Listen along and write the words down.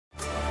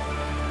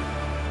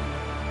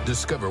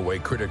Discover why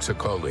critics are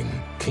calling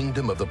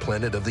Kingdom of the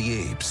Planet of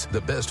the Apes the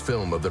best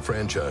film of the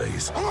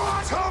franchise.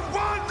 What a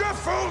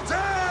wonderful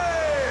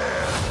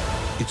day!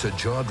 It's a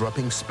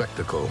jaw-dropping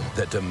spectacle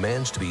that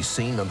demands to be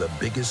seen on the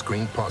biggest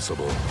screen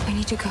possible. I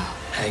need to go.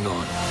 Hang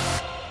on.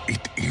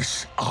 It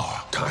is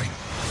our time.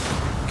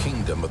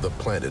 Kingdom of the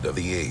Planet of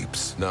the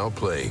Apes. Now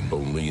playing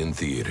only in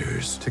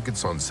theaters.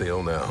 Tickets on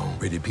sale now.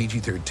 Rated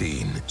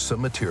PG-13.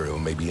 Some material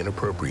may be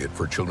inappropriate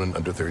for children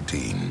under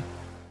 13.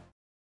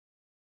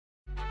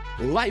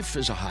 Life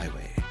is a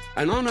highway,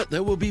 and on it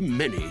there will be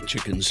many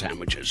chicken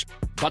sandwiches.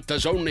 But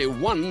there's only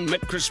one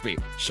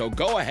McCrispy. So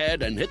go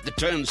ahead and hit the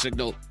turn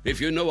signal if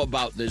you know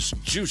about this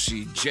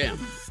juicy gem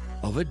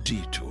of a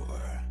detour.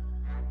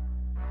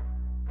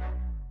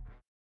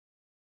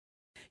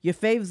 Your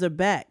faves are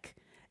back.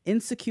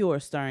 Insecure,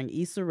 starring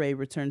Issa Rae,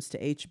 returns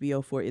to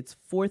HBO for its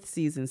 4th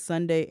season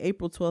Sunday,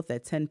 April 12th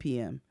at 10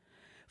 p.m.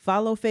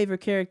 Follow favorite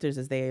characters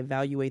as they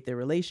evaluate their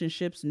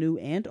relationships, new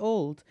and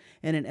old,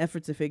 in an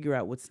effort to figure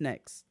out what's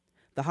next.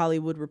 The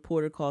Hollywood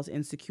Reporter calls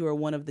Insecure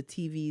one of the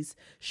TV's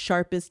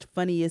sharpest,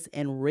 funniest,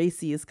 and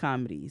raciest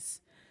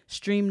comedies.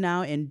 Stream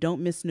now and don't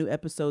miss new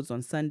episodes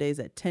on Sundays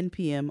at 10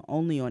 p.m.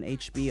 only on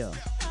HBO.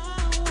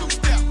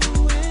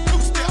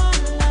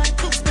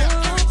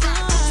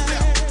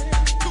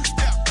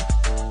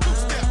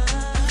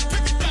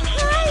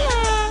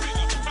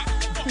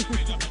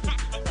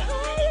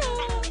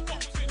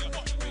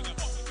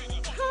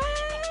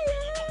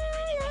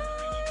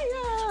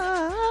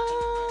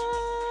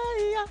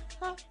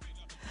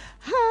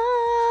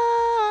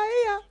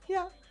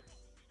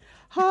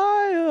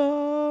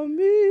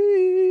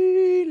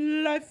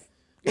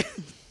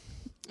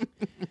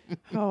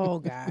 Oh,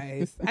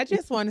 guys, I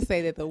just want to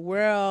say that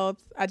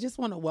I just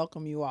want to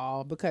welcome you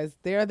all, because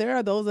there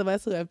are those of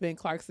us who have been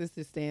Clark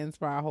Sisters stands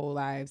for our whole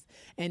lives.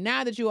 And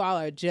now that you all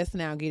are just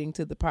now getting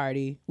to the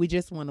party, we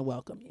just want to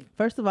welcome you.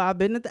 First of all, I've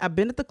been at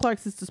the Clark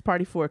Sisters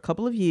party for a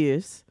couple of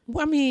years.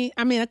 Well, I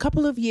mean, a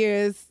couple of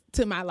years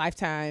to my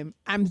lifetime.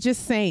 I'm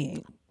just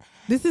saying.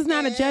 This is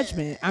not a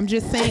judgment. I'm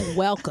just saying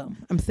welcome.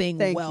 I'm saying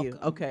Thank welcome. you.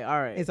 Okay,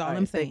 all right. Is all all I'm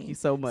right, saying. Thank you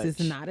so much. This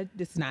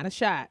is not a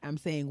shot. I'm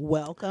saying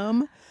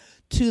welcome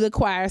to the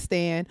choir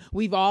stand.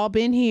 We've all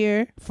been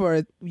here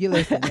for, you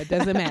listen, it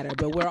doesn't matter,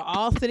 but we're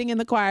all sitting in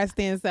the choir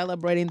stand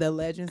celebrating the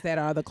legends that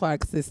are the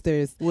Clark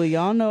Sisters. Well,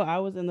 y'all know I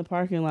was in the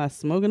parking lot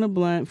smoking a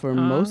blunt for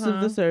most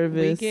of the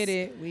service.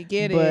 We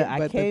get it. But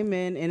I came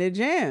in and it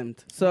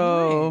jammed.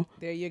 So right,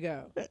 there you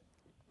go.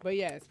 But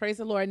yes, praise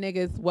the Lord,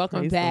 niggas.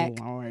 Welcome praise back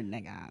the Lord,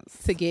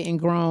 niggas. to Getting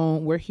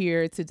Grown. We're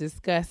here to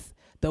discuss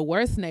the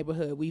worst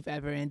neighborhood we've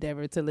ever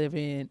endeavored to live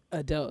in,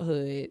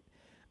 adulthood.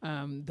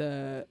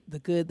 The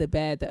good, the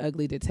bad, the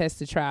ugly, the tests,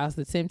 the trials,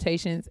 the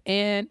temptations,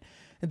 and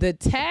the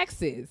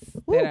taxes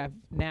that have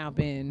now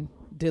been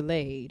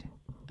delayed,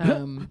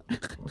 and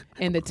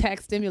the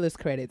tax stimulus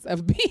credits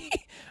of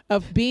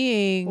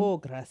being Oh,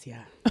 gracias.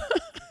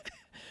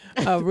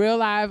 a real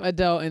live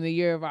adult in the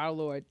year of our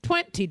Lord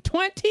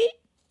 2020.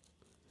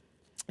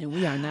 And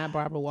we are not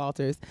Barbara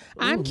Walters.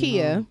 I'm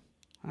Kia. No.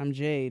 I'm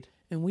Jade.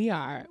 And we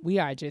are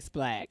just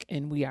black,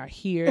 and we are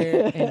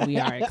here, and we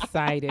are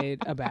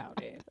excited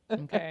about it.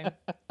 Okay,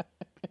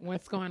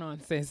 what's going on,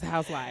 sis?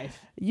 How's life?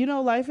 You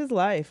know, life is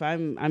life.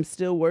 I'm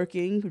still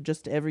working,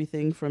 just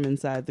everything from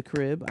inside the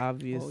crib,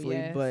 obviously. Oh,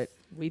 yes. But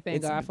we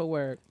thank God for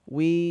work.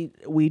 We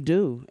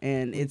do,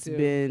 and it's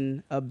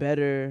been a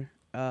better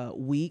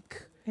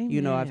week. Amen.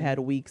 You know, I've had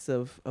weeks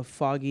of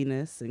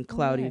fogginess and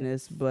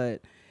cloudiness,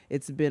 but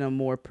it's been a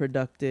more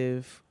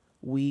productive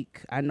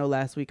week. I know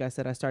last week I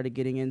said I started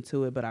getting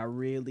into it, but I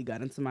really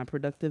got into my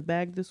productive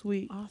bag this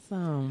week.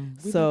 Awesome.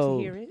 We so love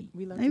to hear it.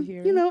 We love to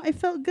hear it. You know, I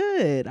felt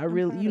good. I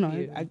really, you know,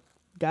 you. I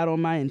got on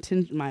my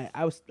intention.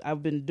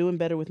 I've been doing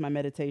better with my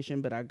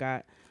meditation, but I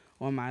got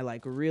on my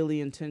like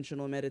really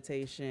intentional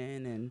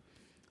meditation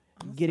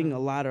and getting a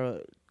lot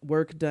of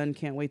work done.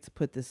 Can't wait to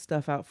put this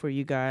stuff out for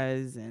you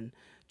guys and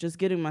just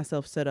getting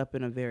myself set up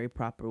in a very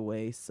proper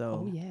way.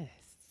 So, oh yes.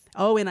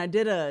 Oh, and I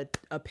did a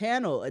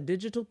panel, a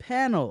digital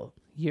panel.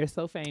 You're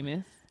so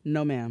famous.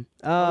 No, ma'am.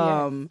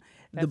 Yes.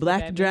 The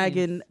Black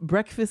Dragon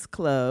Breakfast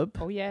Club.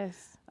 Oh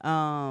yes.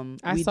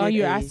 I saw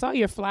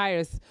your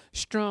flyers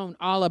strewn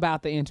all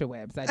about the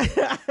interwebs. I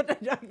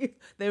did.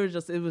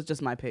 It was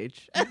just my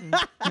page.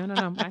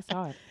 No. I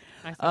saw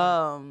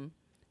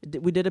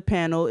it. We did a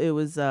panel. It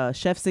was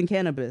chefs in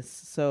cannabis.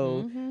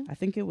 So I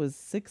think it was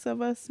 6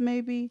 of us,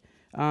 maybe.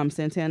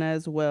 Santana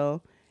as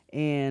well.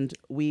 And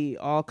we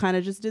all kind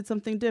of just did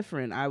something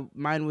different.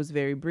 Mine was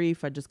very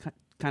brief. I just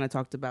kind of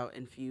talked about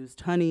infused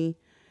honey.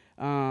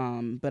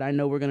 But I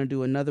know we're going to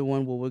do another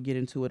one where we'll get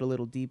into it a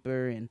little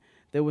deeper. And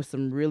there was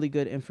some really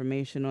good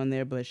information on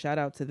there. But shout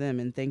out to them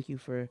and thank you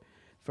for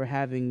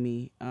having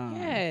me.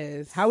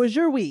 Yes. How was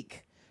your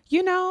week?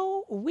 You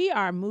know, we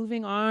are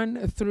moving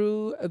on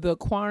through the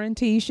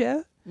quarantine.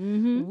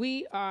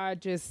 We are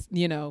just,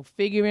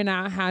 figuring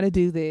out how to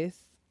do this.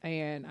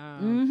 And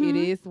it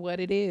is what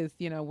it is.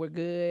 We're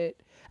good.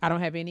 I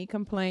don't have any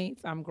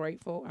complaints. I'm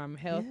grateful. I'm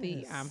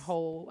healthy. Yes. I'm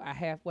whole. I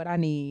have what I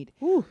need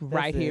Whew,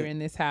 right that's here it. in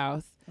this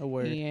house. A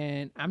word.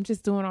 And I'm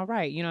just doing all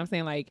right. You know what I'm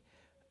saying? Like,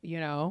 you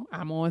know,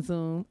 I'm on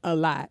Zoom a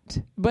lot.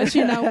 But,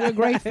 you know, we're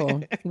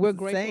grateful. We're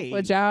grateful Same.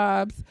 for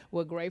jobs.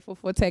 We're grateful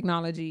for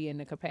technology and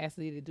the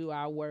capacity to do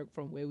our work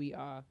from where we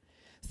are.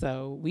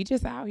 So we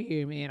just out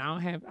here, man. I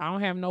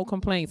don't have no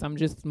complaints. I'm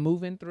just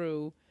moving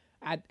through.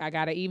 I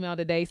got an email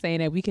today saying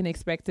that we can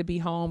expect to be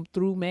home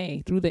through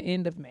the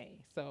end of May.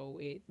 So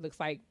it looks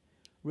like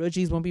Real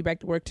G's won't be back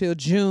to work till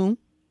June.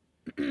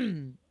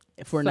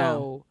 For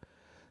now.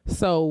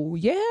 So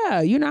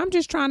yeah, you know, I'm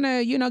just trying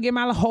to, you know, get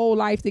my whole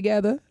life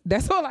together.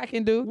 That's all I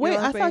can do. Wait, you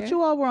know I thought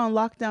you all were on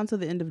lockdown till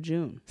the end of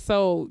June.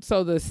 So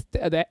the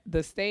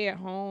stay at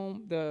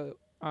home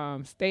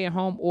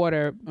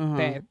order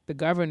that the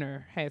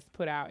governor has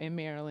put out in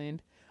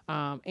Maryland,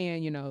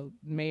 and you know,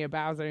 Mayor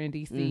Bowser in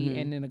DC,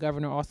 and then the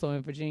governor also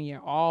in Virginia.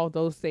 All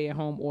those stay at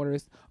home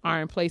orders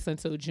are in place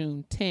until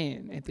June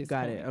 10 at this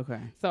Got point. it. Okay.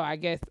 So I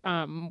guess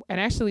and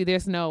actually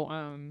there's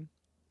no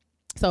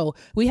so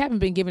we haven't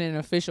been given an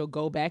official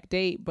go back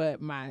date, but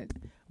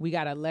we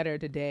got a letter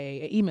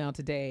today, an email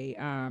today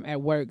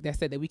at work that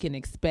said that we can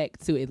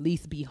expect to at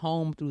least be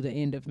home through the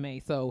end of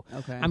May. So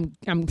Okay.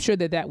 I'm sure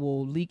that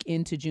will leak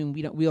into June.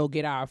 We'll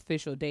get our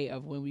official date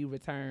of when we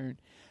return,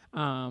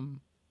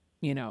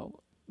 you know,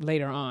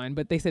 later on.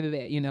 But they said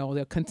that, you know,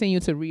 they'll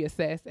continue to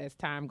reassess as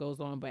time goes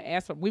on. But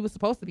we were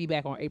supposed to be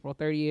back on April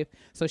 30th,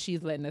 so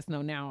she's letting us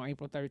know now on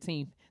April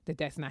 13th that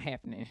that's not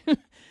happening.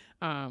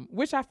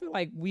 Which I feel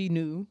like we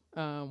knew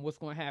what's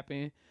going to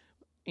happen.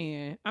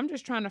 And I'm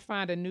just trying to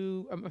find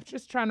I'm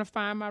just trying to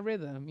find my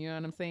rhythm. You know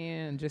what I'm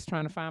saying? Just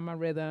trying to find my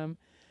rhythm.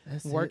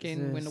 That's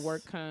Working when the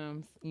work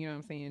comes. You know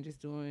what I'm saying? Just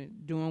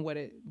doing what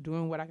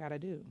I got to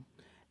do.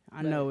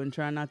 I know, and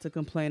try not to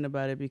complain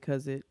about it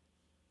because it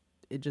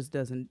just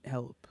doesn't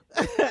help.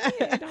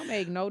 It don't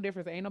make no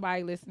difference. Ain't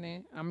nobody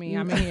listening. I mean,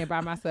 I'm in here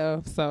by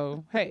myself.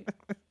 So, hey,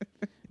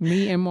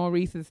 me and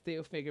Maurice is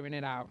still figuring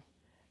it out.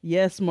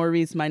 Yes,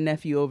 Maurice, my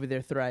nephew over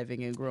there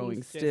thriving and growing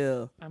He's just-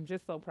 still. I'm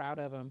just so proud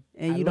of him.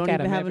 And I you look don't at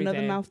even him have every another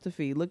day. mouth to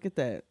feed. Look at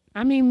that.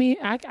 I mean,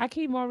 I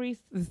keep Maurice.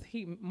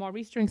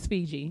 Maurice drinks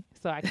Fiji,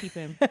 so I keep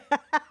him.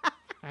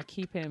 I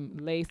keep him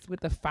laced with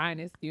the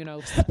finest, you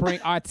know,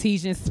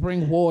 artesian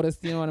spring waters.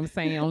 You know what I'm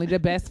saying? Only the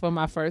best for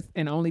my first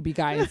and only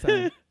begotten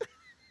son.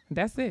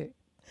 That's it.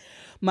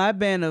 My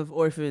band of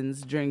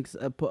orphans drinks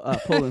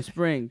Poland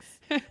Springs,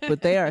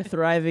 but they are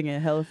thriving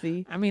and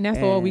healthy. I mean, that's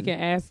all we can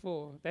ask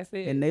for. That's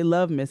it. And they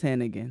love Miss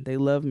Hannigan. They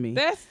love me.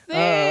 That's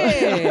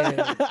it.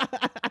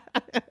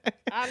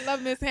 I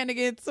love Miss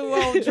Hannigan too,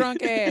 old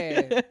drunk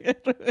ass.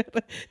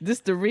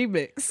 This the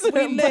remix.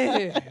 We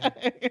live.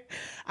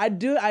 I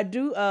do.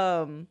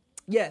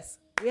 Yes,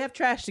 we have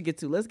trash to get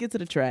to. Let's get to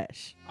the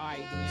trash. All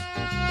right,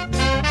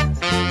 then.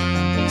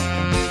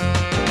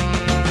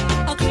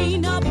 A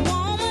clean up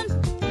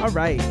woman All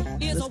right,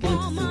 is let's a get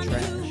into woman some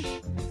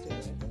trash.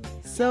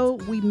 So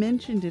we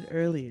mentioned it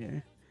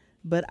earlier,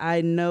 but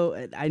I know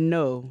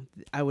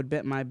I would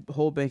bet my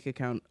whole bank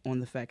account on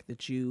the fact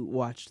that you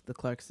watched the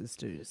Clark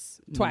Sisters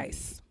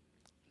Twice.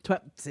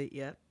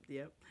 Yep.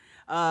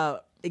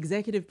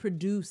 Executive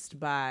produced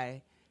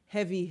by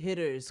heavy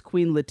hitters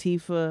Queen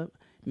Latifah,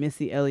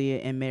 Missy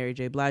Elliott, and Mary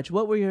J. Blige.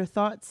 What were your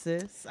thoughts,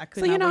 sis? I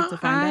could not wait to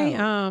find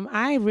out.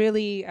 I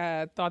really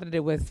thought that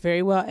it was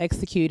very well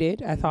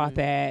executed. I thought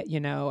that, you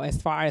know,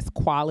 as far as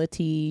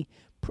quality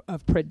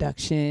of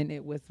production,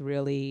 it was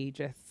really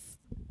just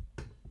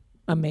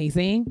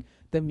amazing.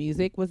 The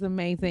music was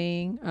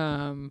amazing.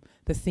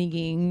 The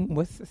singing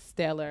was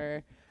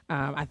stellar.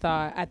 I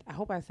thought, I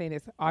hope I'm saying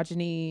this,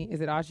 Aujani, is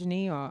it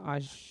Aujani or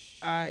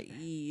I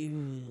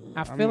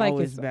feel like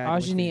it's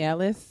Aujani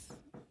Ellis.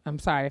 I'm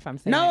sorry if I'm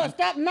saying No, that.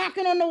 stop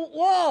knocking on the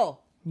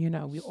wall. You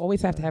know, we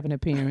always have to have an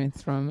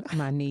appearance from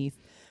my niece.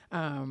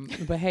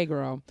 But hey,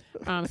 girl.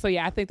 So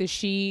yeah, I think that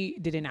she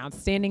did an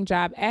outstanding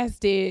job, as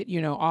did,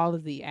 you know, all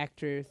of the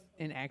actors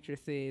and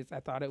actresses. I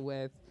thought it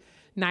was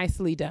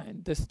nicely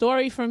done. The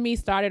story for me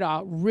started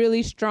off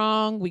really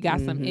strong. We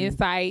got some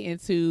insight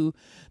into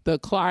the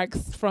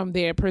Clarks from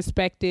their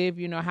perspective,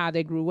 you know, how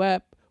they grew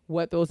up,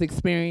 what those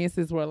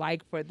experiences were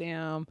like for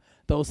them,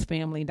 those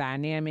family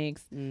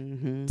dynamics.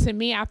 To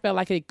me, I felt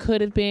like it should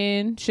have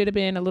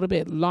been a little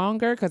bit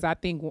longer, because I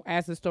think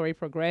as the story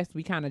progressed,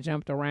 we kind of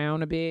jumped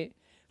around a bit,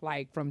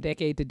 like from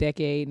decade to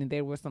decade, and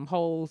there were some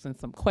holes and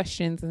some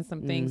questions and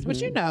some things. But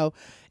you know,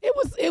 it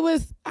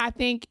was. I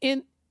think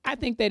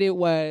that it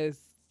was.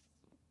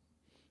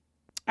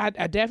 I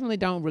definitely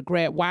don't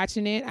regret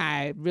watching it.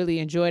 I really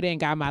enjoyed it and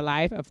got my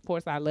life. Of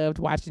course, I loved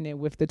watching it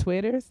with the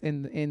Twitters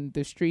in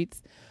the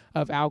streets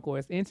of Al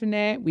Gore's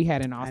internet. We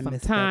had an awesome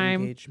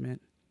time. That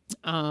engagement.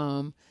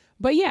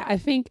 But yeah, I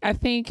think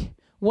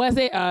was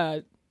it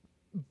a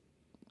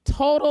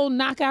total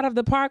knockout of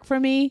the park for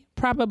me?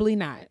 Probably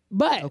not.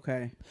 But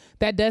Okay.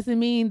 that doesn't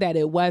mean that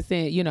it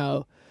wasn't, you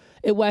know,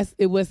 it was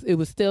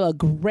still a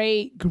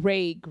great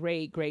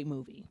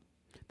movie.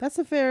 That's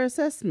a fair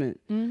assessment.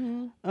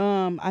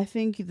 I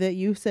think that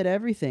you said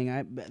everything.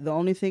 The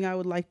only thing I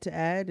would like to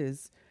add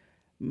is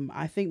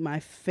I think my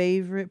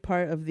favorite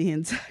part of the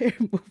entire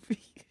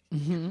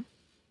movie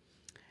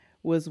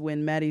was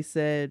when Maddie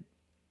said,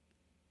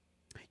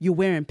 "You're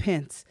wearing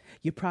pants.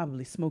 You're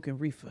probably smoking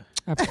reefer."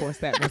 Of course,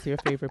 that was your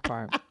favorite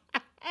part.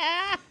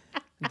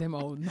 Them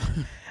old.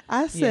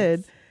 I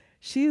said,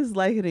 she's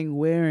likening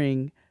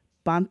wearing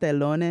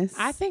pantalones.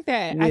 I think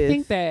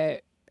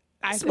that.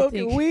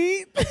 Smoking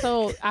weed.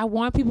 So I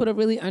want people to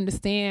really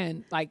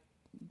understand. Like,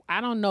 I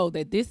don't know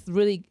that this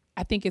really.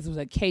 I think it was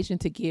an occasion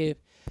to give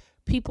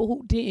people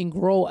who didn't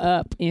grow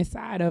up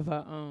inside of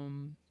a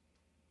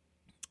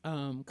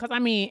because I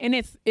mean, and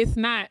it's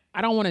not.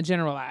 I don't want to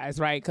generalize,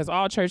 right? Because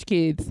all church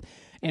kids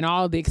and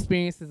all the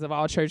experiences of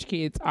all church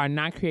kids are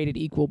not created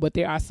equal, but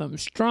there are some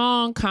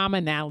strong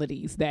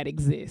commonalities that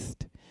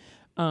exist.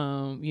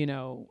 You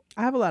know,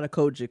 I have a lot of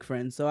Kojic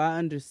friends, so I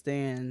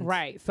understand.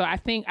 Right. So I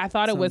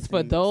thought it was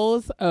for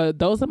those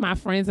of my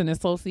friends and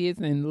associates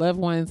and loved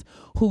ones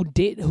who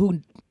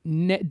didn't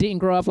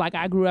grow up like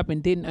I grew up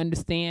and didn't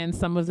understand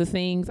some of the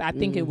things. I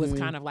think it was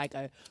kind of like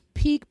a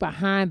peek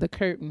behind the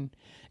curtain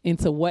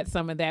into what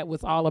some of that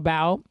was all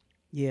about.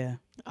 Yeah.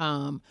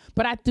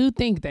 But I do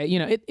think that, you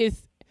know,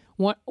 it's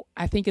one.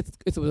 I think it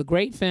was a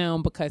great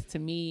film because to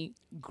me,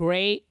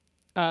 great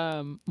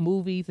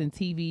movies and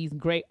TVs,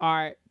 great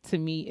art to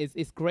me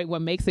is great.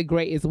 What makes it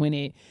great is when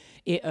it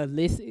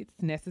elicits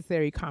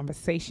necessary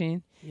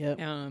conversation. Yep.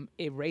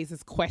 It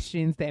raises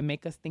questions that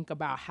make us think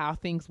about how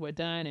things were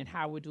done and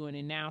how we're doing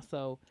it now.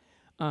 So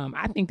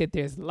I think that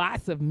there's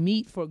lots of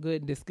meat for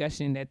good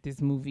discussion that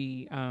this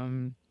movie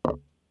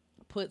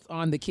puts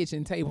on the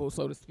kitchen table,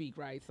 so to speak,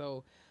 right?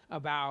 So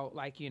about,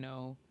 like, you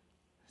know,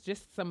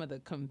 just some of the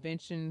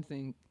conventions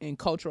and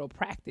cultural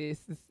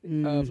practices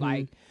of,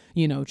 like,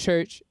 you know,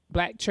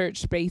 black church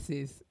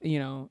spaces, you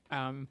know,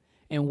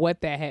 and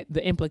what that had,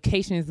 the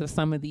implications of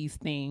some of these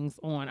things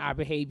on our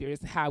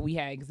behaviors, how we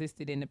had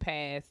existed in the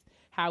past,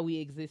 how we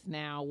exist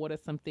now, what are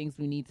some things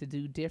we need to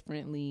do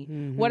differently,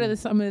 what are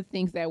some of the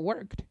things that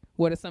worked,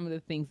 what are some of the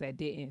things that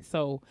didn't.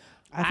 So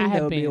I think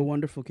that would be a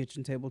wonderful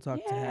kitchen table talk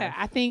to have. Yeah,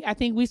 I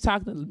think we've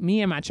talked,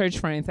 me and my church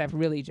friends have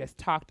really just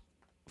talked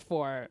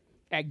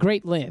at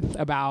great length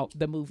about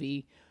the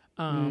movie.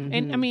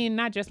 And I mean,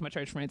 not just my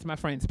church friends, my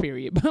friends,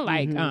 period. But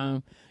like,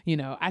 you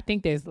know, I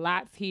think there's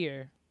lots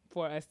here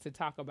for us to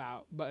talk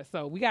about. But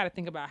so we got to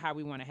think about how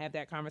we want to have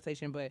that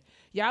conversation. But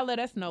y'all let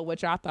us know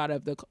what y'all thought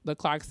of the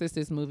Clark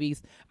Sisters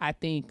movies. I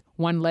think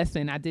one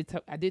lesson, I did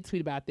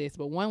tweet about this,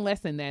 but one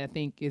lesson that I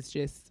think is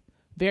just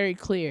very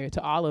clear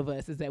to all of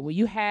us is that when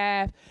you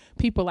have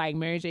people like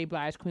Mary J.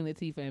 Blige, Queen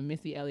Latifah, and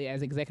Missy Elliott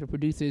as executive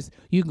producers,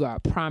 you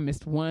got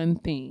promised one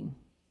thing: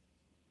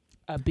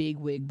 a big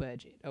wig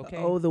budget. Okay.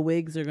 Oh, the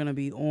wigs are gonna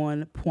be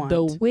on point.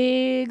 The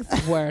wigs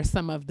were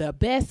some of the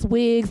best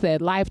wigs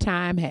that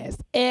Lifetime has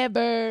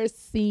ever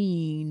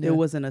seen. There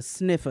wasn't a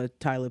sniff of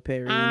Tyler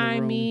Perry in the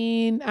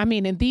room. I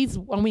mean, and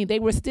they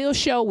were still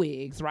show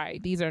wigs,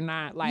 right? These are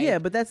not like, yeah,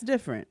 but that's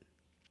different.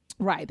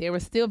 Right. They were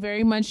still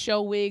very much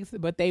show wigs,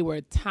 but they were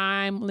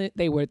timely.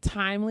 They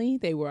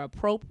were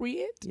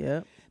appropriate.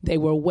 Yeah. They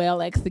were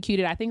well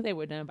executed. I think they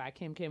were done by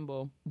Kim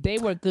Kimball. They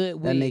were good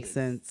wigs. That makes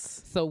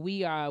sense. So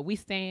we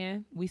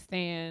stand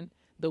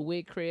the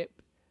wig crib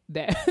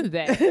that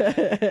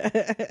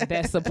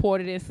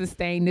supported and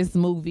sustained this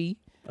movie.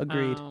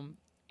 Agreed.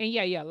 And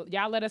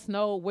y'all let us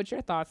know what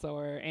your thoughts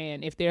are,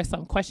 and if there's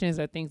some questions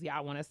or things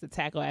y'all want us to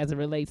tackle as it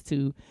relates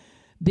to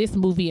this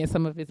movie and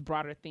some of its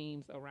broader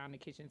themes around the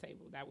kitchen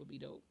table. That would be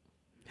dope.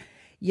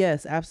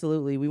 Yes,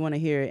 absolutely. We want to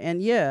hear it.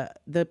 And yeah,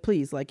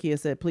 please, like Kia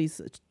said,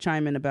 please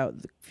chime in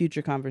about the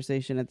future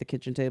conversation at the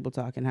kitchen table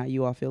talk and how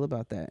you all feel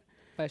about that.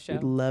 For sure.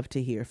 We'd love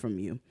to hear from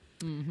you.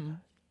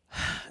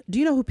 Do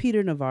you know who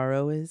Peter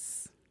Navarro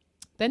is?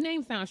 That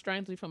name sounds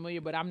strangely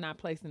familiar, but I'm not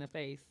placing a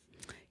face.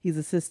 He's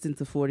assistant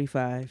to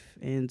 45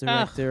 and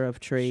director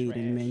of trade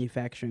and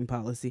manufacturing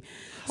policy.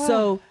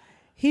 So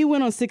he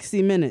went on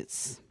 60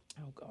 Minutes.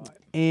 Oh, God.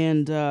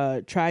 And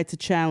tried to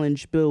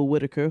challenge Bill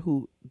Whitaker,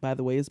 who, by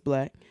the way, is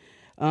black,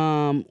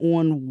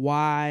 on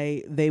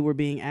why they were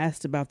being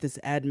asked about this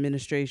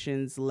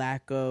administration's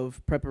lack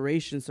of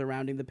preparation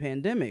surrounding the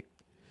pandemic.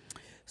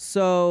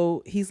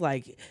 So he's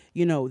like,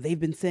 you know, they've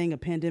been saying a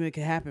pandemic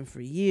could happen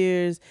for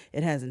years.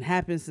 It hasn't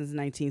happened since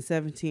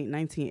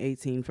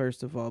 1918,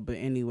 first of all. But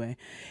anyway,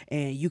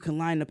 and you can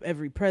line up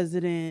every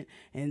president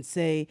and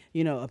say,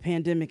 you know, a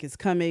pandemic is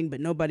coming, but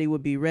nobody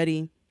would be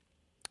ready.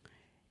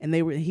 And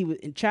he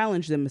would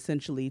challenge them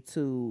essentially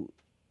to,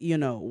 you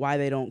know, why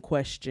they didn't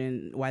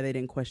question the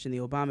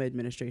Obama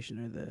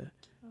administration or the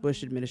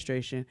Bush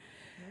administration.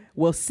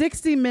 Well,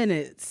 60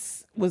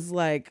 Minutes was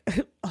like,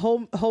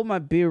 hold my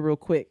beer real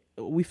quick.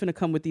 We finna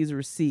come with these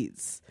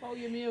receipts. Hold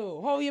your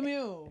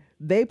mule.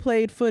 They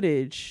played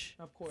footage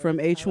from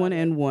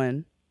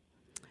H1N1,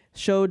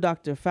 showed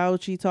Dr.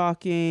 Fauci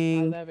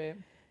talking. I love it.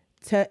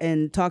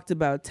 And talked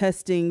about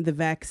testing the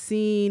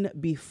vaccine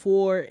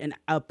before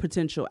a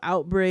potential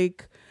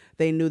outbreak.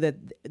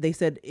 They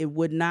said it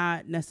would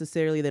not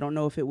necessarily, they don't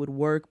know if it would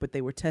work, but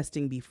they were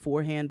testing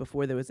beforehand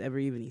before there was ever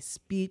even any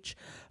speech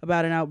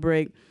about an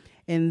outbreak.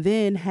 And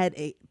then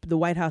the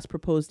White House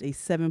proposed a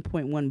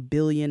 $7.1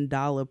 billion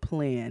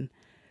plan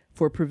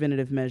for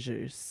preventative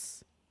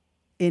measures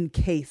in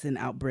case an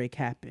outbreak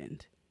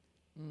happened.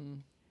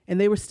 And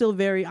they were still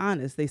very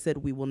honest. They said,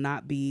 we will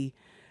not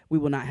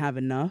have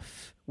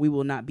enough. We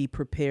will not be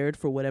prepared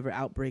for whatever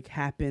outbreak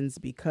happens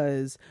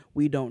because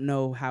we don't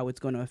know how it's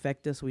going to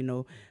affect us. We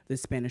know the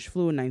Spanish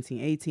flu in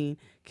 1918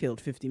 killed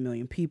 50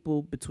 million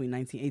people between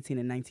 1918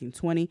 and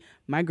 1920.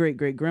 My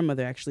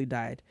great-great-grandmother actually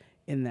died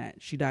in that.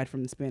 She died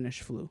from the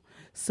Spanish flu.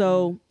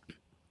 So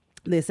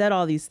they said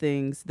all these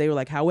things. They were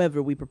like,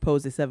 however, we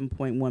proposed a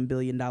 $7.1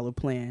 billion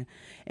plan.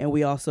 And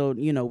we also,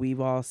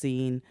 we've all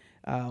seen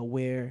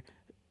where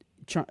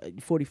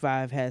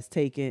 45 has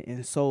taken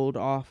and sold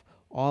off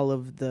all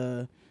of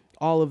the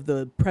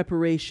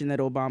preparation that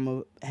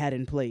Obama had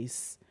in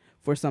place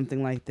for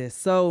something like this.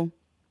 So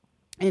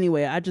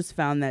anyway, I just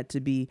found that to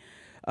be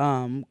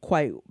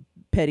quite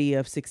petty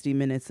of 60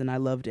 Minutes, and I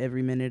loved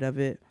every minute of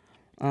it.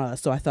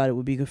 So I thought it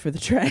would be good for the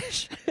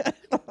trash.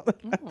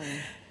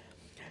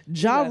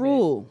 Ja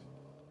Rule.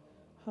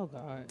 Oh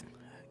God.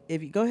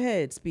 If you go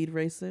ahead, Speed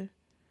Racer.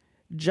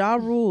 Ja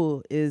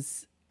Rule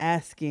is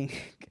asking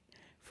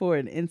for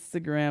an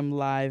Instagram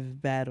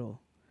live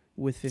battle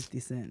with 50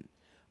 Cent.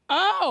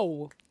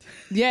 Oh,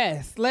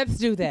 yes. Let's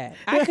do that.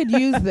 I could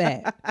use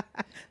that.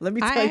 Let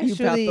me tell you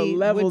about the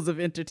levels of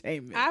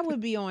entertainment. I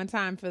would be on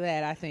time for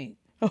that, I think.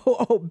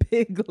 Oh,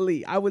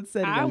 bigly. I would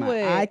set it on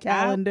my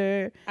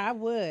iCalendar. I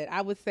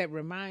would set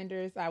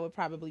reminders. I would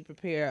probably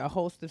prepare a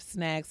host of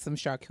snacks, some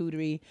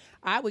charcuterie.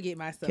 I would get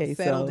myself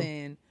settled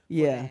in.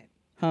 Yeah. That.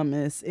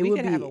 Hummus. We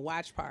could have a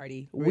watch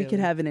party. We could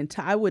have an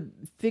entire. I would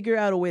figure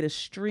out a way to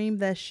stream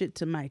that shit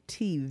to my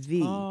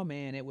TV. Oh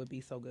man, it would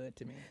be so good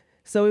to me.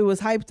 So it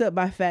was hyped up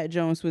by Fat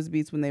Joe and Swiss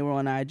Beats when they were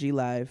on IG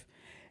Live.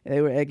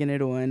 They were egging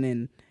it on,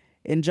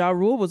 and Ja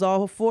Rule was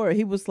all for it.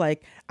 He was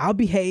like, "I'll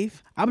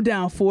behave. I'm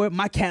down for it.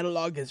 My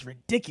catalog is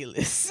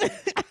ridiculous." Low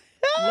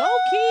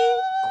key,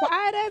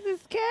 quiet as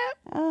it's kept.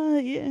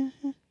 Yeah.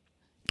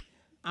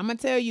 I'm gonna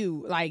tell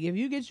you, like, if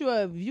you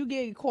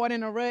get caught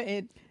in a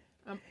rut,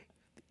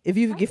 if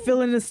you get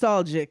feeling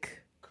nostalgic.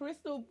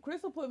 Crystal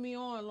put me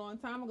on a long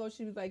time ago.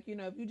 She was like,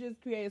 if you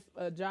just create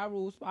a Ja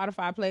Rule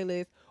Spotify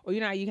playlist, or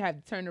you have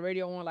to turn the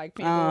radio on like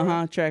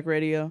Pandora. Track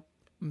radio.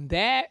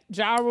 That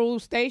Ja Rule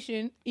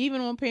station,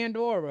 even on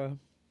Pandora,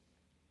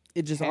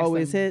 it just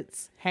always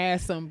hits.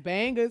 Has some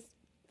bangers.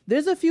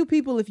 There's a few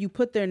people, if you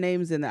put their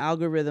names in, the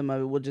algorithm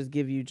of it will just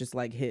give you just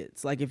like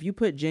hits. Like if you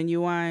put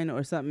Genuine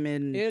or something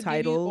in It'll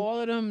title. Give you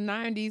all of them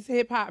 90s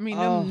hip hop. I mean,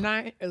 them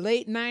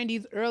late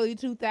 90s, early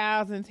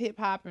 2000s hip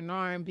hop and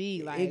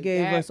R&B. Like it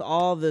gave us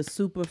all the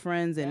super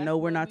friends, and no,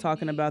 we're not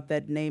talking about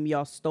that name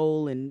y'all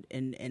stole and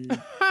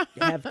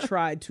have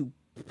tried to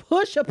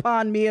push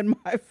upon me and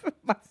my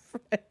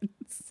friends.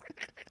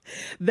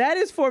 That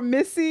is for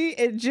Missy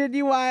and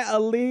Genuine,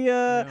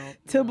 Aaliyah,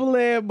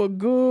 Timbaland,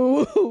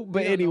 Magoo.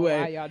 But anyway,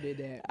 why y'all did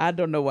that? I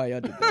don't know why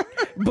y'all did that.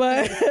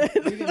 But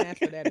we didn't ask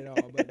for that at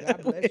all. But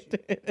God bless you.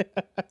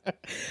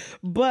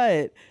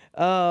 But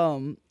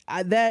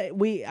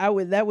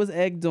that was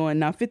egged on.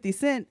 Now 50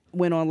 Cent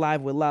went on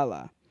live with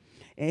Lala.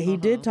 And he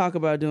did talk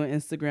about doing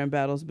Instagram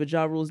battles, but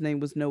Ja Rule's name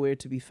was nowhere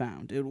to be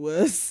found.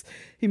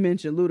 He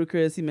mentioned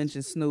Ludacris, he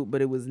mentioned Snoop,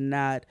 but it was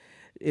not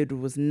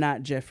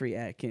Jeffrey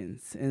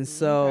Atkins. And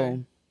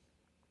so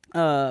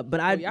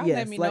but y'all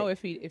let me know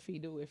if he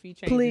changes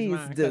his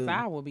mind, because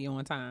I will be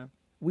on time.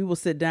 We will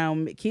sit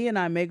down. Key and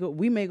I may go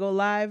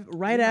live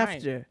right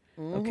after.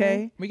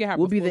 Okay,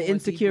 we'll be the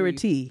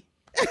insecurity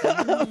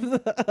of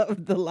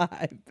the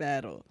live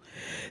battle.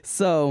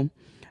 So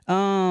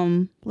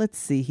let's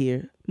see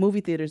here.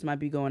 Movie theaters might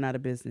be going out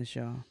of business,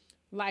 y'all.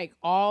 Like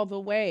all the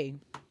way.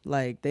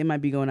 Like they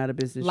might be going out of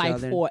business, like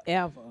y'all.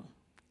 Forever.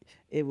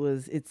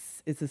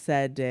 It's a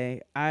sad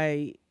day.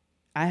 I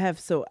like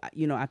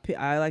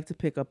to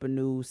pick up a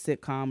new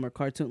sitcom or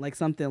cartoon, like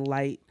something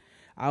light.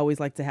 I always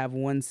like to have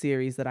one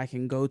series that I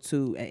can go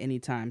to at any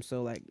time.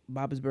 So like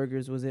Bob's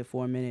Burgers was it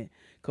for a minute,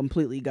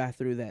 completely got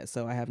through that,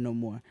 so I have no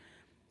more.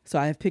 So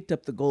I have picked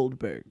up the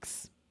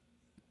Goldbergs.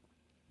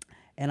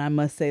 And I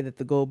must say that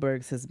the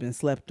Goldbergs has been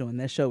slept on.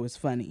 That show is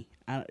funny.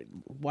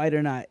 White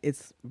or not,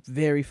 it's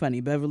very funny.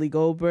 Beverly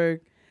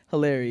Goldberg,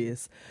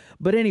 hilarious.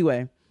 But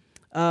anyway,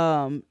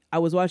 I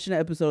was watching an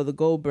episode of the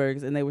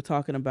Goldbergs, and they were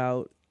talking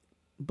about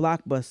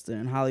Blockbuster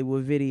and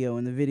Hollywood Video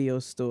and the video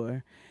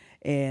store.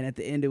 And at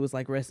the end, it was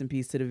like, rest in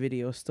peace to the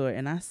video store.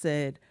 And I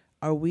said,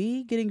 are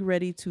we getting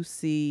ready to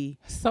see?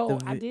 So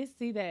I did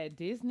see that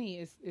Disney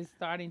is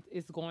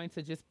going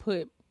to just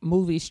put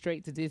movies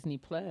straight to Disney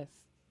Plus.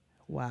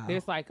 Wow.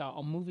 There's like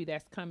a movie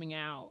that's coming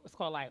out. It's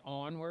called like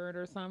Onward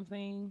or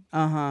something.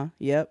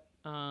 Yep.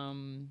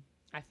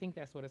 I think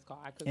that's what it's called.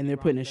 And they're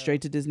putting it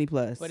straight to Disney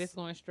Plus. But it's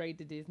going straight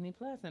to Disney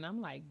Plus, and I'm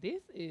like,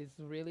 this is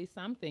really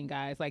something,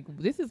 guys. Like,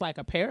 this is like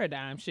a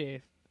paradigm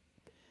shift.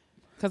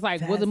 Because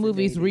like, will the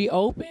movies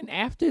reopen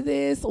after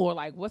this, or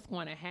like, what's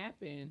going to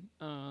happen?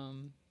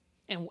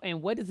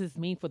 And what does this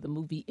mean for the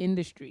movie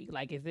industry?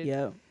 Like, is it?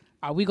 Yep.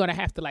 are we gonna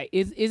have to like?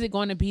 Is it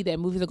going to be that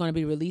movies are going to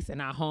be released in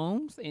our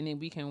homes and then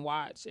we can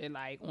watch it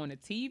like on the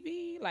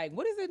TV? Like,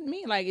 what does it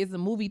mean? Like, is the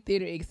movie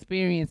theater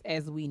experience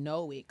as we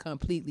know it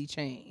completely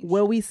changed?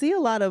 Well, we see a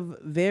lot of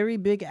very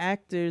big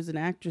actors and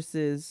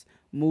actresses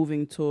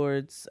moving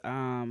towards,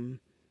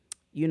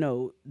 you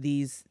know,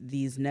 these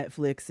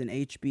Netflix and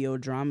HBO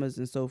dramas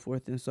and so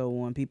forth and so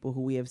on. People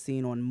who we have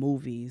seen on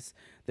movies,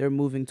 they're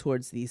moving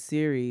towards these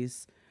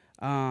series.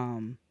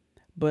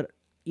 But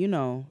you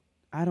know,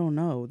 I don't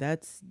know.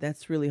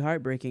 That's really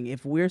heartbreaking.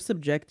 If we're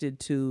subjected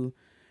to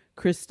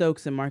Chris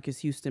Stokes and Marcus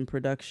Houston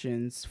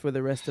productions for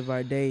the rest of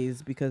our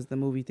days because the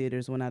movie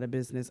theaters went out of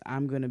business,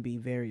 I'm gonna be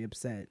very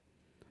upset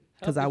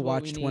because I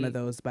watched one of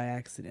those by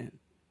accident.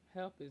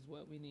 Help is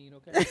what we need,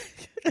 okay?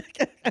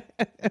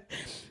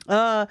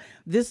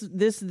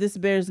 This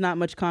bears not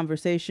much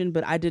conversation,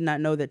 but I did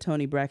not know that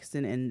Toni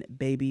Braxton and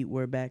Baby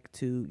were back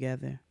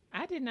together.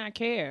 I did not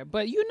care,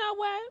 but you know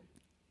what?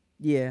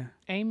 Yeah.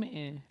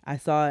 Amen. I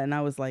saw it and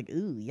I was like,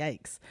 ooh,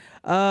 yikes.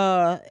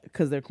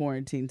 Because they're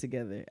quarantined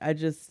together.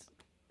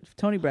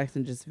 Toni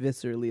Braxton just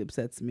viscerally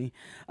upsets me.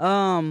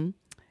 And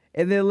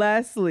then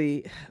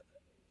lastly,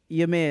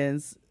 your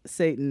man's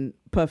Satan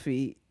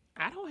Puffy.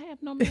 I don't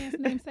have no man's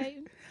name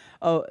Satan.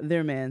 Oh,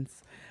 their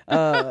man's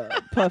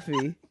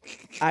Puffy.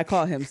 I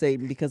call him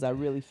Satan because I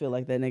really feel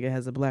like that nigga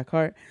has a black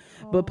heart.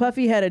 But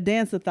Puffy had a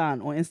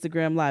dance-a-thon on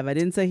Instagram Live. I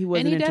didn't say he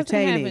wasn't entertaining. And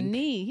he doesn't have a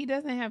knee. He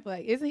doesn't have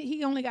like, isn't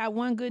he only got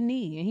one good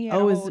knee? And he had a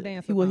whole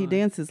dance-a-thon. Well, he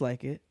dances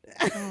like it.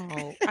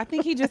 Oh, I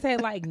think he just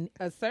had like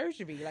a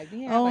surgery. Like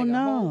he had a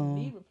whole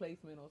knee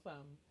replacement or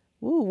something.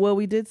 Ooh, well,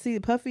 we did see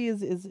Puffy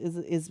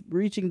is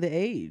reaching the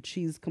age.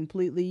 He's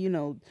completely, you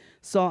know,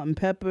 salt and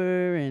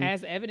pepper, and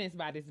as evidenced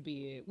by this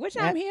beard, which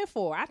I'm here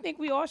for. I think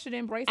we all should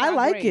embrace. I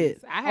like grays.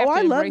 it.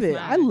 I love it.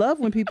 I love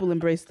when people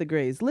embrace the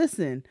grays.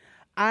 Listen,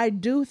 I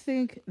do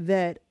think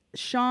that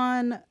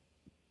Sean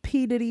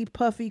P. Diddy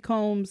Puffy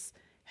Combs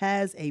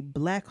has a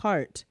black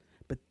heart,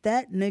 but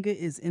that nigga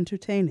is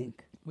entertaining.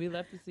 We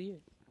love to see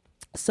it.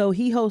 So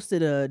he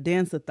hosted a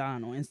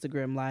dance-a-thon on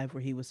Instagram Live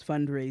where he was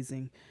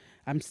fundraising.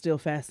 I'm still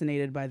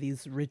fascinated by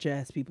these rich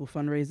ass people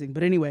fundraising.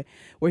 But anyway,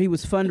 where he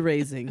was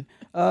fundraising.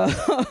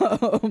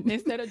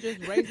 Instead of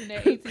just raising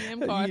their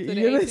ATM card to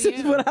the ATM. This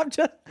is what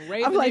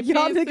I'm like,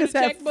 y'all niggas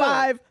have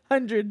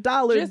 $500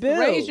 bills. Just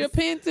raise your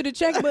pen to the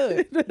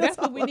checkbook. That's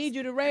what we need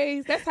you to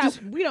raise. That's how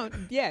we don't,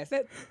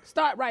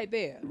 start right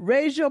there.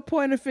 Raise your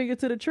pointer finger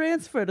to the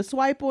transfer, to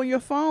swipe on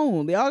your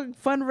phone. They all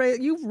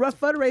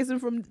fundraising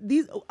from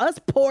us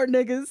poor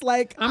niggas.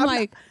 Like,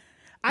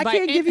 I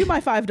can't give you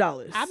my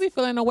 $5. I be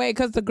feeling away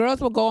because the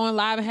girls will go on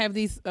live and have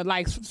these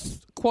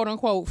quote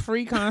unquote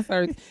free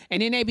concerts,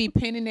 and then they be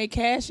pinning their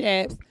Cash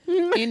Apps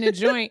in the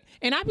joint,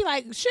 and I be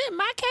like, shit,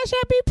 my Cash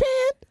App be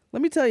pinned.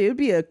 Let me tell you, it'd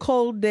be a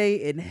cold day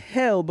in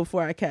hell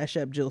before I Cash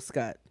App Jill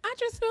Scott. I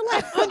just feel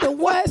like under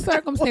what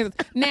circumstances?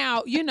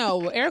 Now, you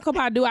know, Erykah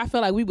Badu, I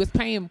feel like we was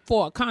paying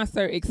for a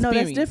concert experience. No,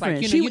 that's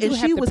different. Like,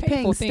 she was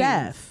paying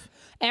staff.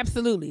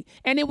 Absolutely.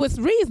 And it was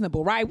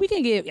reasonable, right? We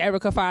can give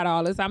Erykah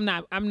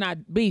 $5. I'm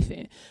not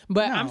beefing.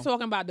 But no. I'm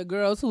talking about the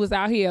girls who was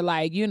out here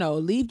like, you know,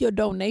 leave your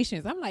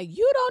donations. I'm like,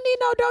 you don't need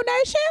no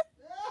donation?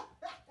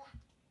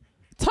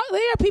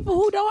 There are people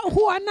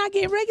who are not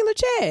getting regular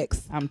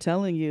checks. I'm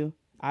telling you,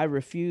 I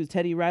refuse.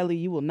 Teddy Riley,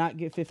 you will not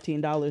get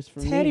 $15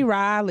 from me. Teddy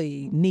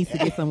Riley needs to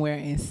get somewhere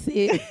and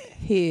sit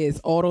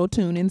his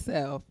auto-tuning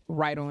self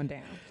right on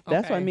down.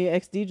 That's why me and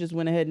XD just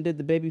went ahead and did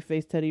the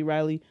Babyface Teddy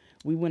Riley.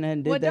 We went ahead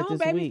and did that this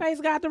week.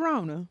 Babyface got the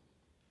Rona?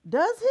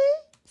 Does he?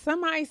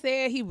 Somebody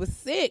said he was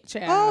sick,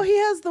 child. Oh, he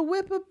has the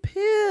whip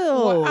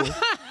appeal.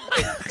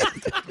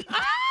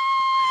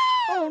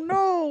 Oh,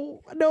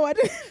 no. No, I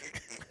didn't.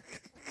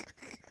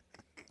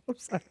 I'm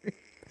sorry.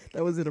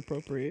 That was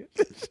inappropriate.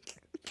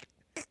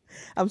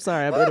 I'm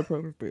sorry. I'm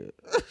inappropriate.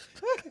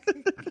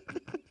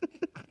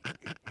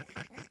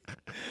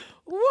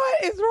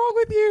 What is wrong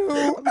with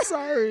you? I'm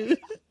sorry.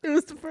 It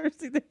was the first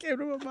thing that came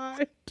to my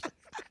mind.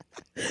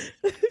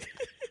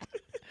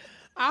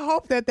 I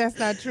hope that's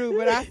not true,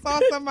 but I saw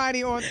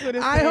somebody on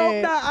Twitter say I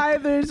hope not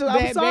either. So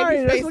I'm sorry.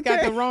 Babyface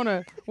got the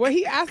Rona.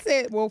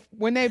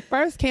 When they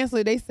first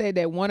canceled it, they said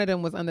that one of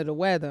them was under the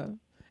weather.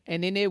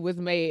 And then I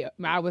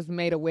was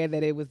made aware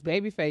that it was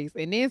Babyface.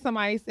 And then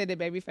somebody said that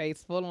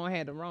Babyface full on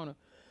had the Rona.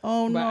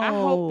 Oh, but no.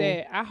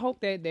 I hope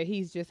that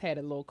he's just had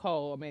a little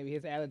cold, or maybe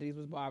his allergies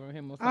was bothering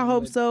him or something. I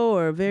hope so,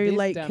 or a very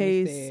light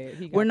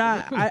case. We're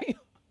not,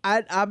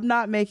 I'm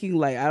not making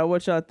light. I don't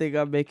want y'all to think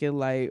I'm making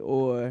light,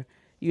 or,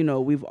 you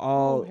know, we've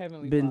all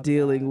been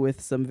dealing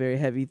with some very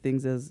heavy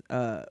things as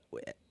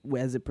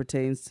it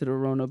pertains to the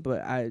Rona,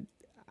 but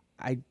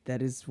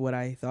that is what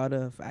I thought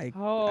of.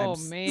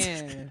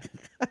 Man.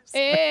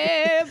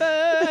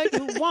 Ever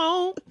you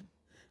want.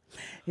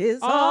 It's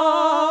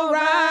all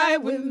right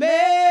with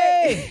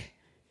me.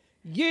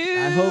 You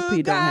I hope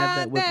he don't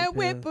have that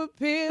whip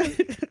appeal.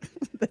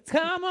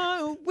 Come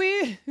on,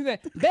 better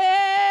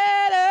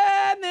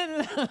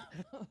than love.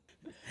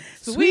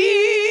 Sweeter.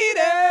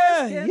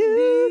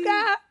 You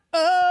got it.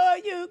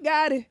 Oh, you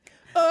got it.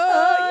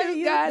 Oh,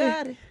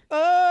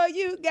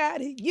 you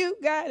got it. You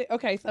got it.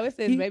 Okay, so it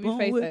says Keep on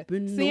Babyface.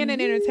 whipping CNN on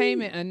me.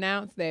 Entertainment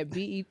announced that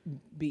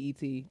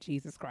BET,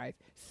 Jesus Christ.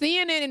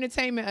 CNN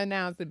Entertainment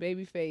announced that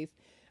Babyface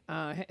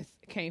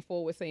came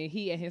forward saying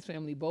he and his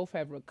family both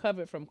have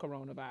recovered from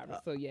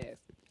coronavirus. So yes.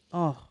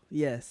 Oh,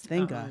 yes.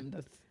 Thank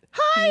God.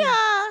 Hiya!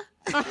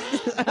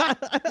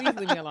 Please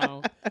leave me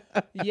alone.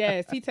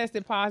 Yes, he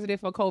tested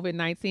positive for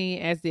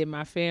COVID-19, as did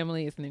my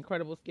family. It's an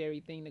incredible, scary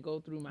thing to go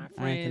through, my friends.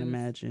 I can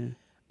imagine.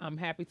 I'm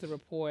happy to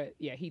report.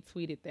 Yeah, he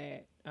tweeted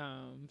that.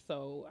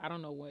 So I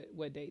don't know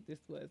what date this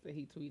was that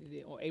he tweeted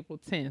it. On April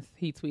 10th,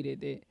 he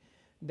tweeted it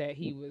that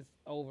he was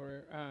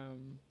over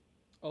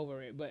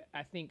it. But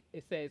I think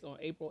it says on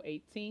April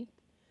 18th,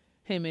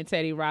 him and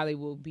Teddy Riley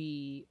will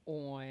be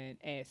on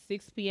at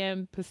 6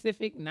 p.m.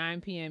 Pacific, 9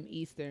 p.m.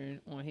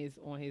 Eastern on his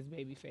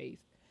Babyface,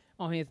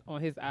 on his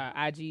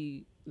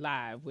IG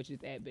Live, which is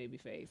at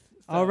Babyface.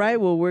 So all right,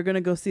 well, we're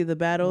gonna go see the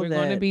battle. we're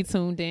going to be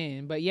tuned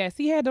in. But yes,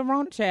 he had the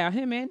Rona child.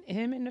 Him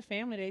and the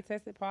family, they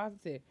tested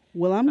positive.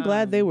 Well, I'm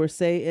glad they were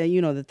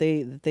that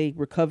they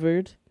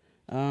recovered.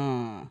 We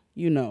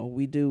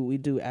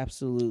do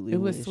absolutely. It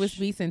was wish. Swiss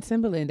Beats and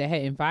Timberland that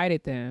had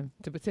invited them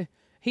to.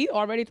 He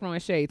already throwing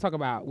shade. Talk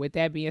about, with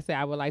that being said,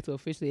 I would like to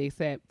officially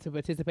accept to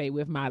participate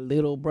with my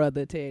little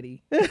brother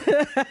Teddy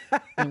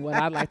in what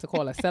I'd like to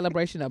call a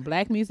celebration of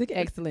Black music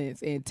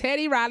excellence in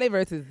Teddy Riley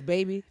versus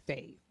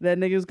Babyface. That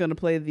nigga's gonna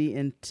play the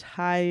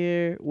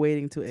entire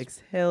Waiting to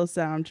Exhale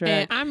soundtrack.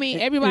 And I mean,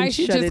 everybody and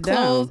should shut just it down.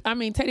 close. I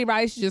mean, Teddy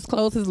Riley should just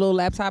close his little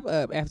laptop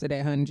up after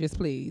that, honey. Just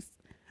please.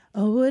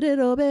 Oh, would it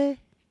obey?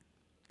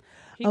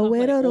 He Oh, gonna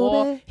wait, play oh,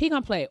 all- babe. He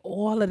gonna play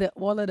all of that.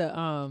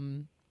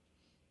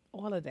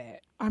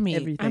 I mean,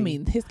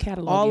 Everything. his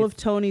catalog. All is of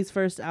Tony's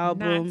first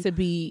album. not to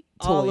be.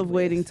 all toyed of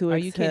Waiting with. to Are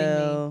you kidding me?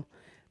 Exhale.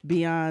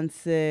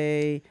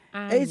 Beyonce.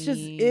 It's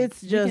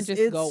We can just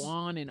it's go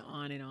on and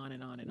on and on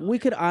and on and on. We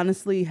could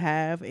honestly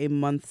have a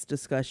month's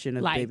discussion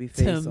of like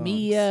Babyface songs.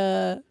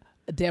 Tamia,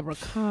 Deborah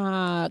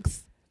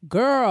Cox,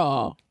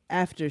 girl.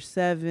 After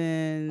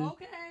 7.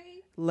 Okay.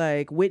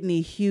 Like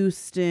Whitney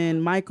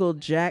Houston, Michael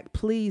Jack.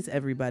 Please,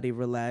 everybody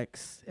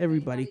relax.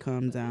 Everybody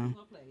calm down.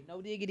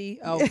 No diggity.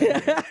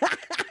 Okay.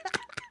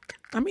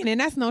 I mean, and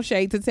that's no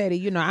shade to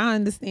Teddy. I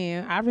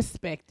understand. I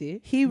respect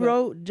it. He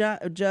wrote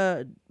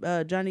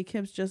Johnny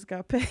Kemp's Just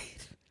Got Paid.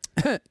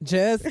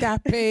 Just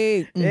got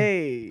paid.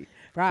 Hey.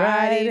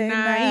 Friday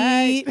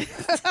night.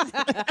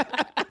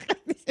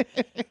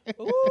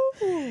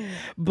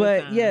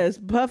 But time. yes,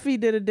 Puffy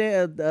did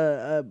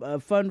a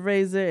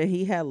fundraiser, and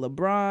he had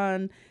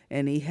LeBron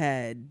and he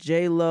had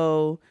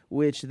J-Lo,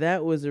 which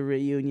that was a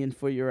reunion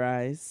for your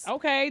eyes.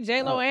 Okay,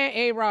 J-Lo and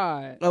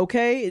A-Rod.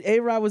 Okay,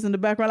 A-Rod was in the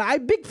background like,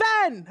 I'm big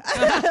fan.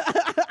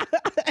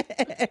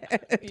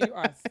 You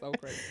are so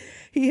crazy.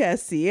 He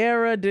had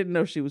Sierra, didn't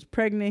know she was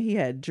pregnant. He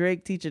had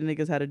Drake teaching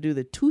niggas how to do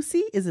the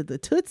Tootsie. Is it the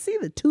Tootsie?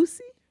 The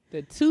Tootsie?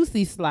 The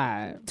Tootsie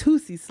slide.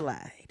 Tootsie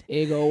slide.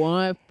 It go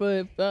 1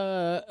 foot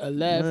forward, a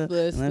left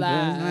foot slide.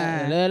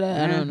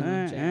 I don't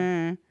know.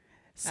 child.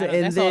 So,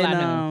 that's all I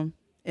know.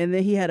 And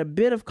then he had a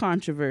bit of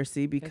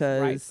controversy It's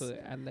because right foot,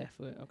 left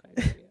foot.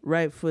 Okay.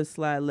 right foot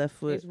slide, left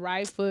foot It's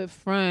right foot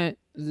front,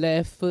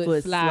 left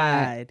foot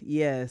slide.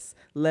 Yes,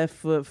 left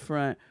foot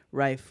front,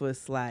 right foot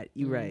slide.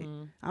 You right.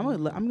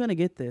 I'm gonna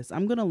get this.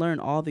 I'm gonna learn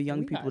all the young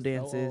We people got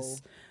so dances.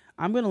 old.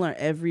 I'm gonna learn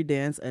every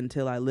dance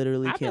until I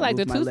literally I can't feel like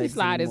the move my Tootsie legs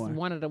slide anymore. is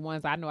one of the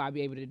ones I know I'll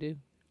be able to do.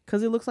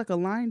 Cause it looks like a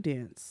line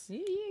dance. Yeah.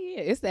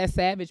 It's that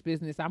savage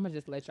business. I'm gonna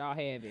just let y'all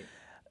have it.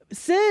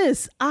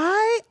 Sis,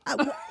 I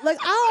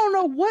don't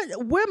know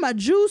where my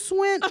juice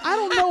went. I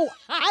don't know.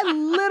 I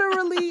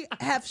literally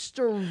have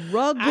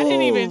struggled. I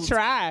didn't even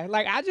try.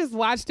 Like, I just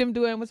watched him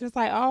do it and was just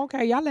like, oh,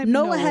 okay, y'all let me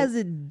know. Noah has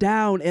it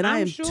down, and I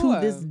I'm am sure.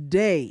 to this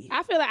day.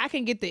 I feel like I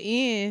can get the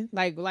end,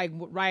 like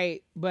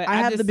right, but I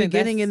have just the think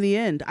beginning that's- and the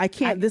end. I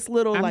can't. This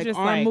little I'm like just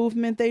arm like,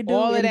 movement they do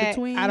all in of that,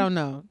 between. I don't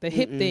know. The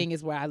hip thing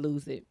is where I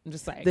lose it. I'm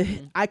just like,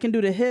 I can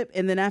do the hip,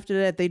 and then after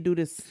that they do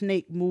this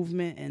snake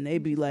movement, and they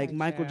be like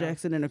Michael child,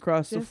 Jackson and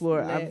across the just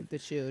floor. let the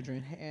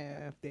children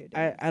have their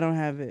I don't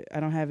have it. I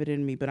don't have it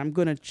in me, but I'm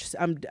gonna.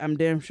 I'm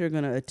damn sure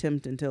gonna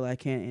attempt until I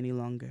can't any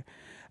longer.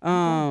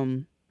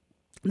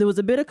 There was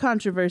a bit of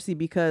controversy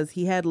because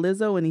he had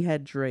Lizzo and he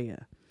had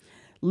Drea.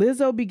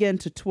 Lizzo began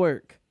to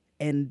twerk,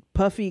 and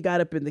Puffy got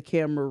up in the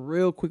camera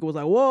real quick. Was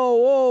like, whoa,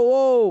 whoa,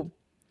 whoa.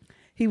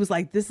 He was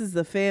like, this is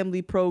a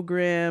family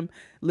program.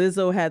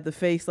 Lizzo had the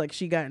face like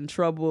she got in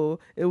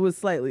trouble. It was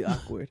slightly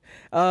awkward.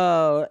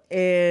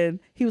 And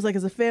he was like,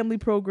 it's a family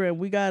program.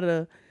 We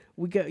gotta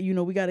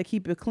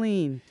keep it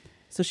clean.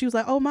 So she was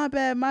like, oh, my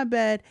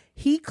bad.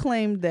 He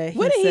claimed that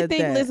What did he said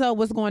think that. Lizzo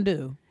was going to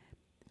do?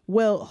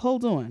 Well,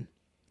 hold on.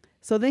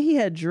 So then he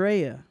had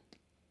Drea.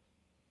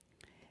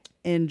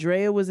 And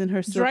Drea was in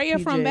her silk Drea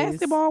from PJs.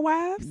 Basketball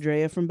Wives?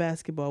 Drea from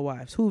Basketball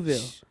Wives,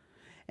 Whoville.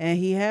 And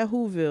he had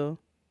Whoville.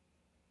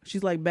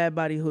 She's like Bad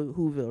Body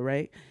Whoville,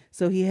 right?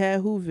 So he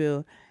had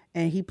Whoville,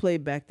 and he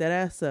played Back That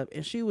Ass Up.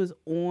 And she was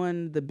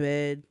on the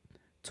bed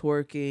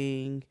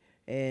twerking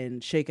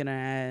and shaking her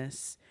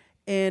ass.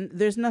 And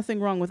there's nothing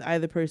wrong with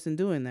either person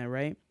doing that,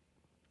 right?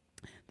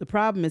 The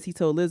problem is he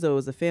told Lizzo it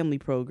was a family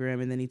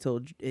program, and then he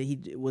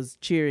was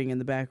cheering in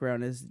the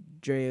background as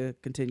Drea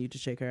continued to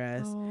shake her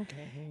ass.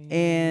 Okay.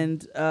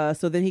 And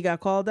so then he got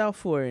called out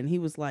for it, and he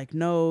was like,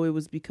 no, it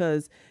was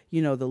because,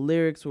 the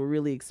lyrics were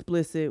really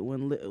explicit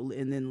and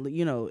then,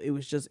 it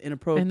was just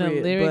inappropriate. And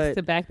the lyrics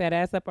to back that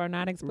ass up are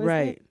not explicit?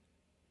 Right.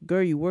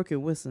 Girl, you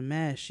working with some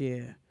ass,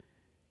 yeah.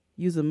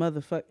 You's a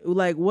motherfucker.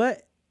 Like,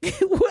 what?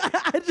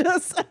 I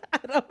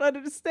don't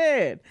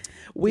understand.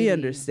 We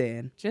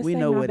understand. Just we say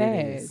know my what bad.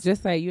 it is.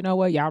 Just say, you know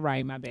what? Y'all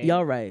right, my bad.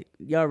 Y'all right.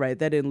 That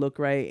didn't look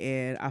right,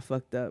 and I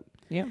fucked up.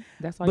 Yeah,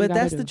 that's all you But gotta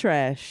that's do. the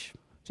trash.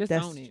 Just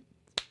own it.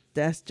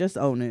 That's just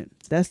own it.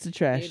 That's the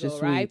trash There you this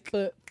go. Right week.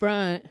 foot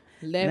front,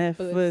 left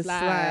foot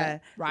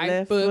slide. Right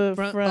left foot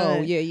front.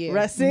 Oh, yeah.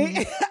 Right,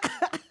 see?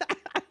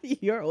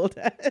 Your old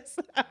ass.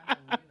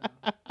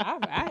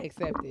 I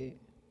accept it.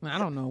 I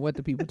don't know what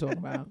the people talk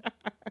about.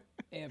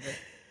 Ever.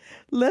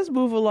 Let's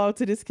move along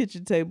to this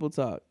kitchen table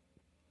talk.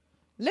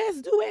 Let's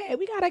do it.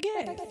 We gotta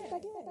get.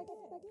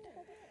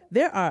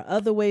 There are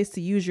other ways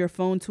to use your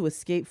phone to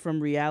escape from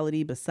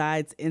reality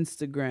besides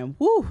Instagram.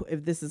 Whew,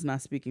 if this is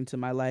not speaking to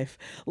my life.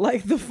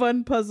 Like the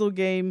fun puzzle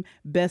game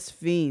Best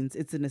Fiends.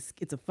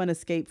 It's a fun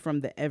escape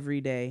from the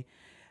everyday.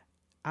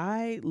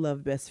 I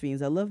love Best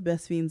Fiends. I love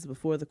Best Fiends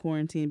before the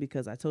quarantine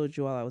because I told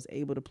you all I was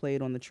able to play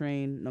it on the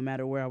train no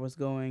matter where I was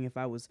going. If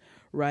I was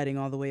riding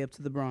all the way up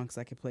to the Bronx,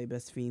 I could play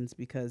Best Fiends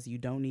because you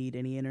don't need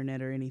any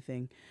internet or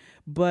anything.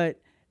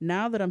 But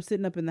now that I'm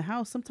sitting up in the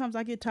house, sometimes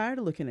I get tired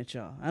of looking at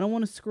y'all. I don't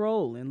want to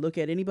scroll and look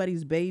at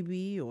anybody's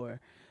baby or,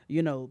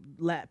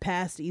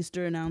 past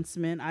Easter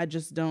announcement. I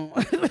just don't,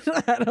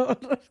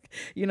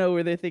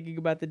 where they're thinking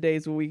about the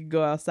days when we can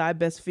go outside.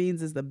 Best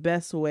Fiends is the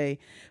best way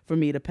for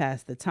me to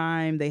pass the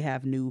time. They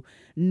have new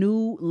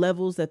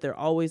levels that they're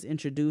always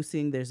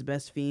introducing. There's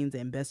Best Fiends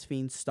and Best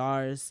Fiends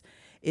Stars.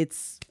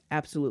 It's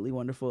absolutely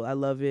wonderful. I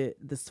love it.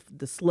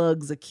 The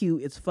slugs are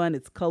cute. It's fun.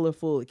 It's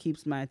colorful. It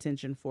keeps my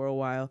attention for a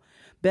while.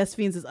 Best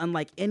Fiends is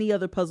unlike any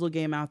other puzzle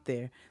game out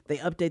there. They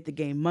update the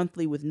game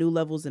monthly with new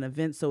levels and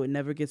events so it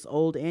never gets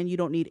old, and you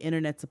don't need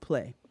internet to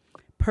play.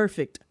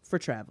 Perfect for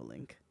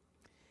traveling.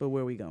 But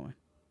where are we going?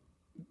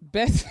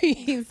 Best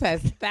Fiends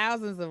has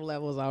thousands of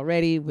levels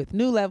already with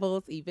new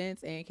levels,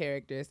 events, and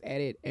characters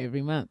added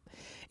every month.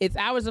 It's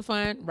hours of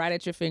fun right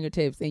at your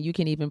fingertips, and you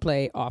can even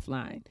play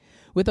offline.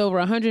 With over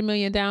 100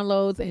 million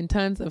downloads and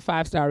tons of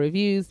 5-star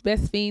reviews,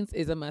 Best Fiends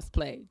is a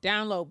must-play.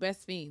 Download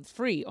Best Fiends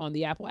free on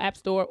the Apple App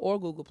Store or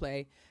Google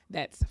Play.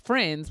 That's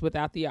friends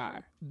without the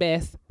R.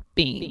 Best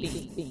Fiends.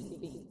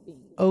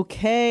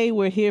 Okay,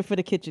 we're here for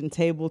the kitchen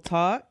table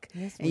talk.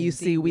 Yes, and you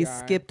see we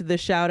skipped the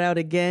shout out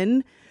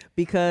again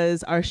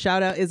because our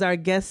shout out is our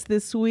guest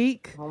this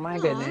week, Oh my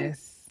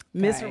goodness.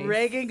 Miss Guys.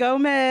 Reagan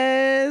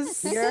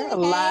Gomez. You're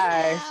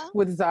live now.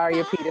 with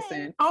Zaria Hi.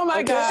 Peterson. Oh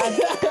my Okay. God.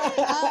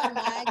 Oh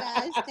my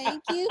gosh,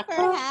 thank you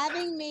for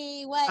having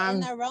me. What, in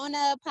the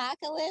Rona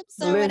apocalypse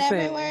or whatever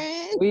Listen,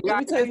 we're in? We Let are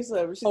me tell you just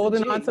something. She's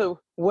holding a G. on to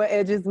what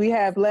edges we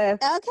have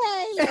left.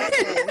 Okay,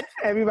 listen.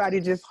 Everybody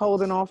just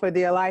holding on for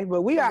dear life.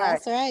 But we are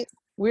That's right.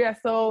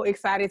 so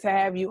excited to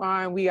have you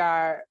on. We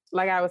are,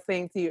 like I was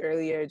saying to you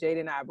earlier, Jade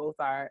and I both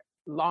are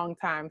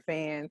longtime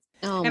fans.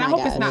 Oh And my I hope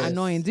gosh. it's not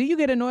annoying. Do you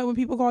get annoyed when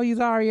people call you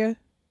Zaria?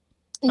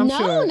 I'm No,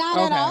 sure. not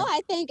at Okay. all. I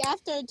think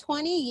after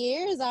 20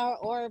 years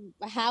or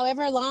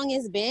however long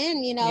it's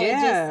been,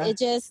 Yeah. it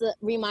just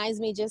reminds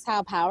me just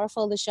how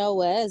powerful the show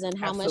was and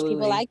how much Absolutely.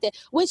 people liked it,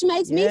 which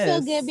makes me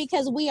feel Yes. good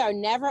because we are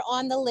never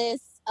on the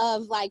list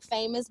of like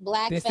famous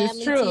Black This is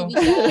family true. TV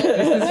shows.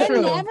 This is We're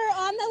true. never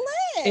on the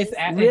list.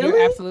 Really?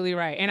 You're absolutely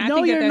right. And I No,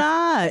 think you're that's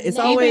not. It's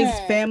Never. always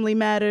Family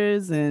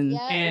Matters and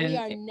Yeah, we And-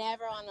 are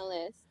never on the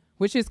list.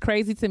 which is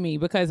crazy to me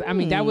because I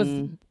mean that was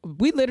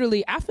we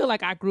literally I feel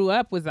like I grew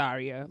up with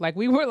Zaria. Like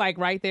we were like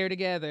right there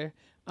together.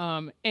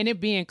 And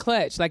it being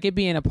clutch, like it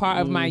being a part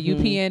of my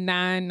UPN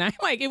 9,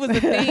 like it was a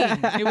thing.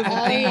 It was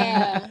a Oh, thing.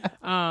 yeah.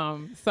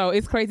 So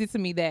it's crazy to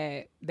me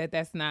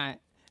that's not,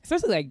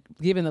 especially like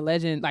given the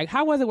legend. Like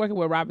how was it working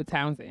with Robert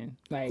Townsend?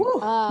 Like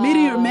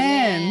Meteor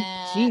Man.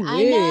 Yeah. Gee I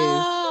whiz.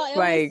 know. It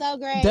Like, was so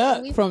great.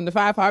 Duck We- from the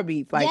 5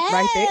 Heartbeats, like yes,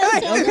 right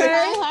there. from the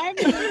Five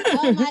Heartbeats.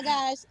 Oh my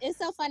gosh. It's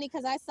so funny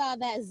because I saw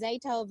that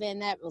Zaytoven,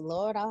 that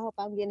Lord, I hope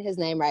I'm getting his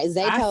name right.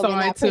 saw Zaytoven,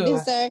 that it too.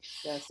 producer.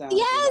 That sounds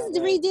Yes, about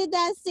right. we did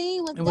that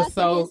scene with It was Duck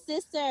so and his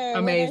sister where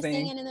amazing. they're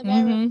singing in the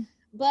bedroom. Mhm.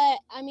 But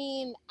I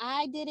mean,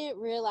 I didn't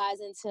realize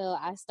until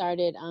I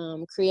started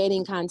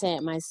creating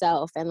content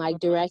myself and like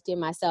directing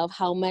myself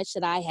how much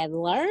that I had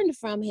learned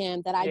from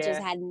him that I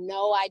just Yeah. had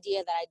no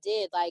idea that I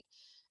did. Like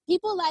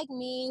people like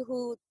me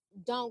who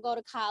don't go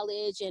to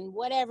college in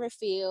whatever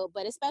field,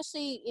 but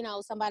especially,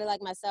 somebody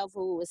like myself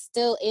who is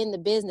still in the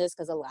business,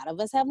 because a lot of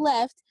us have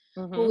left,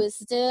 who is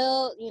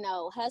still,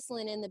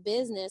 hustling in the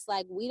business.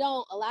 Like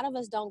a lot of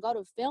us don't go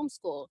to film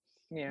school.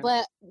 Yeah,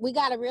 But we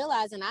got to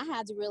realize, and I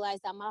had to realize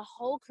that my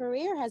whole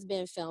career has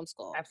been film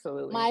school.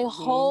 absolutely. My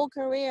whole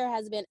career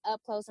has been up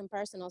close and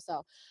personal.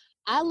 So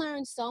I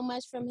learned so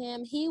much from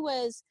him.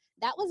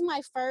 That was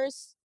my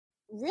first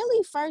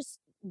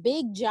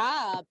big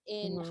job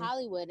in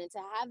Hollywood. And to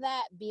have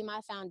that be my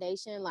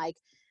foundation, like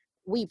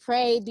we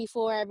prayed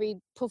before every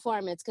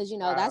performance because, you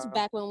know, that's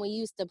back when we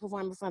used to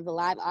perform in front of a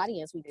live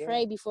audience. We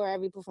prayed before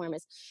every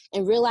performance,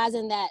 and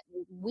realizing that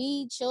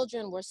we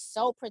children were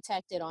so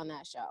protected on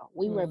that show.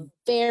 We were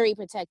very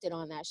protected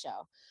on that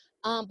show.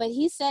 But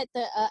he set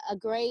a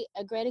great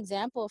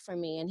example for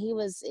me, and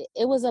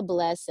it was a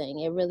blessing.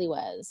 It really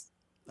was.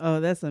 Oh,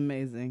 that's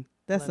amazing.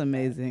 That's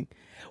amazing.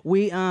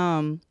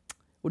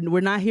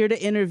 We're not here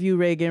to interview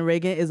Reagan.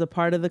 Reagan is a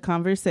part of the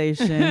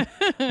conversation,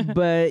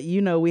 but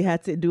you know, we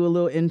had to do a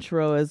little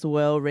intro as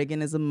well.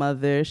 Reagan is a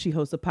mother. She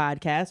hosts a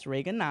podcast,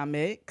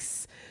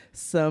 Reaganomics.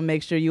 So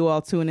make sure you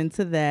all tune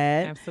into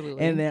that.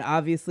 Absolutely. And then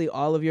obviously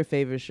all of your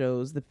favorite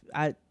shows.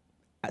 I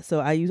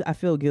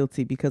feel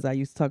guilty because I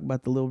used to talk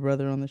about the little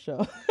brother on the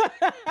show.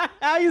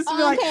 I used to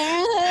be like,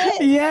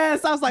 Parenthood?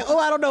 yes. I was like,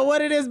 I don't know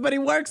what it is, but he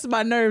works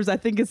my nerves. I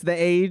think it's the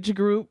age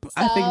group.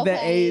 I think the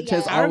age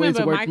has I always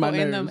remember worked Michael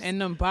my nerves.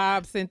 and them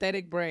bob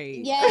synthetic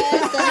braids.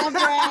 Yes, and the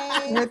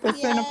braids. With the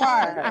center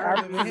part.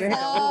 I remember that.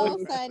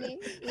 So funny.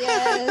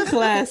 Yes.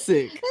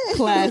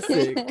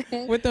 Classic.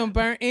 With them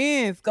burnt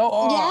ends. Go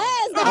on.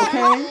 Yes.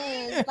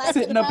 Okay. Like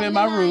Sitting up from in the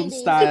my room 90s.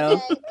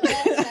 style.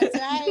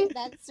 Yes,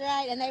 that's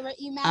right. And they were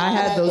immaculate. I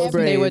had those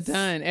braids. They were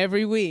done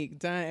every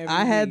week.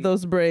 I had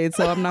those braids,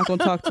 so I'm not going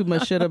to talk too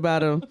much shit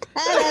about them.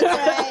 That's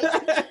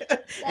right.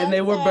 And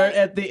they were burnt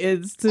at the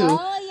ends, too.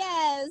 Oh,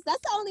 yes. That's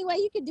the only way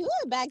you could do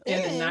it back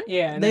then.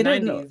 In They the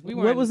didn't 90s. know.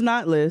 What was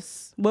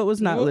knotless? What was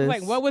knotless?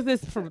 Like, what was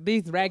this for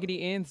these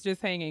raggedy ends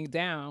just hanging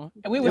down?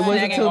 And we It were wasn't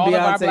snagging until all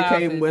of our Beyonce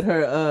came blouses. with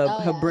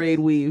her braid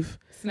weave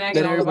Snagging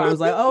that all of everybody our, was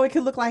like, oh, it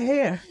could look like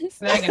hair.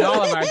 snagging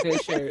all of our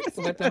good shirts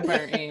with the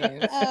burnt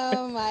ends.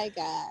 Oh, my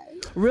God.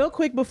 Real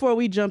quick before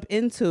we jump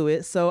into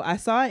it. So I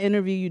saw an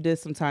interview you did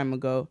some time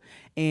ago,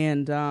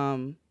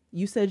 and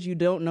you said you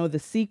don't know the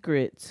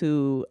secret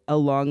to a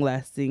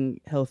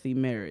long-lasting, healthy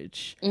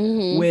marriage,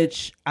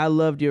 which I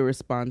loved your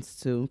response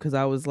to, because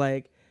I was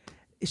like,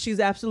 she's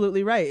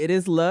absolutely right. It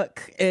is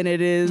luck and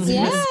it is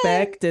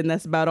respect, and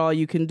that's about all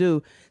you can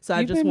do. So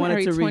I just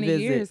wanted to 20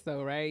 revisit. years,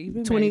 though, right? You've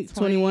been 20, married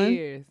 21?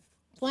 years.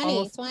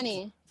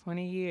 20.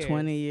 20 years.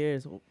 20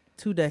 years.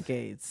 2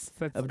 decades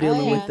That's of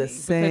dealing with the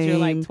because same you're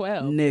like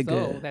 12 nigga.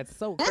 years old. That's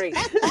so crazy.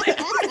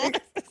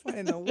 What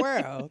in the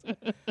world?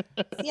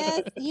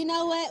 Yes, you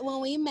know what? When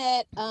we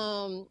met,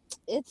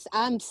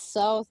 I'm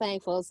so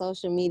thankful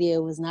social media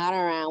was not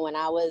around when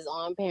I was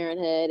on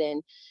Parenthood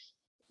and,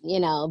 you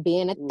know,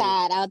 being a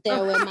thot out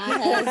there with my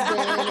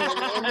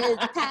husband in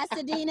the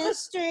Pasadena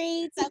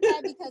streets, okay,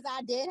 because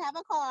I did have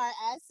a car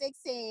at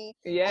 16,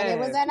 and it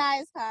was a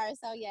nice car,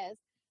 so yes.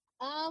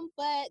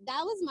 But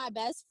that was my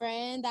best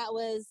friend. That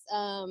was,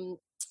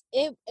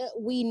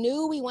 we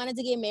knew we wanted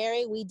to get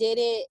married. We did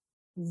it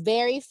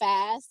very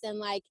fast, and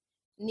like,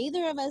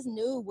 neither of us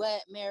knew what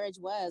marriage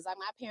was. Like,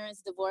 my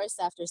parents divorced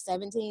after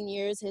 17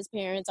 years. His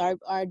parents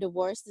are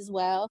divorced as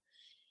well,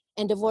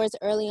 and divorced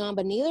early on,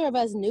 but neither of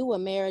us knew what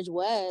marriage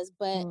was.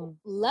 But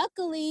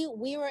luckily,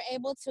 we were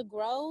able to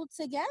grow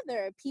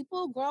together.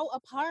 People grow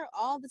apart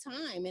all the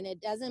time, and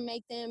it doesn't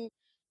make them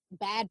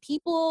bad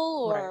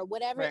people or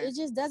whatever. It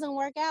just doesn't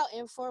work out.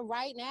 And for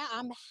right now,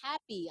 I'm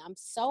happy. I'm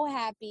so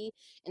happy.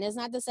 And it's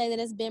not to say that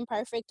it's been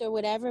perfect or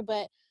whatever,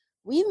 but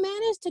we've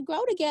managed to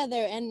grow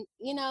together. And,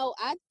 you know,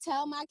 I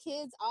tell my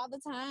kids all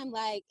the time,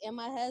 like, and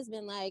my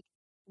husband, like,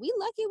 we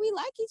lucky we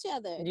like each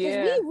other,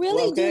 because we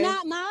really do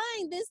not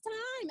mind this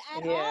time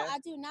at all. I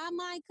do not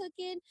mind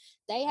cooking.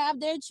 They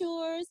have their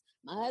chores.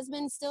 My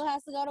husband still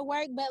has to go to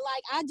work, but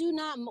like, I do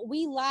not.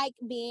 We like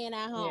being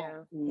at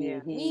home.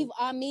 Me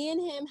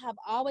and him have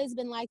always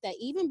been like that,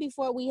 even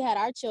before we had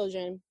our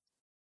children.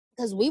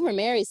 Because we were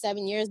married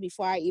 7 years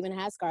before I even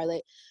had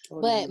Scarlett.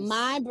 But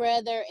my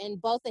brother and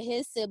both of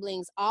his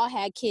siblings all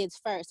had kids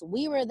first.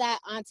 We were that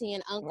auntie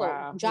and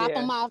uncle. Drop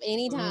them off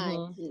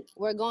anytime.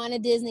 We're going to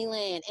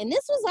Disneyland. And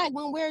this was like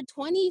when we're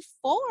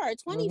 24,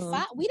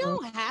 25. We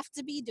don't have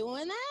to be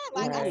doing that.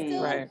 Like, I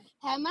still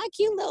have my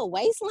cute little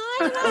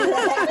waistline.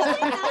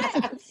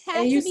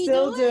 And you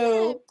still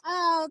do. That.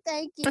 Oh,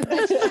 thank you.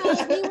 But,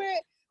 you know,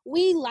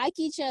 we like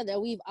each other.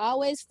 We've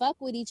always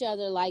fucked with each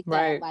other like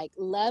that. Like,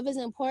 love is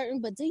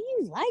important, but do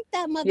you like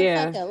that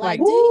motherfucker? Yeah,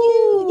 like, do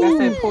you?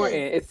 That's important.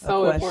 It's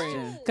so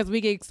important because we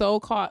get so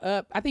caught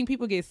up. I think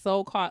people get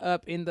so caught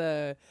up in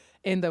the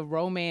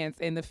romance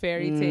and the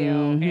fairy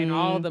tale and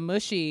all the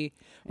mushy.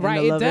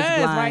 Right, it does.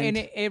 Right, and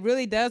it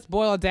really does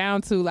boil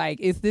down to, like,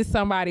 is this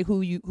somebody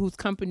whose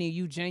company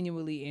you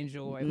genuinely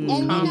enjoy? And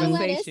you know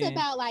what? It's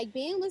about, like,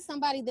 being with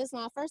somebody this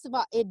long. First of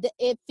all,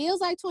 it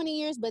feels like 20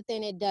 years, but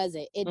then it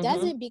doesn't. It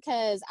doesn't,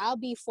 because I'll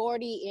be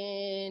 40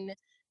 in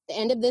the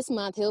end of this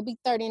month. He'll be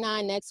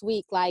 39 next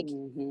week. Like,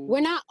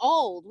 we're not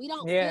old. We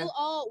don't feel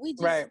old. We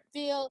just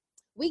feel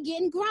we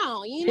getting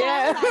grown. You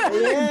know? Like,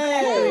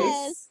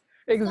 yes.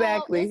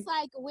 Exactly. So it's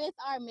like with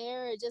our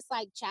marriage, it's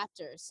like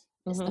chapters.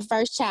 It's the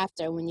first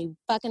chapter when you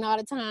fucking all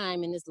the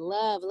time and it's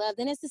love.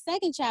 Then it's the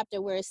second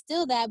chapter where it's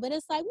still that, but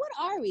it's like, what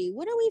are we?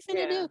 What are we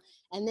finna do?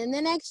 And then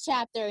the next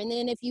chapter. And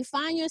then if you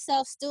find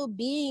yourself still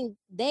being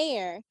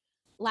there,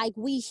 like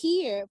we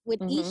hear with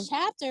Mhm. each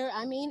chapter.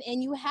 I mean,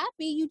 and you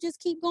happy, you just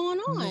keep going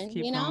on, Just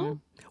keep you know?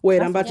 going.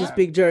 Wait, I'm about to Yeah.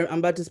 speak German. I'm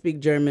about to speak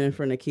German in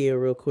front of Kia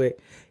real quick.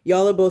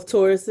 Y'all are both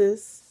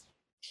Tauruses.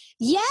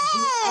 Yes.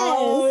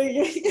 Oh,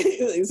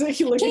 so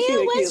you look at Kia,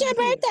 Kia, when's Kia, your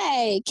Kia.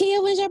 birthday?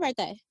 Kia, when's your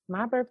birthday?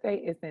 My birthday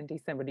is in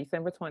December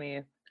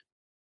 20th.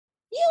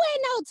 You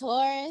ain't no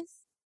Taurus.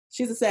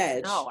 She's a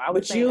Sag. No, I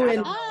was but saying, you I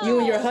and don't you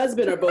and your know.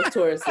 husband are both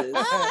Tauruses. Oh,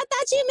 I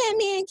thought you meant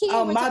me and Kia.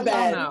 Oh, were my to-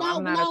 bad. No,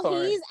 I'm not a no,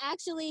 Taurus. he's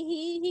actually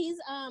he's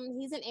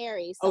an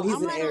Aries. So Oh, he's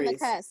I'm an right on the Aries.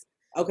 cusp.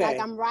 Okay. Like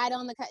I'm right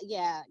on the cusp.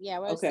 Yeah,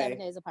 we're Okay. 7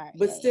 days apart.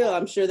 But Yeah, still, yeah.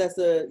 I'm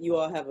sure you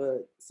all have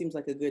seems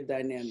like a good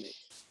dynamic.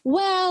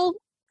 Well,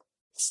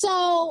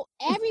 so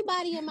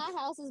everybody in my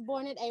house is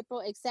born in April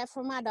except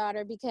for my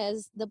daughter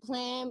because the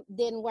plan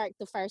didn't work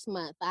the first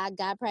month. I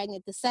got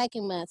pregnant the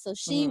second month. So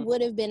she Mhm.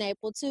 would have been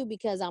April too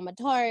because I'm a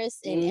Taurus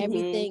and Mhm.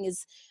 everything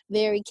is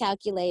very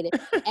calculated.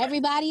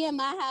 Everybody in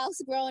my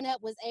house growing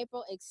up was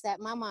April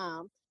except my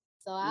mom.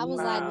 So I was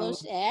like, well, Wow.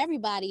 shit,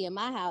 everybody in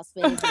my house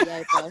finna be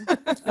April.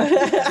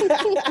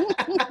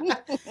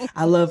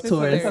 I love This is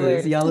Tauruses.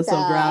 hilarious. Y'all are so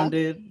Yeah.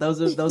 grounded.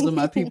 Those are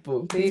my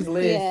people. Big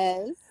list.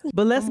 Yes.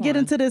 But let's Come get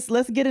on. into this.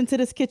 Let's get into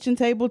this kitchen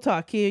table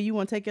talk. Kia, you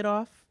want to take it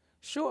off?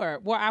 Sure.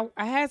 Well,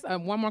 I had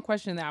one more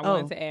question that I Oh.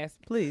 wanted to ask.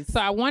 Please. So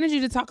I wanted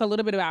you to talk a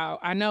little bit about,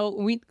 I know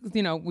we've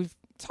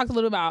talked a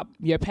little about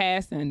your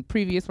past and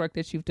previous work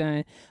that you've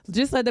done.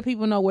 Just let the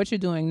people know what you're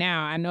doing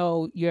now. I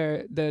know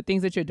the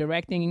things that you're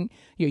directing,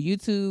 your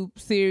YouTube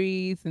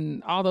series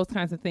and all those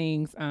kinds of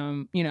things.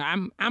 I'm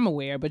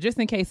aware, but just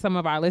in case some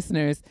of our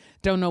listeners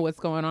don't know what's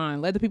going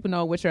on, let the people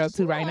know what you're up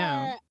to right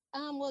now. Sure.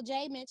 Well,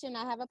 Jay mentioned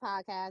I have a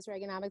podcast,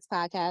 Reaganomics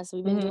Podcast.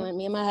 We've been Mhm. doing,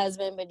 me and my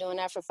husband been doing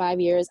that for 5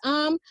 years.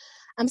 I'm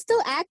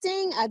still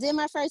acting. I did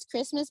my first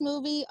Christmas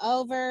movie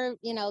over,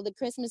 the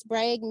Christmas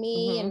break,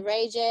 me and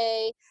Ray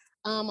J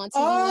on TV One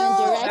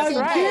Oh, directed. a That's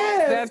right.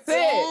 gift. That's it.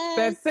 Yes,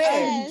 That's it.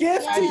 yes, A gift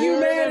yes. to I do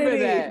remember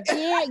humanity.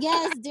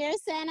 that. Dear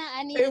Santa,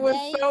 I need It a was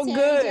date. so Terry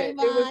good. J. It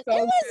was Vaughn. so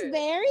It was good.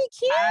 very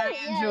cute. I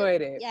Yes,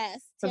 enjoyed it.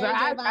 yes. Because Terry J.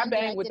 I Vaughn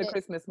bang with directed the it.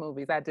 Christmas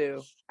movies. I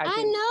do.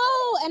 I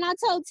know, and I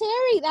told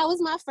Terry that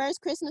was my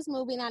first Christmas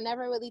movie, and I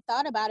never really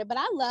thought about it. But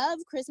I love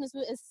Christmas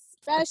movies,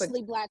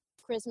 especially Black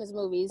Christmas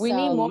movies. We so.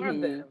 need more Mhm.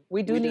 of them.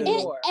 We do We need do.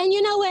 more. And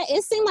you know what?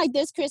 It seemed like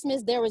this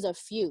Christmas there was a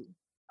few.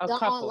 A On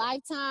couple.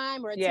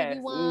 Lifetime or Yes.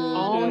 TV One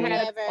Mhm. or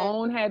whatever.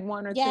 Own had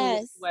one or two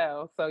Yes. as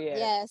well. So yeah.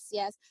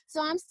 Yes.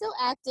 So I'm still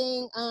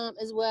acting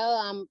as well.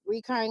 I'm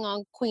recurring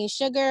on Queen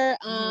Sugar.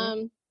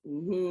 Mhm.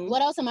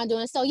 What else am I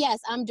doing? So yes,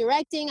 I'm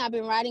directing. I've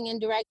been writing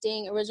and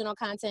directing original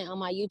content on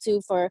my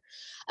YouTube for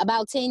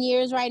about 10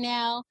 years right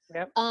now.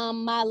 Yep.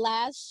 My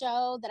last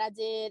show that I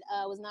did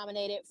was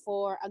nominated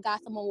for a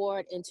Gotham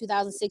Award in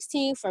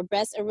 2016 for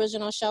Best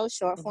Original Show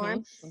short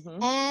form.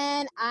 Mhm.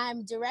 And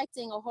I'm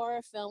directing a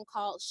horror film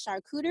called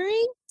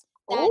Charcuterie.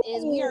 That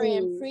is, we are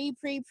in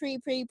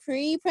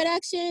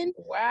pre-production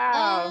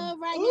Wow.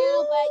 right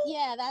now. But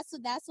yeah,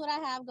 that's what I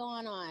have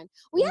going on.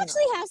 We Yeah.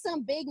 actually have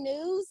some big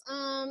news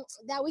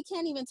that we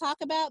can't even talk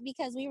about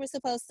because we were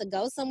supposed to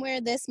go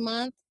somewhere this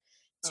month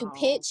to Oh.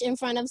 pitch in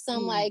front of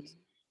some like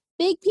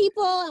big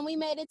people, and we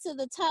made it to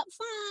the top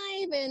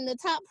 5, and the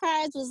top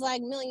prize was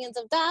like millions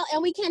of dollars, and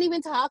we can't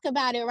even talk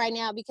about it right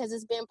now because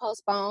it's been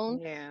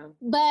postponed. Yeah.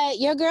 But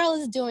your girl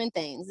is doing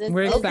things.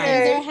 We're Things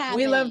excited. are happening.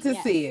 We love to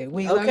Yes. see it.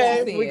 We love to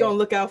Okay, see we're it. gonna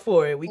look out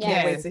for it. We can't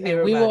Yes. wait to And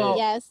hear we about will-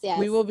 it. Yes.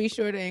 We will be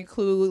sure to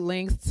include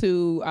links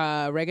to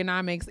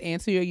Reaganomics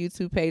and to your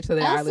YouTube page so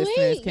that Oh, our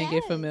listeners sweet. can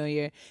get Yes.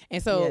 familiar.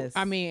 And so, Yes.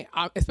 I mean,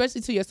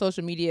 especially to your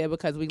social media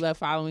because we love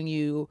following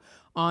you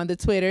on the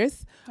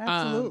Twitters.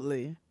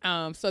 Absolutely.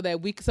 So that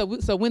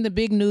so when the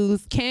big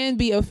news can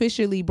be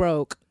officially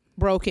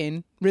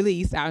broken,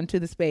 released out into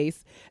the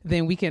space,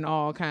 then we can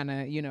all kind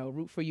of,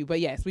 root for you. But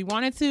yes, we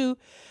wanted to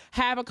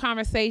have a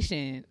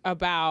conversation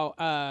about,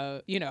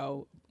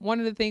 one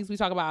of the things we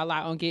talk about a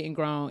lot on Getting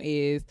Grown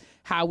is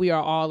how we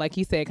are all, like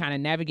you said, kind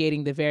of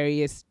navigating the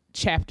various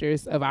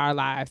chapters of our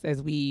lives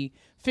as we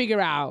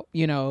figure out,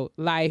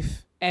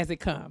 life as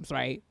it comes,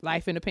 right?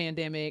 Life in the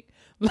pandemic,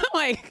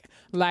 like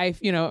life,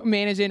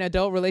 managing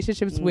adult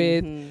relationships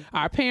with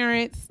our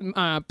parents,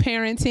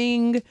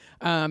 parenting,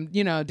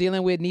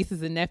 dealing with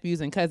nieces and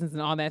nephews and cousins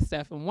and all that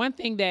stuff. And one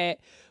thing that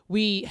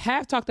we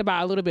have talked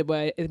about a little bit,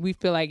 but we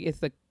feel like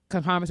it's a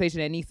conversation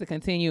that needs to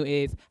continue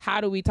is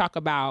how do we talk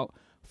about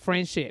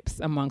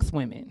friendships amongst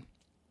women?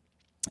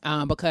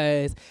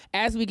 Because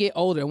as we get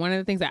older, one of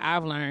the things that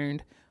I've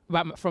learned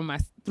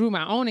through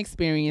my own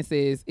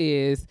experiences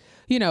is,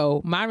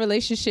 my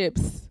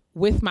relationships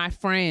with my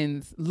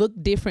friends look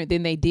different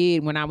than they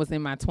did when I was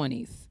in my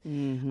 20s.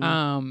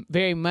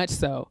 Very much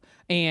so.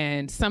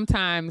 And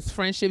sometimes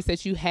friendships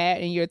that you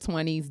had in your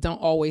 20s don't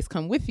always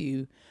come with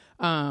you.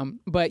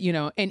 But,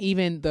 and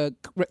even the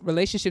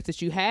relationships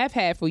that you have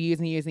had for years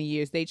and years and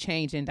years, they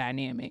change in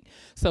dynamic.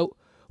 So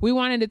we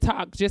wanted to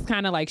talk just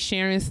kind of like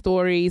sharing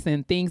stories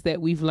and things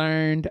that we've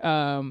learned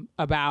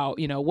about,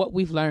 what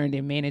we've learned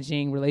in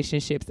managing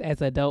relationships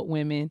as adult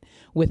women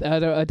with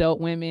other adult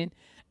women.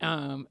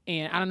 And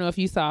I don't know if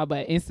you saw,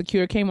 but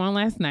Insecure came on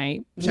last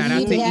night. Shout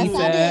out to Yes, Issa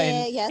I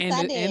did. Yes, I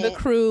and the did.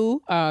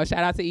 crew. Shout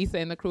out to Issa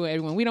and the crew,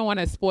 everyone. We don't want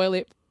to spoil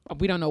it.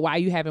 We don't know why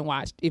you haven't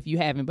watched. If you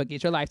haven't, but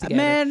get your life together.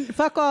 Man,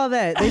 fuck all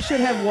that. They should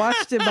have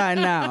watched it by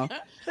now.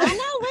 I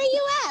know, where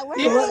you at? Where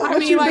Yeah, you at?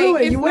 What you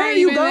doing? It's Where not are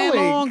you even that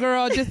going? long,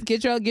 girl. Just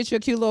get your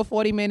cute little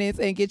 40 minutes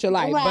and get your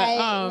life. Right,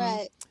 but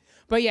right.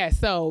 but yeah,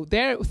 so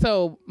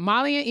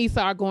Molly and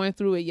Issa are going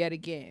through it yet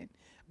again.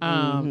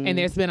 And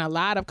there's been a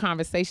lot of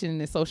conversation in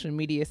the social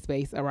media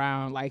space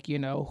around, like, you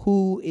know,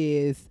 who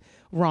is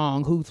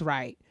wrong, who's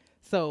right.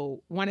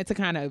 So wanted to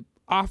kind of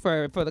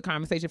offer for the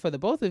conversation for the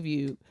both of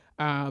you,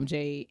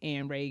 Jay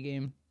and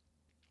Reagan,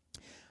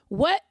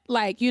 what,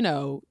 like, you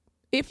know,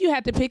 if you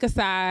had to pick a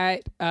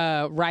side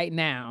right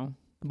now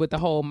with the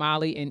whole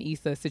Molly and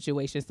Issa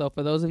situation. So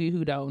for those of you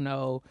who don't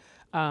know,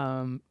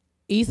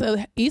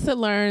 Issa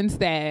learns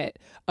that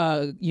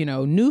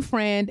new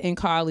friend and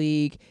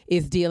colleague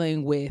is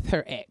dealing with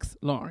her ex,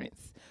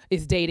 Lawrence.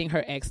 Is dating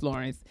her ex,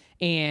 Lawrence,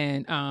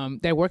 and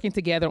they're working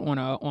together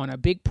on a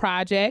big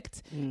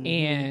project.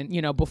 And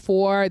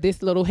before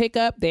this little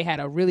hiccup, they had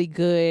a really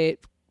good,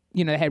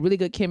 they had really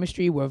good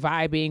chemistry. We're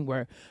vibing.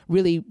 We're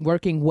really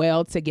working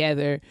well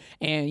together.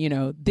 And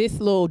this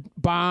little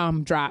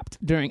bomb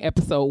dropped during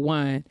episode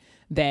 1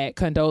 that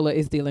Condola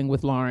is dealing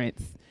with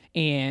Lawrence,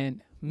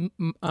 and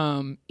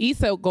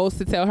Issa goes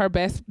to tell her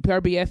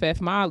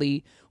BFF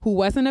Molly, who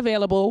wasn't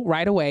available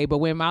right away, but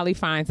when Molly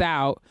finds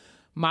out,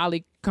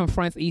 Molly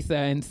confronts Issa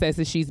and says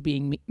that she's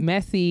being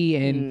messy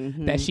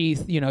and that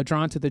she's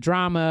drawn to the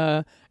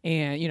drama,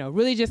 and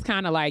really just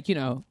kind of like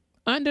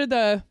under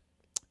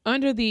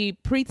the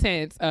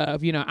pretense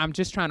of I'm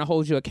just trying to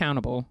hold you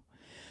accountable,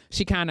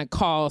 she kind of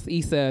calls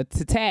Issa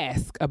to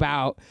task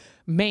about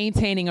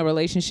maintaining a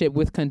relationship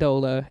with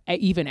Condola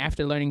even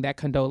after learning that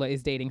Condola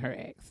is dating her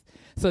ex.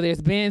 So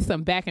there's been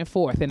some back and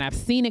forth, and I've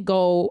seen it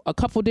go a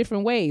couple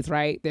different ways,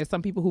 right? There's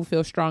some people who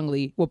feel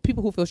strongly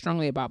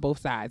about both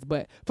sides.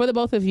 But for the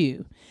both of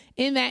you,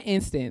 in that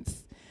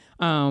instance,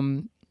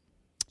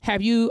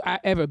 have you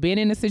ever been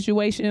in a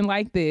situation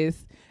like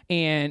this?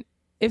 And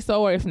if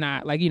so, or if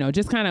not, like,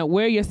 just kind of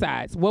where are your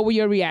sides? What were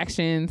your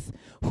reactions?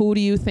 Who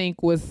do you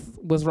think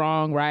was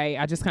wrong, right?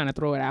 I just kind of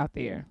throw it out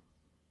there.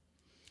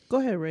 Go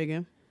ahead,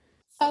 Reagan.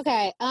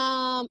 Okay.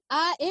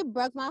 It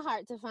broke my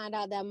heart to find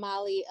out that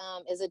Molly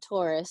is a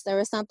Taurus. There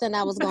was something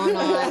that was going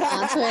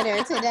on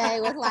Twitter today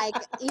with like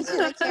each of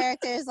the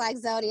characters like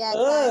zodiac.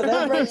 Oh,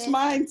 that breaks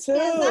mine too.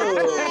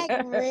 I'm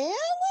like, really?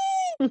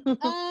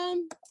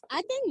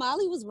 I think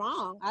Molly was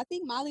wrong. I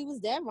think Molly was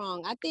dead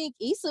wrong. I think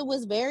Issa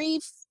was very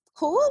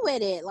cool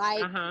with it.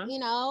 Like,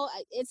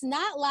 it's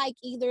not like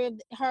either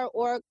of her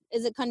or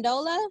is it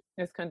Condola?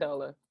 It's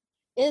Condola.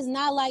 It's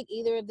not like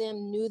either of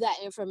them knew that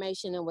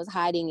information and was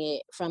hiding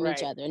it from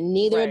each other.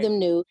 Neither of them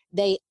knew.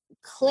 They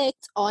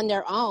clicked on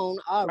their own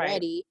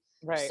already.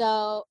 Right.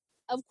 So,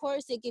 of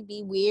course, it could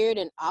be weird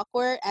and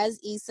awkward, as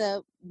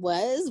Issa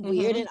was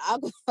weird and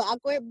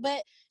awkward.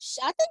 But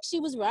I think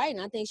she was right,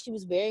 and I think she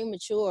was very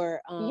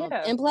mature.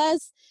 And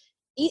plus,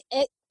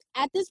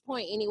 at this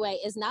point anyway,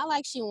 it's not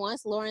like she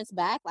wants Lawrence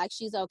back. Like,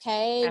 she's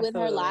okay with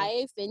her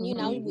life, and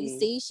we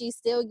see she's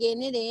still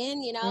getting it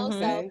in,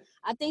 so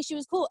I think she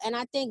was cool. And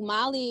I think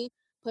Molly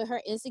put her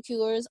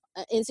insecurities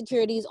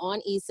on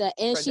Issa,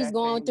 and she's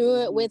going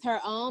through it with her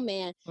own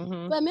man. But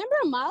remember,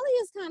 Molly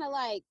is kind of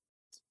like,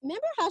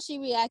 remember how she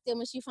reacted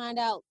when she found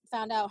out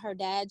her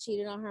dad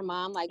cheated on her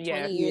mom like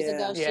 20 years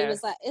ago? She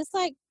was like, it's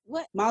like,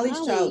 what? Molly's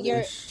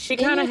childish. She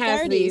kind of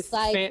has 30s,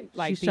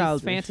 these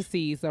these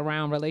fantasies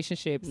around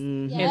relationships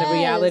and the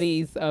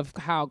realities of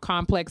how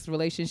complex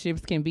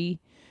relationships can be.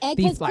 And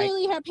because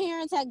clearly her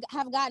parents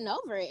have gotten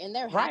over it and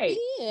they're happy.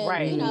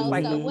 And,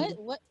 so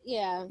what?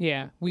 Yeah.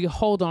 Yeah. We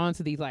hold on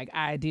to these like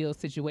ideal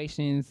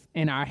situations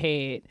in our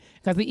head.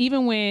 Because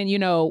even when,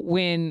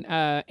 when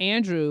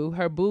Andrew,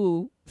 her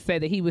boo,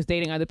 said that he was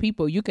dating other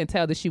people, you can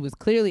tell that she was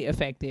clearly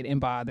affected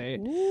and bothered.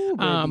 Ooh,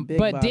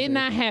 but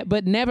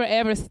never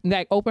ever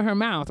like open her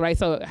mouth, right?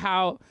 So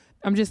how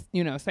I'm just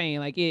saying,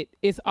 like,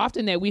 it's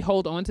often that we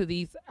hold on to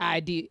these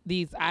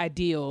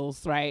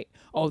ideals, right?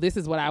 Oh, this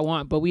is what I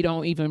want, but we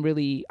don't even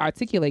really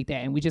articulate that,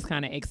 and we just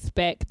kind of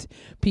expect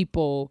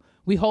people.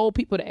 We hold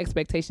people to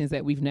expectations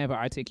that we've never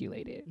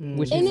articulated,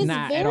 which is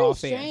not at all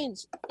fair.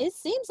 Strange. It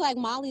seems like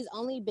Molly's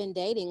only been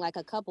dating like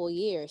a couple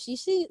years. She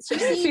seems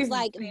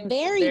like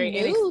very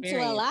new to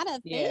a lot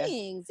of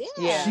things.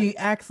 Yeah. She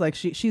acts like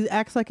she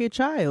acts like a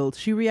child.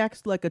 She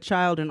reacts like a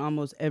child in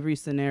almost every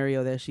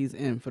scenario that she's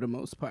in, for the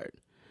most part.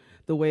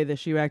 The way that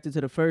she reacted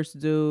to the first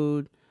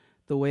dude,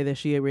 the way that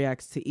she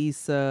reacts to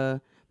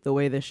Issa, the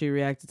way that she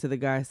reacted to the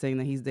guy saying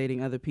that he's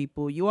dating other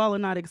people. You all are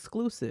not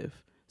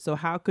exclusive. So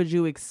how could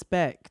you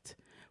expect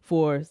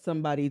for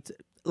somebody to,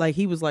 like,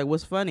 he was like,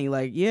 what's funny?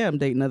 Like, yeah, I'm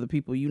dating other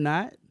people. You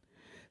not?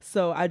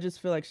 So I just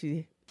feel like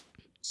she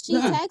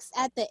texts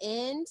at the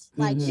end,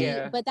 like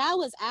but that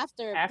was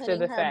after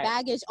putting her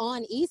baggage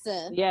on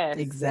Issa. Yes,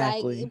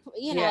 exactly.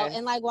 Like,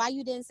 and like, why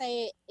you didn't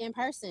say it in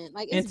person?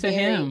 Like, it's to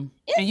him,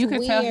 and you could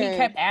weird. tell he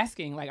kept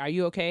asking, like, "Are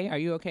you okay? Are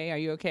you okay? Are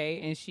you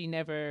okay?" And she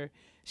never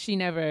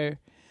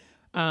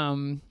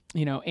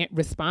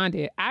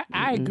responded.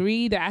 I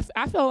agree that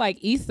I feel like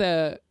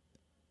Issa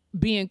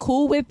being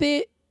cool with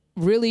it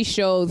really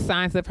showed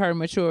signs of her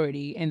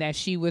maturity and that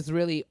she was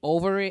really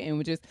over it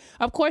and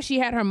of course she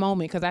had her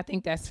moment, because I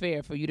think that's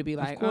fair for you to be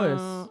like,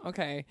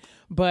 okay.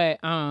 But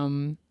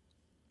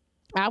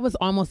I was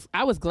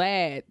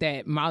glad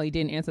that Molly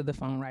didn't answer the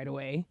phone right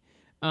away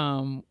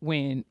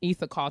when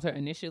Issa called her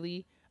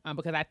initially.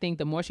 Because I think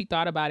the more she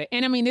thought about it,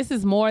 and I mean, this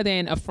is more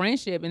than a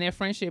friendship, and their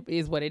friendship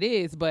is what it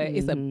is, but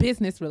it's a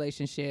business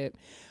relationship.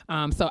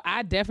 So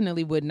I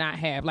definitely would not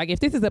have, like, if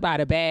this is about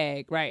a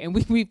bag, right? And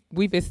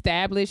we've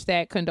established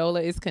that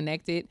Condola is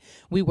connected.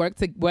 We work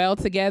well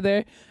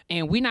together,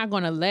 and we're not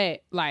going to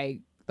let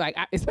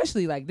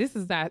especially like this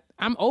is not.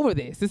 I'm over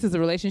this. This is a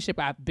relationship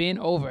I've been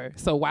over.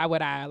 So why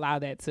would I allow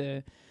that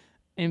to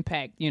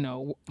impact,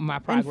 my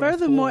progress? And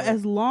furthermore,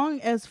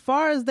 forward? as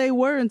far as they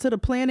were into the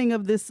planning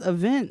of this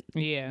event,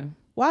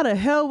 why the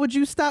hell would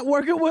you stop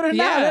working with her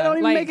now? That don't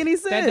even make any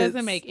sense. That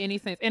doesn't make any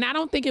sense. And I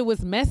don't think it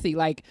was messy.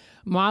 Like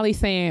Molly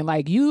saying,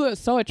 like, you are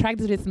so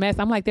attracted to this mess.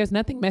 I'm like, there's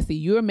nothing messy.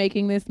 You're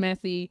making this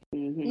messy.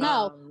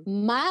 No,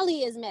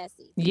 Molly is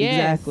messy.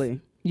 Yes.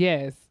 Exactly.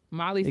 Yes.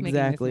 Molly's making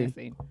this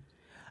messy.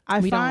 I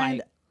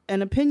find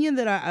an opinion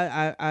that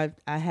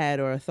I had,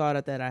 or a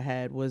thought that I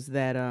had, was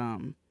that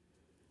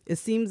it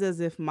seems as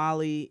if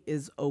Molly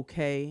is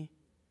okay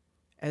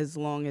as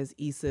long as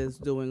Issa is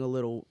doing a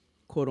little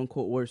quote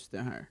unquote worse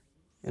than her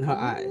in her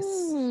eyes.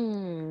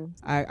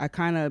 I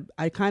kind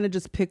of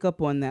just pick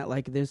up on that.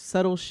 Like, there's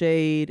subtle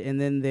shade,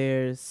 and then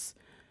there's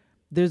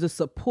a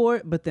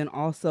support, but then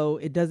also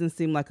it doesn't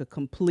seem like a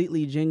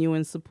completely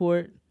genuine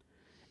support.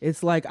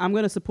 It's like, I'm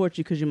going to support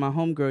you because you're my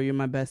homegirl, you're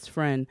my best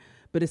friend.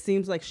 But it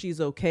seems like she's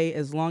okay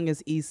as long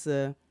as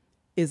Issa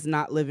is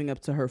not living up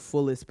to her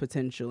fullest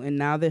potential. And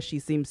now that she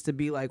seems to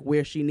be like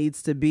where she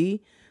needs to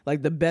be,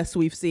 like the best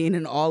we've seen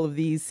in all of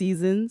these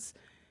seasons,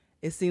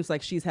 it seems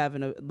like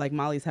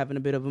Molly's having a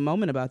bit of a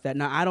moment about that.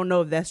 Now, I don't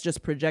know if that's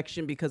just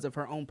projection because of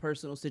her own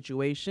personal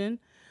situation,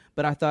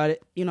 but I thought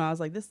I was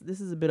like, this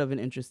is a bit of an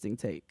interesting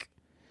take.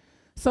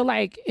 So,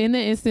 like, in the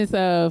instance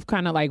of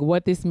kind of like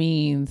what this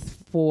means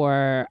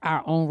for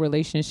our own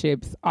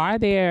relationships, are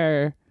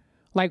there,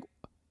 like,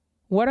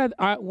 what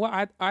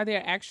are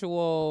there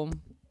actual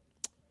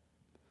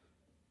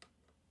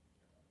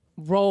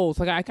roles?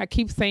 Like, I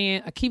keep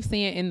seeing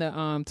in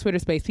the Twitter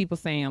space people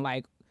saying,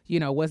 like,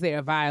 was there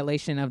a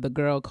violation of the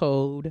girl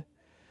code?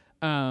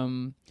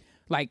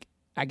 Like,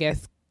 I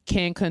guess,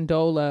 can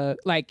Condola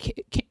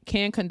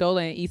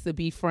and Issa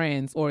be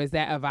friends, or is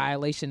that a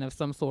violation of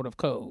some sort of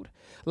code?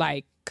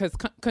 Like, because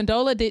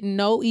Condola didn't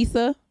know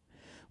Issa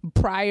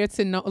prior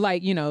to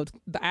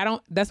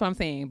that's what I'm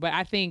saying. But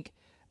I think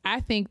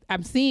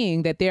I'm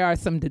seeing that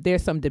there's some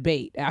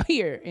debate out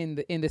here in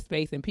the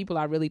space, and people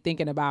are really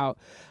thinking about,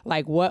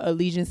 like, what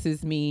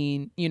allegiances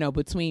mean,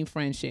 between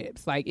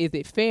friendships. Like, is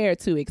it fair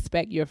to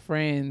expect your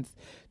friends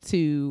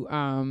to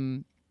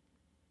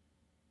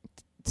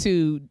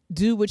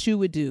do what you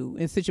would do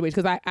in situations?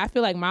 Because I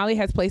feel like Molly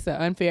has placed an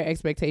unfair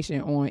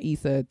expectation on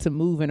Issa to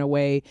move in a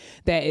way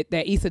that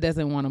Issa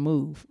doesn't want to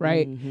move,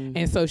 right?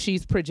 And so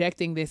she's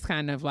projecting this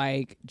kind of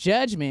like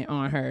judgment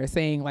on her,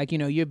 saying like,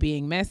 you're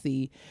being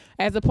messy,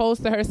 as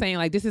opposed to her saying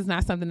like, this is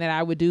not something that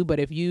I would do, but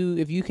if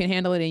you can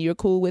handle it and you're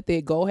cool with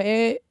it, go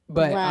ahead.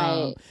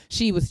 But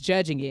she was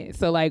judging it.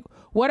 So like,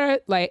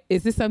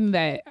 is this something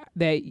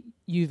that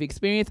you've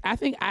experienced? I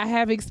think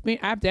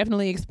I've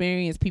definitely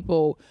experienced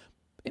people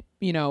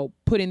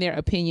putting their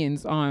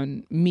opinions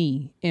on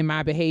me and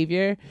my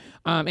behavior,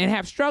 and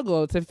have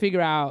struggled to figure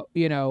out,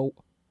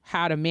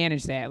 how to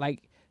manage that,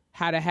 like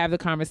how to have the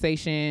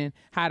conversation,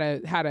 how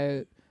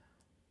to,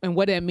 and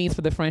what that means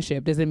for the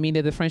friendship. Does it mean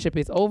that the friendship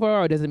is over,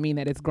 or does it mean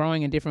that it's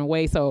growing in different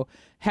ways? So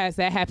has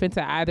that happened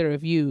to either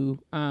of you,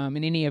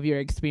 in any of your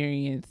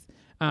experience,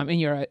 in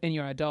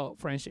your adult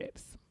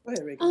friendships? Go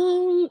ahead,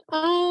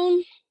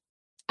 Ricky.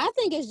 I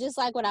think it's just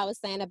like what I was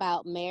saying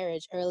about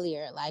marriage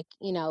earlier. Like,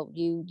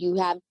 you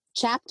have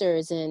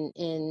chapters,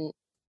 and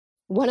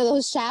one of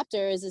those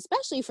chapters,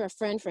 especially for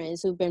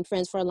friends who've been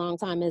friends for a long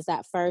time, is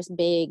that first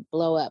big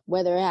blow up,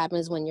 whether it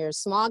happens when you're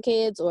small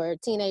kids or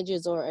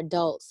teenagers or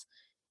adults.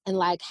 And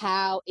like,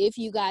 how, if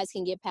you guys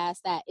can get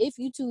past that, if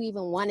you two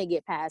even want to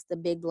get past the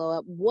big blow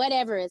up,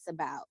 whatever it's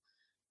about,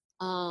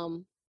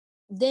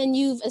 then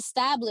you've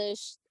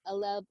established a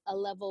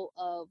level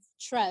of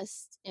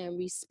trust and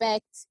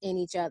respect in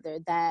each other,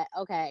 that,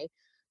 okay,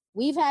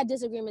 we've had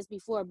disagreements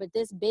before, but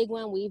this big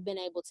one, we've been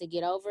able to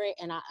get over it,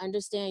 and I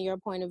understand your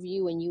point of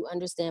view and you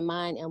understand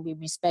mine, and we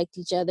respect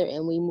each other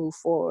and we move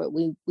forward.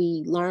 We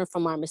learn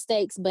from our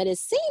mistakes. But it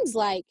seems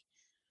like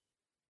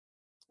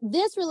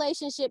this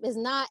relationship is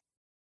not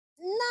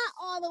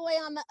all the way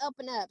on the up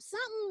and up.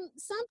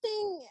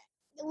 Something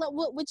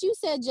what you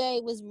said, Jay,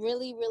 was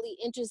really, really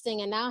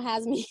interesting, and now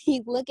has me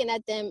looking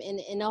at them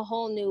in a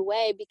whole new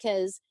way,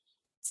 because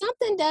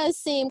something does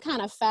seem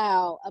kind of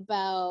foul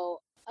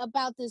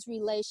about this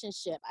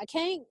relationship. I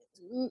can't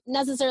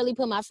necessarily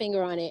put my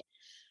finger on it,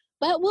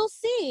 but we'll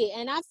see.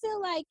 And I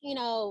feel like,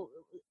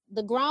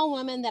 the grown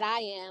woman that I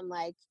am,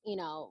 like,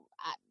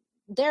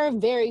 there are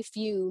very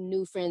few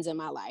new friends in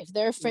my life.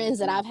 There are friends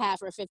that I've had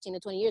for 15 to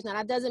 20 years. Now,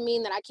 that doesn't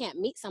mean that I can't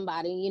meet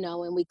somebody,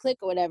 and we click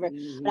or whatever.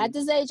 But at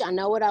this age, I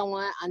know what I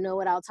want. I know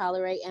what I'll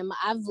tolerate. And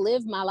I've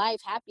lived my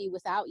life happy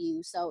without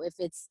you. So if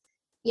it's,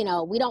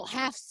 we don't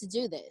have to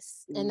do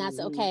this, and that's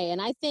okay.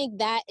 And I think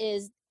that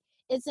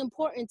it's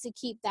important to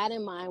keep that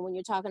in mind when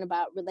you're talking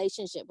about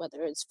relationship,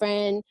 whether it's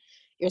friend,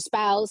 your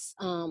spouse,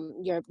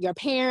 your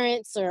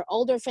parents or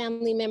older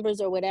family members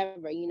or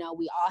whatever.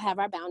 We all have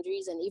our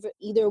boundaries, and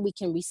either we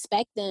can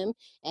respect them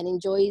and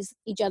enjoy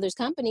each other's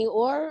company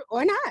or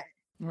not.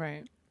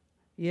 Right.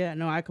 Yeah,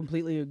 no, I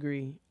completely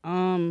agree.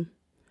 I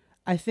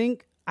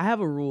think I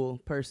have a rule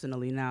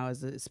personally now,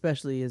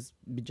 especially as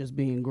just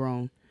being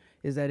grown,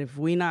 is that if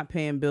we're not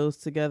paying bills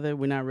together,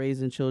 we're not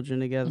raising children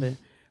together,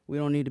 we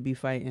don't need to be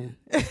fighting.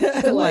 That's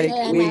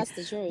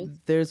the truth.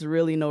 There's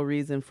really no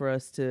reason for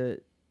us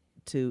to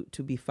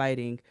be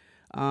fighting.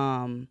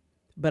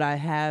 But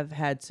I've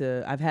had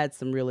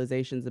some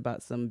realizations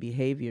about some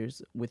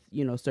behaviors with,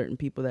 certain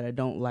people that I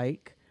don't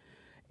like.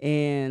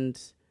 And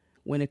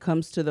when it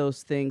comes to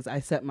those things,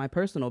 I set my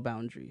personal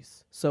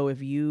boundaries. So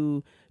if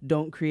you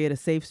don't create a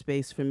safe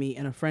space for me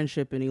in a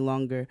friendship any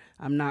longer,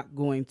 I'm not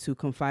going to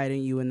confide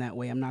in you in that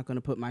way. I'm not going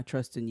to put my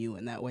trust in you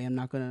in that way. I'm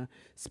not going to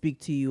speak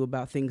to you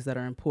about things that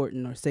are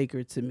important or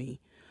sacred to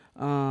me.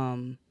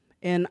 And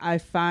I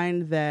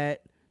find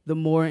that the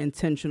more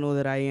intentional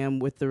that I am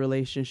with the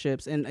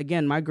relationships, and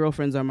again, my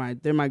girlfriends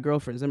they're my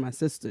girlfriends, they're my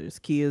sisters.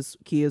 Kia's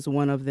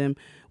one of them.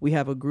 We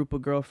have a group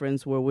of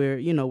girlfriends where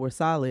we're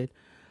solid,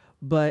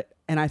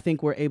 and I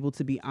think we're able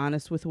to be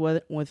honest with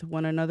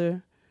one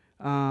another.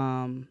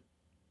 When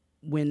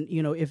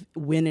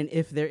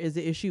if there is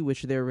an issue,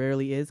 which there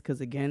rarely is, because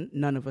again,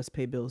 none of us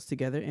pay bills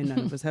together and none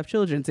of us have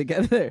children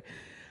together.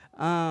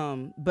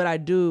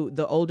 But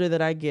the older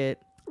that I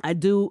get, I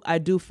do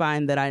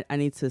find that I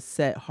need to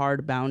set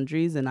hard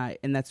boundaries, and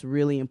that's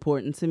really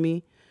important to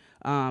me,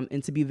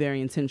 and to be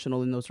very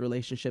intentional in those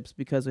relationships,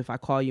 because if I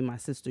call you my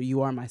sister,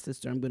 you are my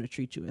sister. I'm going to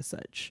treat you as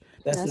such.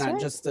 That's not right.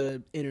 Just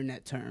an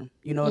internet term.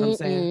 You know what I'm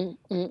saying?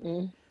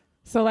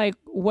 So, like,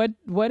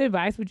 what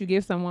advice would you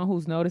give someone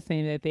who's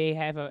noticing that they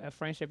have a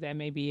friendship that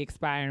may be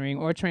expiring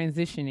or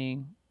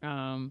transitioning?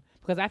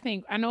 Because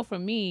I know for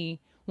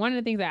me, one of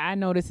the things that I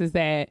notice is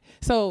that,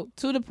 so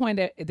to the point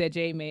that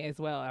Jay made as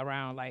well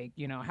around, like,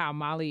 how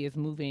Molly is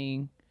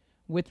moving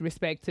with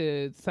respect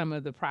to some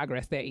of the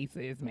progress that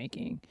Issa is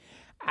making.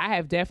 I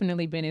have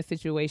definitely been in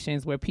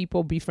situations where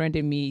people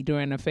befriended me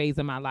during a phase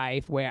of my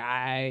life where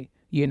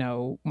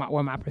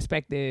where my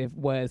perspective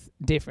was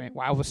different,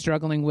 where I was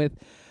struggling with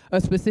a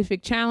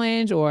specific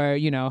challenge or,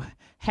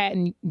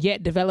 hadn't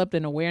yet developed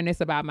an awareness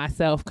about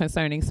myself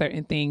concerning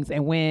certain things.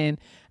 And when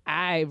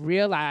I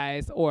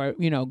realize or,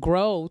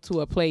 grow to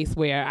a place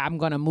where I'm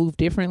going to move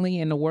differently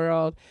in the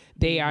world,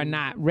 they are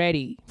not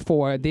ready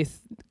for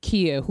this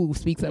Kia who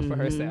speaks up for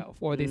herself,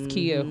 or this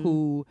Kia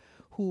who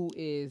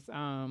is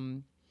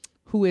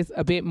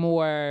a bit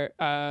more,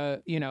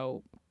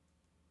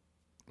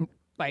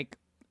 like,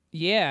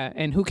 yeah,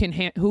 and who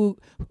can who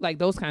like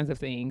those kinds of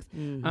things.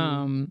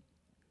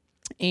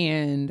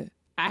 And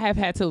I have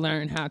had to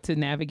learn how to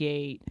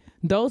navigate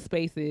those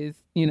spaces,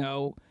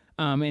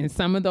 and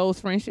some of those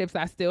friendships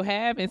I still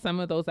have, and some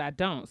of those I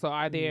don't. So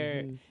are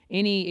there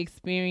any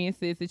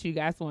experiences that you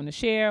guys want to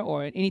share,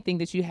 or anything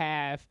that you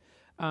have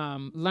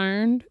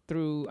learned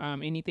through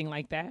anything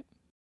like that?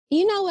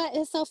 You know what?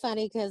 It's so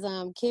funny because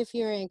Kid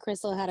Fury and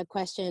Crystal had a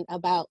question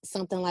about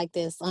something like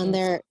this on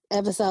their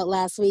episode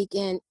last week.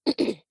 And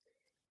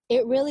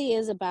it really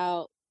is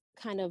about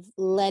kind of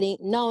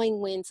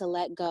knowing when to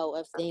let go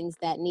of things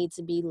that need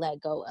to be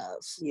let go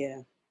of.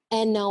 Yeah.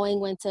 And knowing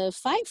when to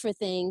fight for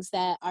things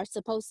that are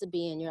supposed to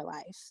be in your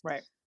life.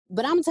 Right.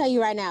 But I'm going to tell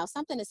you right now,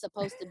 something is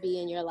supposed to be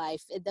in your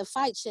life. The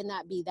fight should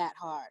not be that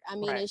hard. I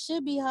mean, It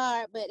should be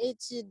hard, but it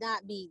should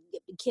not be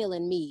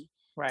killing me.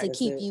 To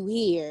keep you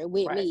here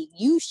with me.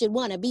 You should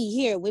want to be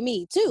here with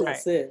me too.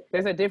 That's it.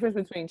 There's a difference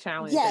between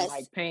challenge and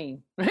like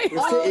pain. Right?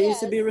 It needs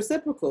to be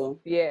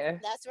reciprocal. Yeah.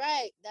 That's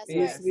right. It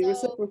needs to be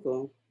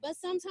reciprocal. But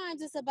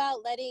sometimes it's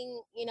about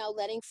letting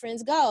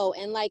friends go.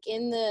 And like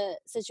in the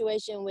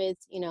situation with,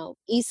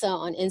 Issa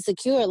on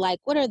Insecure,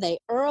 like what are they,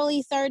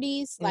 early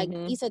 30s? Like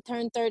Issa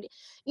turned 30,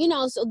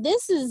 so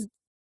this is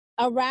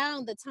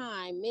around the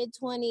time,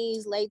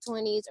 mid-20s, late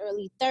 20s,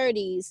 early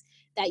 30s,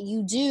 that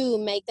you do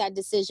make that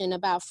decision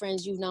about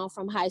friends you've known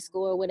from high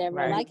school or whatever.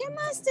 Right. Like,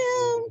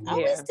 are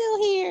we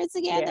still here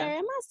together? Yeah.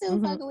 Am I still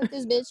fucking with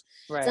this bitch?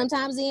 Right.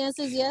 Sometimes the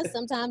answer is yes.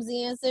 Sometimes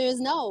the answer is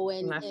no.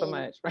 And not so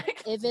much,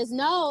 right? If it's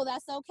no,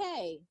 that's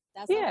okay.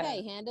 That's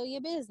okay. Handle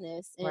your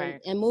business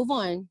and move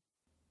on.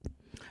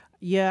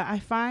 Yeah, I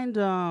find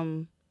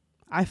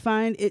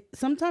it,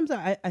 sometimes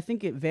I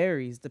think it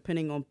varies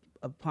depending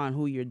upon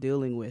who you're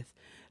dealing with.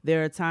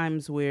 There are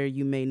times where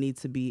you may need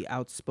to be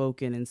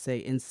outspoken and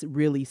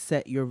really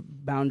set your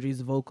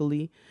boundaries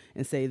vocally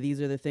and say,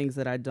 these are the things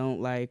that I don't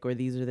like, or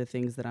these are the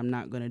things that I'm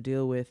not going to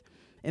deal with.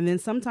 And then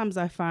sometimes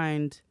I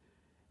find,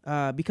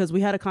 because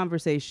we had a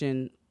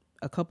conversation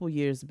a couple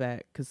years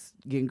back, because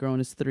getting grown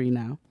is 3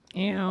 now.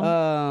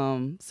 Yeah.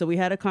 So we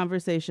had a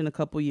conversation a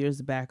couple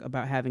years back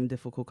about having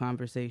difficult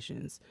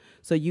conversations.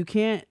 So you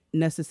can't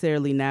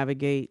necessarily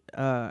navigate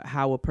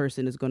how a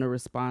person is going to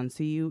respond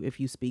to you if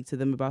you speak to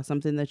them about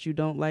something that you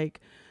don't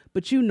like,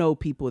 but you know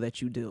people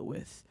that you deal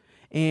with.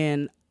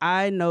 And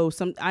I know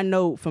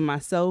for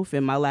myself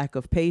and my lack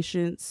of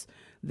patience,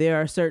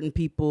 there are certain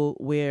people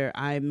where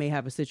I may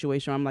have a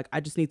situation where I'm like,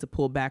 I just need to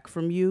pull back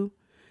from you,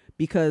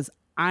 because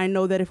I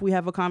know that if we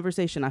have a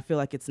conversation, I feel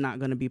like it's not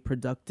going to be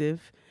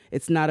productive.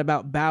 It's not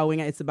about bowing.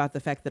 It's about the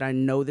fact that I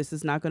know this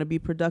is not going to be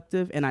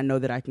productive, and I know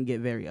that I can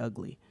get very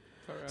ugly.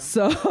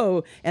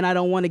 So, and I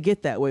don't want to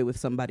get that way with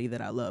somebody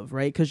that I love,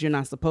 right? Because you're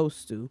not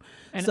supposed to.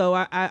 And so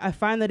I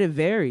find that it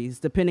varies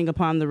depending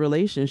upon the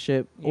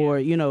relationship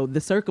or,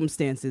 the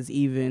circumstances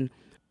even.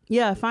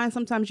 Yeah, I find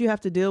sometimes you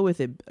have to deal with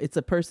it. It's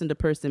a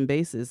person-to-person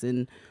basis,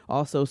 and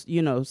also,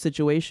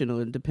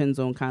 situational. It depends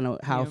on kind of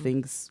how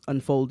things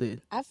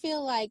unfolded. I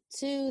feel like,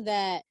 too,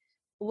 that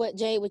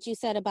what you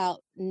said about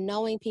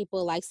knowing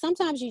people, like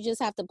sometimes you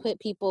just have to put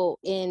people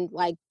in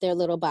like their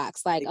little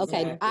box. Like,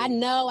 okay, I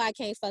know I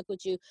can't fuck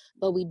with you,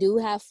 but we do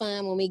have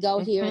fun when we go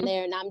here and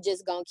there, and I'm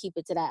just gonna keep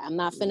it to that. I'm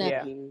not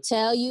finna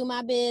tell you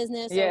my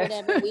business or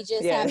whatever. We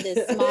just have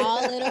this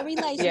small little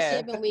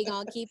relationship and we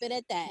gonna keep it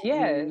at that.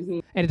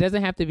 And it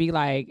doesn't have to be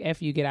like,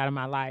 F you, get out of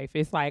my life.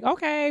 It's like,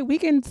 okay, we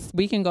can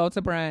go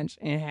to brunch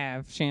and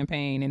have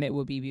champagne and it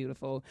will be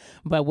beautiful.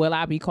 But will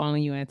I be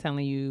calling you and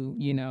telling you,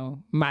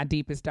 my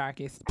deepest,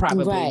 darkest?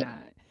 Probably not.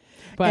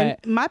 But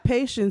and my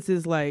patience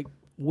is like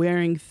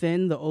wearing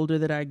thin the older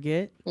that I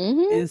get.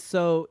 And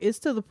so it's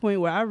to the point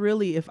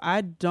where if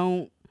I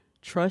don't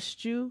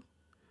trust you,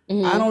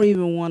 I don't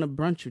even want to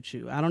brunch with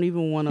you. I don't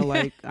even want to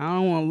I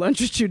don't want to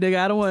lunch with you, nigga.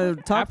 I don't want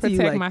to talk to you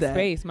like that. I protect my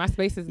space. My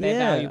space is that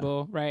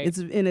valuable, right?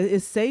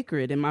 It's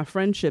sacred, and my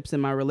friendships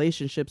and my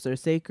relationships are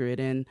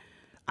sacred, and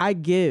I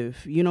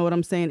give. You know what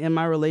I'm saying? In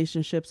my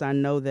relationships, I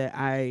know that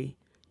I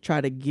try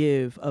to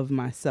give of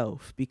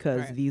myself,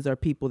 because these are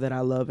people that I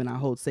love and I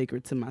hold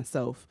sacred to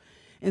myself.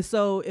 And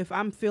so if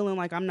I'm feeling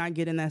like I'm not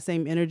getting that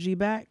same energy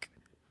back,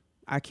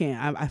 I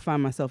can't. I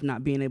find myself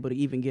not being able to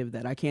even give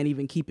that. I can't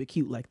even keep it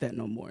cute like that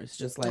no more. It's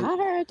just like, I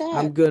heard that.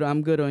 I'm good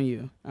on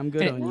you. I'm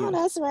good on you. No,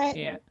 that's right.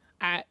 Yeah.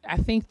 I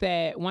think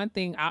that one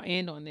thing, I'll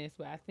end on this,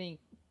 but I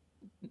think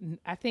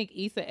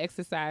Issa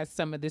exercised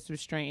some of this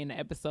restraint in the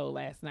episode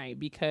last night,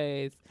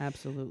 because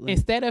absolutely,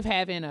 instead of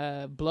having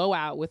a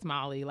blowout with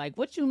Molly, like,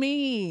 what you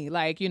mean?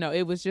 Like,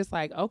 it was just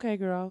like, okay,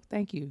 girl,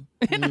 thank you.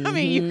 And I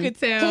mean, you could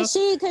tell.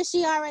 Cause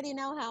she already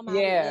know how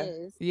Molly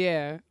is.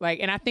 Yeah. Like,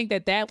 and I think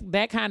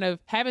that kind of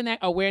having that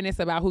awareness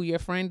about who your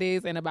friend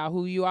is and about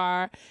who you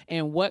are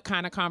and what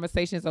kind of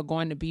conversations are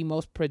going to be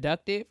most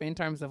productive in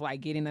terms of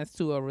like getting us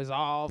to a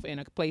resolve and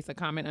a place of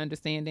common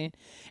understanding,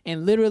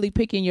 and literally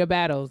picking your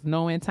battles,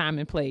 knowing time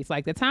and place.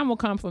 Like, the time will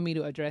come for me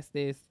to address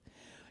this.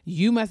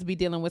 You must be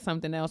dealing with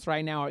something else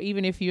right now, or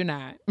even if you're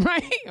not,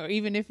 right? Or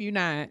even if you're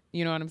not,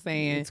 you know what I'm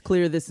saying? It's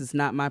clear this is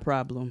not my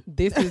problem.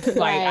 This is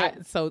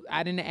like, so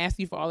I didn't ask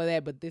you for all of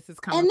that, but this is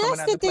coming from another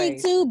place. And that's the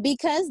thing too,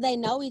 because they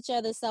know each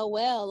other so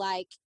well,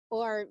 like,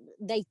 or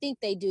they think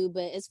they do.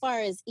 But as far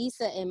as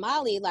Issa and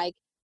Molly, like,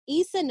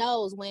 Issa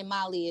knows when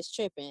Molly is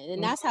tripping,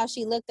 and that's how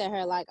she looked at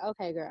her like,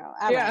 okay, girl.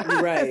 All right.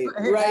 Right.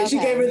 Okay. She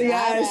gave her the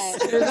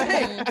eyes. All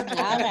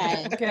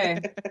right.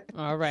 Okay.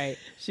 All right.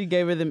 She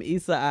gave her them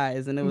Issa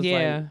eyes, and it was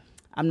like,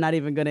 I'm not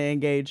even going to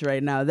engage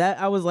right now. That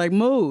I was like,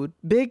 mood.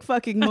 Big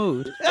fucking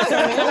mood.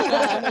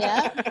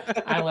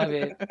 I love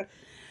it.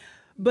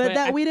 But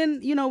that we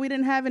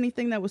didn't have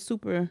anything that was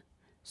super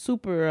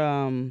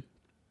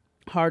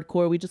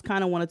hardcore. We just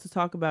kind of wanted to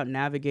talk about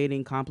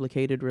navigating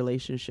complicated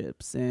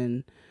relationships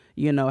and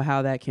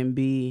how that can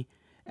be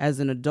as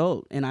an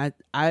adult. And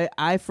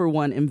I for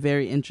one am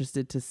very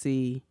interested to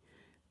see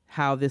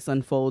how this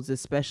unfolds,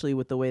 especially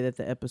with the way that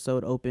the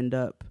episode opened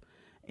up.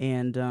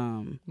 And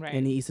and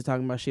he used to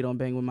talking about she don't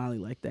bang with Molly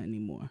like that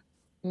anymore.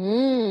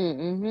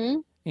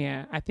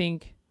 Yeah, I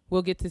think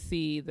we'll get to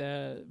see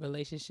the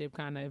relationship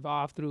kind of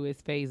evolve through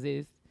its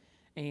phases.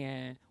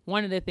 And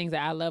one of the things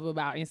that I love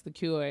about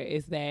Insecure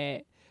is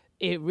that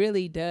it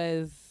really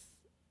does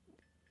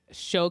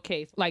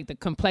showcase like the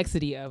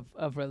complexity of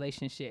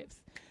relationships.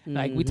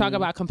 Like, we talk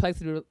about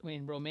complexity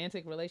in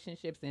romantic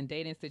relationships and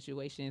dating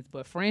situations,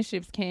 but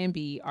friendships can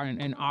be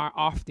and are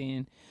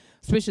often,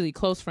 especially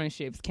close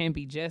friendships, can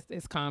be just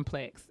as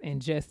complex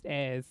and just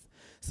as.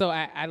 So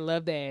I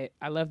love that.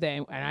 And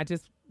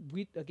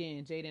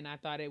Jaden, I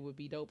thought it would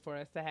be dope for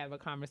us to have a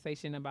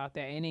conversation about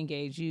that and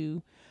engage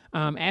you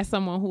as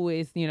someone who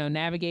is,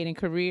 navigating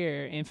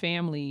career and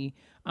family,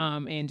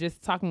 and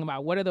just talking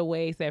about what are the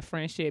ways that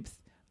friendships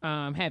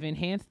have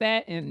enhanced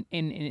that, and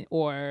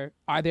or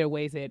are there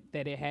ways that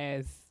it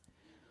has,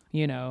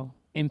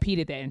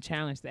 impeded that and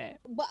challenged that?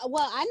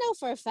 Well, I know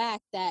for a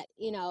fact that,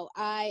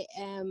 I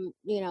am,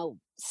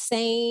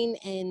 sane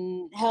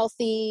and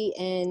healthy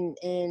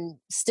and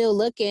still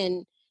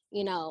looking,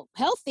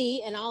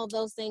 healthy and all of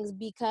those things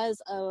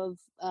because of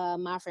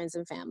my friends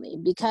and family,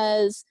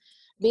 because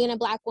being a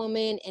Black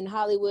woman in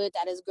Hollywood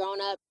that has grown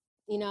up,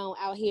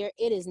 out here,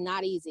 it is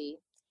not easy.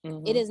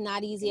 Mhm. It is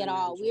not easy at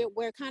all. Imagine.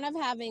 We're kind of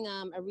having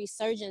a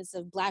resurgence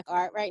of Black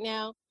art right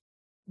now,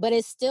 but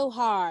it's still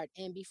hard.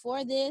 And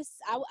before this,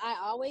 I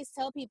always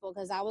tell people,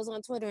 because I was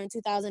on Twitter in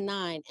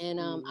 2009, and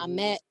I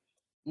met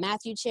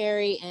Matthew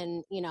Cherry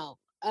and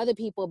other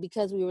people,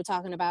 because we were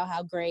talking about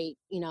how great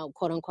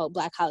quote unquote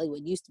Black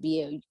Hollywood used to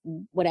be,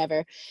 or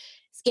whatever.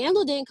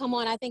 Scandal didn't come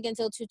on, I think,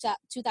 until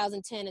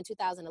 2010 and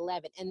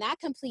 2011, and that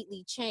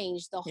completely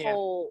changed the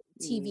whole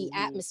TV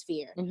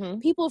atmosphere.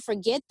 People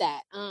forget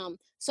that.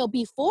 So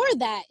before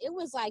that, it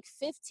was like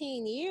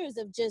 15 years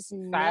of just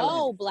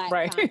no Black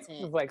content.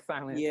 It was like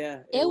silent. Yeah,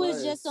 it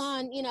was just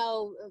on,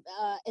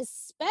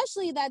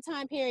 especially that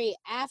time period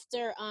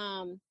after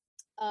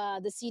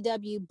the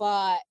CW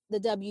bought the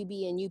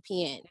WB and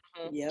UPN.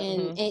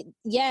 And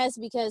yes,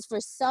 because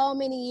for so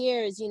many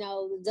years, the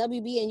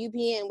WB and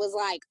UPN was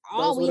like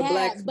all we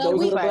had. But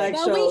we had that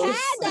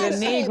the shit.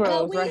 Negroes,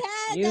 But we right?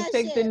 had You that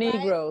picked shit, the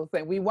Negroes,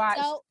 and we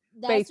watched. So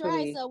that's faithfully.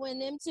 right. So when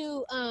them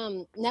two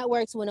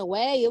networks went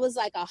away, it was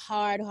like a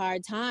hard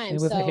time.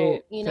 It was a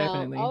hit,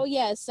 definitely. Oh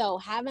yeah. So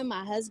having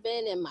my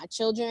husband and my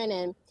children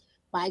and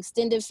my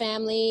extended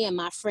family and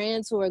my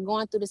friends who are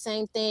going through the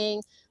same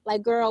thing,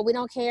 like, girl, we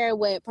don't care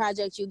what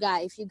project you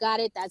got. If you got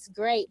it, that's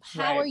great.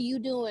 How are you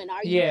doing?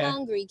 Are you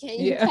hungry? Can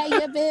you pay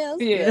your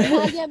bills?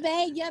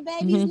 Your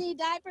babies need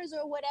diapers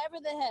or whatever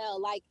the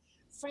hell. Like,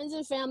 friends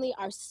and family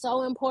are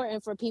so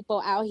important for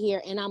people out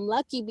here. And I'm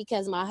lucky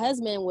because my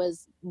husband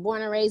was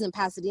born and raised in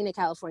Pasadena,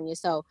 California.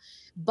 So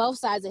both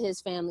sides of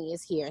his family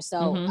is here.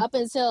 So up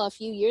until a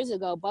few years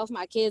ago, both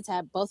my kids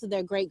had both of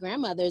their great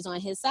grandmothers on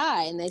his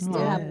side, and they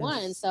still have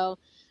one. So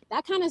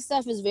that kind of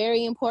stuff is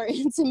very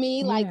important to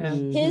me. Like,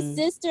 his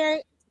sister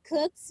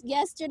cooked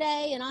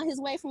yesterday, and on his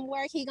way from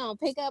work, he gonna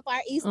pick up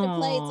our Easter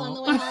plates on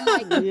the way home.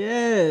 Like,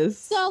 yes.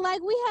 So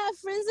like, we have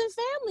friends and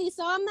family,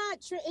 so I'm not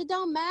it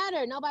don't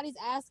matter. Nobody's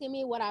asking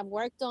me what I've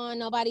worked on.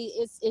 Nobody.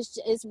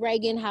 It's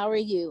Reagan, how are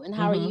you, and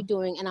how are you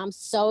doing? And I'm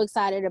so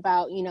excited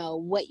about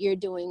what you're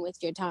doing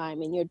with your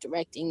time and your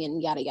directing and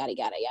yada yada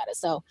yada yada.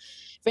 So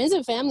friends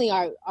and family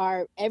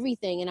are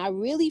everything, and I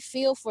really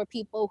feel for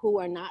people who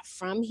are not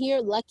from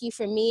here. Lucky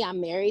for me, I'm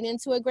married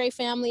into a great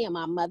family, and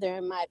my mother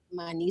and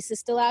my niece is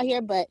still out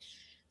here, but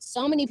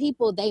so many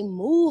people, they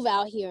move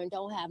out here and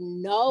don't have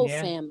no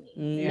family,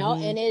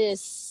 and it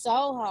is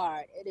so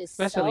hard. It is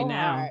especially so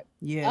now. hard.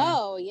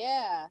 Oh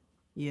yeah,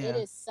 it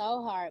is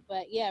so hard.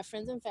 But yeah,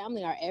 friends and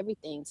family are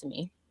everything to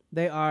me.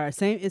 They are.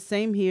 It's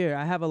same here.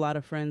 I have a lot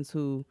of friends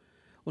who,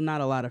 well, not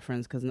a lot of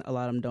friends because a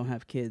lot of them don't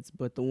have kids,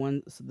 but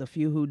the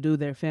few who do,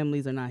 their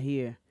families are not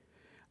here.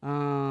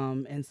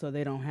 And so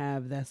they don't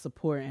have that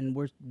support, and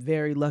we're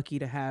very lucky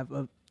to have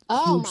a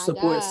huge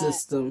support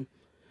system.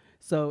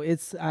 So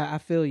I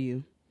feel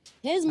you.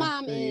 His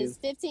mom is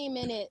 15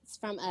 minutes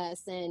from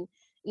us, and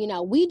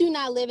we do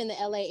not live in the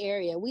LA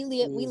area. We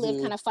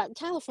live kind of far.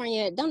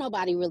 California, don't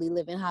nobody really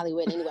live in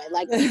Hollywood anyway.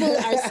 Like, people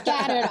are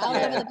scattered all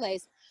over the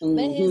place.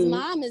 But his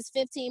mom is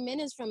 15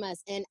 minutes from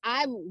us, and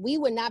we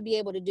would not be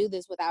able to do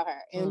this without her.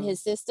 And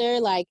his sister,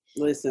 like,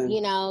 listen,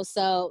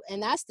 so,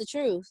 and that's the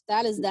truth.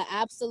 That is the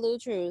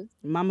absolute truth.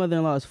 My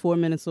mother-in-law is 4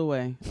 minutes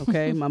away.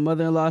 Okay, my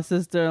mother-in-law,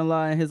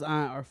 sister-in-law, and his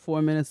aunt are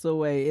 4 minutes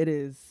away. It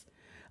is.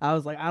 I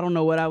was like, I don't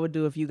know what I would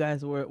do if you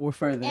guys were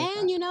further.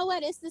 And you know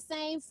what? It's the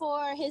same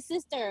for his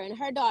sister and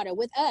her daughter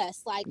with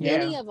us. Like,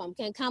 any of them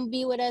can come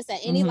be with us at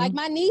any. Like,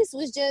 my niece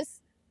was just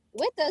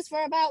with us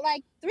for about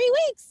like 3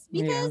 weeks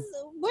because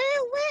we're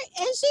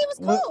and she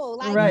was cool.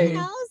 Like,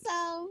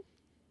 so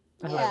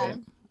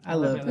I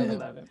love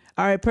it.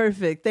 All right,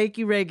 perfect. Thank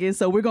you, Reagan.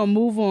 So we're gonna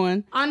move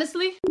on.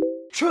 Honestly,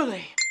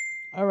 truly.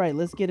 All right,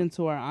 let's get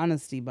into our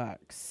honesty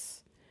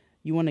box.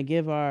 You want to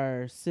give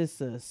our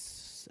sis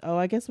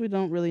I guess we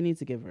don't really need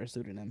to give her a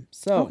pseudonym.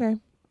 So, okay.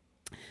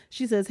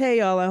 She says, "Hey,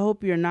 y'all, I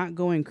hope you're not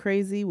going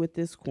crazy with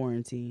this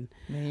quarantine.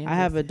 I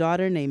have a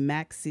daughter named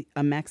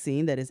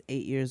Maxine that is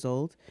 8 years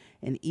old.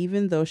 And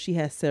even though she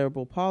has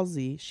cerebral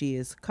palsy, she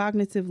is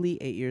cognitively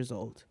 8 years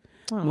old.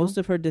 Aww. Most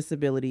of her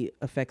disability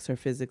affects her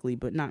physically,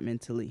 but not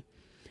mentally.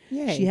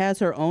 Yay. She has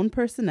her own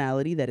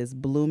personality that is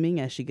blooming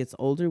as she gets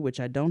older, which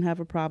I don't have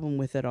a problem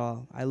with at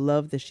all. I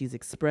love that she's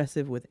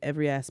expressive with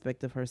every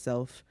aspect of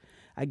herself.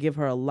 I give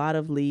her a lot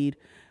of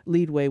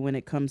leadway when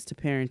it comes to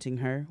parenting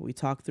her. We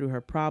talk through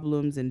her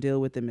problems and deal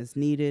with them as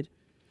needed.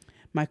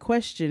 My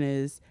question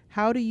is,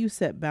 how do you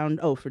set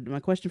my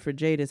question for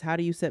Jade is, how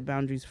do you set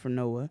boundaries for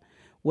Noah?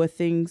 What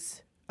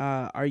things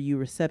are you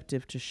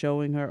receptive to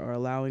showing her or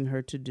allowing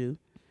her to do?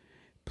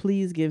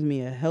 Please give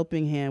me a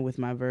helping hand with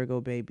my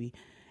Virgo baby."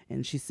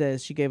 And she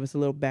says, she gave us a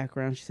little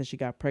background. She said she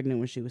got pregnant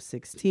when she was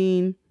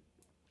 16.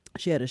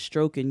 She had a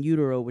stroke in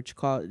utero, which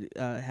caused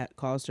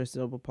her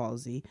cerebral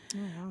palsy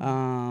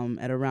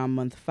at around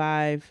month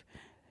 5.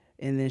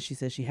 And then she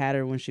said she had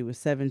her when she was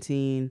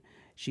 17.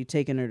 She'd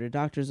taken her to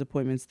doctor's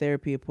appointments,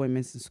 therapy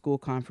appointments, and school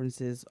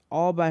conferences,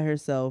 all by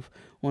herself,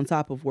 on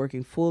top of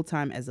working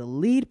full-time as a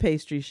lead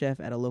pastry chef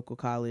at a local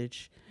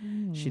college.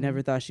 She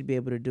never thought she'd be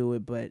able to do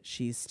it, but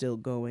she's still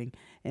going.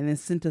 And then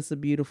sent us a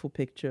beautiful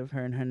picture of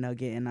her and her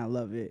nugget, and I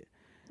love it.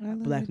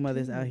 Black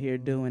mothers out here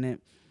doing it.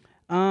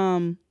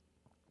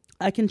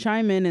 I can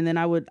chime in, and then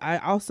I would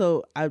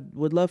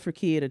love for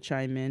Kia to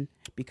chime in,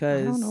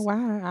 because I don't know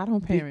why I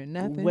don't parent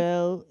nothing.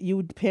 Well,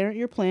 you parent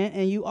your plant,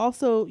 and you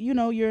also,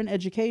 you're in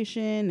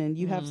education, and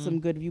you have some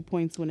good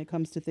viewpoints when it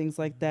comes to things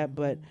like that.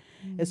 But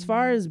as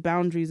far as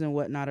boundaries and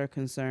whatnot are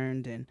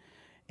concerned,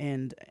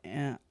 and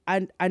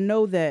I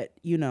know that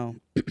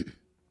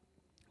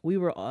we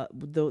were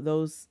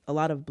those, a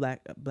lot of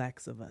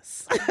blacks of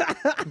us,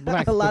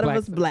 a lot of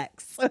us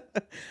blacks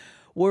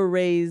were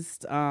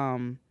raised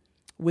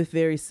with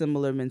very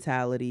similar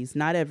mentalities.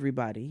 Not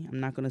everybody. I'm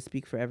not going to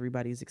speak for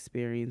everybody's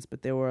experience,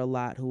 but there were a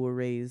lot who were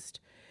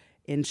raised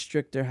in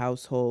stricter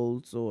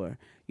households, or,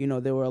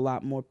 there were a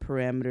lot more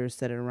parameters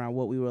set around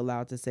what we were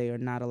allowed to say or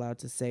not allowed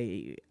to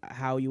say,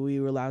 how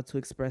we were allowed to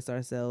express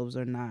ourselves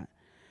or not.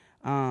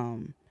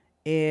 And,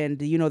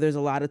 there's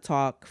a lot of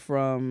talk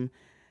from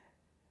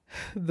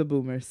the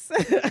boomers.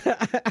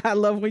 I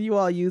love when you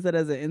all use it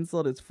as an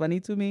insult. It's funny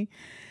to me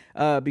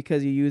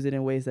because you use it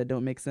in ways that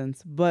don't make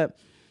sense. But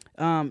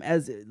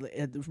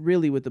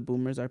really with the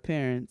boomers, our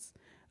parents,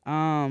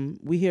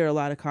 we hear a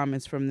lot of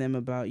comments from them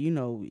about,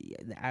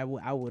 I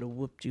would have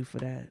whooped you for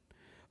that.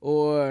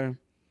 Or,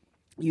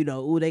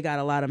 ooh, they got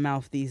a lot of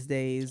mouth these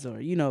days.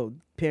 Or,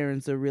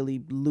 parents are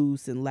really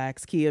loose and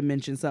lax. Kia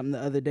mentioned something the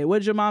other day. What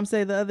did your mom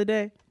say the other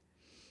day?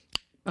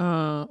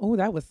 That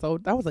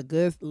was a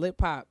good lip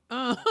pop.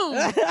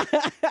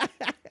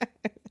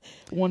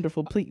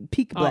 Wonderful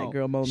peak black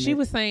girl moment. She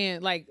was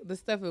saying, like, the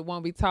stuff that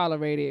won't be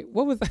tolerated.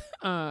 What was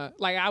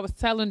like I was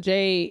telling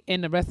Jay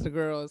and the rest of the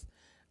girls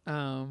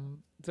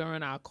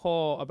during our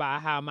call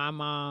about how my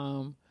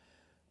mom,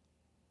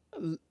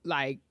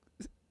 like,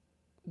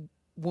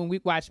 when we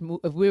watch,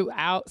 if we're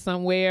out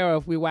somewhere or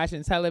if we're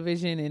watching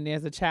television and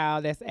there's a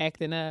child that's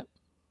acting up,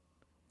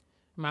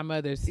 my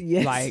mother's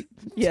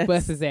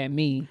busses at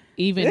me,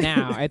 even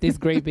now at this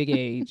great big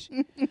age.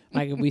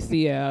 Like, if we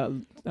see a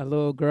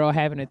little girl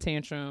having a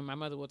tantrum, my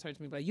mother will turn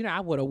to me and be like, I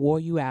would have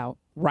wore you out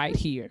right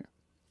here.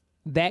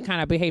 That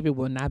kind of behavior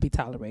will not be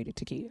tolerated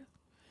to kids.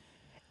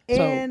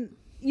 And,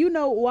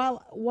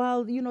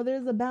 while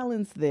there's a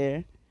balance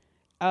there,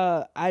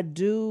 I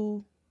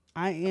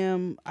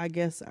am, I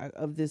guess,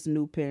 of this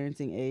new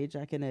parenting age,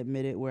 I can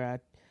admit it, where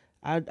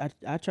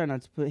I try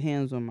not to put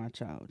hands on my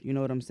child. You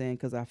know what I'm saying?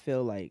 Because I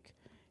feel like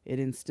it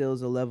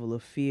instills a level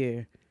of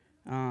fear,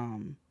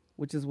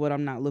 which is what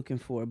I'm not looking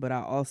for. But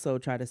I also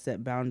try to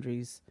set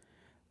boundaries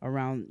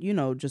around,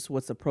 just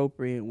what's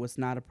appropriate and what's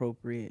not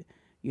appropriate.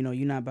 You're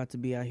not about to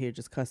be out here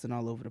just cussing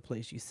all over the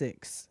place. You're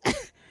 6.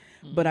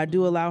 But I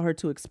do allow her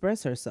to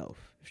express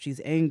herself. If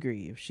she's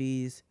angry,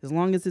 as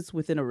long as it's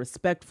within a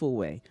respectful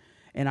way.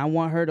 And I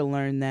want her to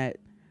learn that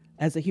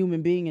as a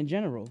human being in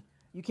general.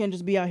 You can't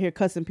just be out here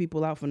cussing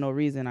people out for no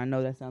reason. I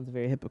know that sounds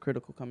very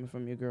hypocritical coming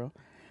from your girl.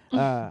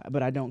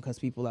 But I don't cuss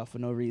people out for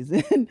no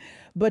reason.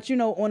 But,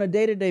 on a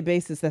day-to-day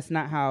basis, that's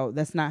not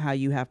how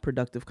you have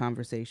productive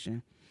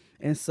conversation.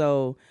 And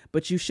so,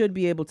 but you should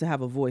be able to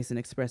have a voice and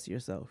express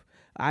yourself.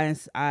 I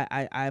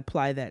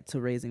apply that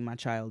to raising my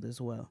child as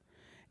well.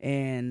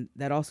 And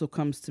that also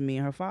comes to me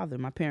and her father.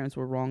 My parents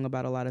were wrong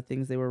about a lot of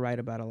things. They were right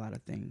about a lot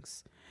of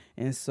things.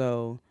 And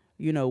so,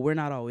 we're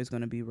not always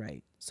going to be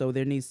right. So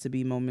there needs to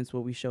be moments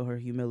where we show her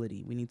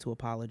humility. We need to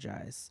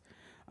apologize.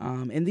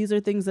 And these are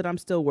things that I'm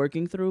still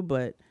working through,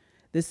 but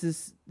this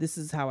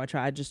is how I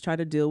try. I just try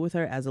to deal with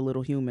her as a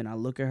little human. I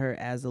look at her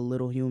as a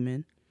little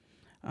human,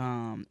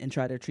 and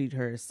try to treat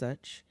her as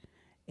such.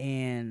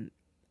 And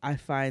I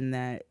find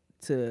that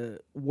to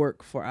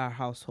work for our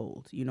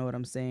household. You know what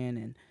I'm saying?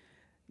 And,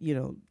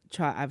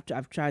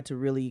 I've tried to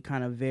really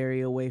kind of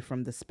vary away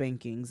from the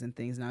spankings and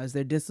things. Now, is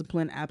there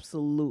discipline?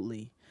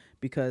 Absolutely.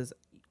 Because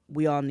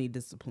we all need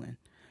discipline.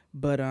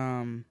 But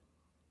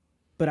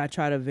I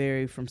try to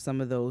vary from some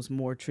of those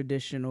more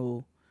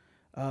traditional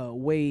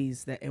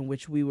ways that in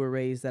which we were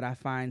raised that I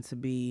find to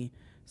be,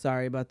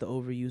 sorry about the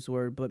overused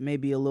word, but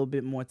maybe a little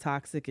bit more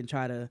toxic, and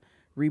try to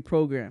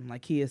reprogram.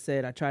 Like Kia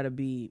said, I try to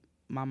be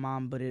my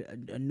mom, but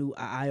a new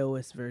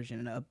iOS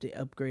version, an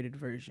upgraded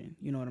version.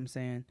 You know what I'm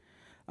saying?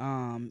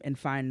 And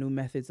find new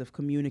methods of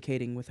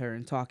communicating with her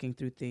and talking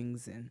through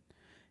things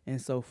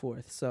and so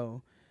forth.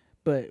 So,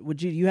 but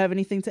would you have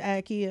anything to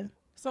add, Kia?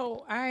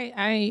 So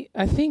I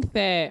think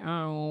that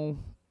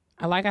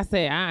like I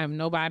said, I am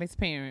nobody's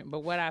parent, but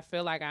what I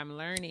feel like I'm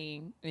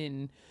learning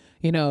in,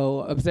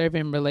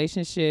 observing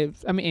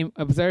relationships,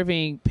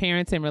 observing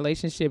parents and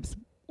relationships,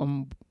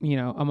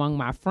 among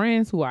my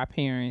friends who are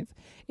parents,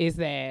 is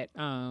that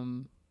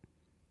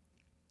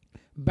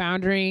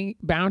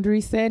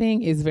boundary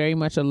setting is very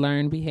much a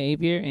learned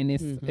behavior, and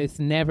it's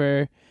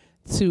never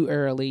too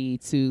early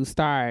to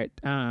start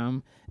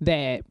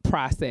that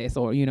process,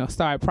 or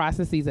start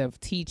processes of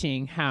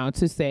teaching how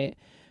to set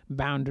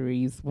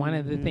boundaries. One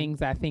of the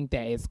things I think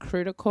that is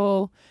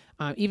critical,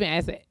 even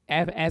as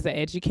an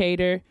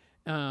educator,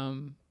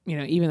 even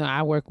though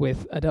I work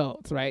with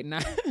adults, right,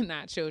 not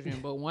children,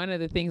 but one of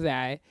the things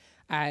that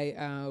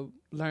I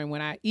learned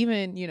when I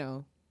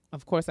even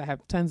of course, I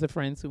have tons of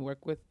friends who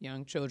work with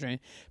young children.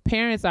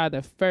 Parents are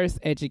the first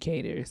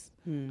educators.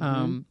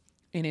 And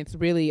it's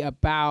really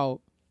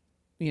about,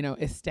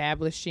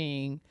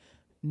 establishing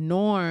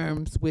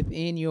norms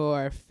within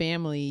your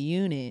family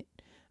unit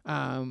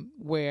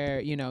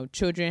where,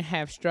 children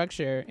have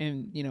structure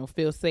and,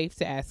 feel safe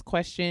to ask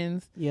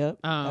questions. Yep,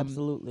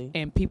 absolutely.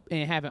 And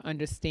and have an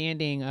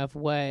understanding of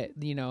what,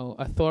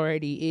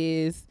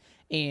 authority is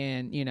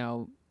and,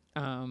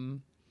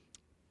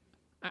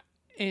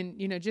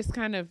 just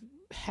kind of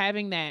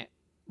having that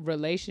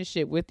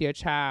relationship with your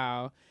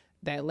child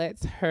that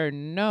lets her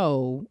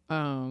know,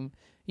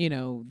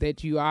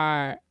 that you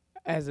are,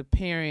 as a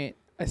parent,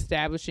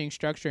 establishing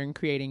structure and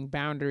creating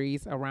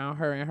boundaries around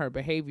her and her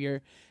behavior,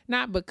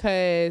 not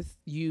because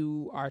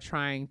you are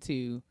trying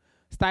to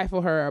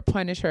stifle her or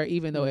punish her,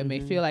 even though it may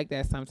feel like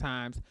that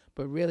sometimes,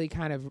 but really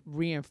kind of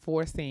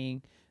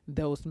reinforcing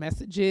those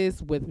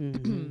messages with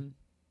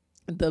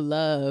the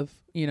love,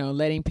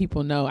 letting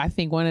people know. I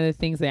think one of the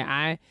things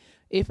that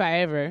if I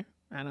ever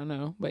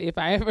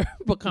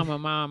become a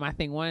mom, I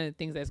think one of the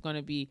things that's going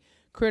to be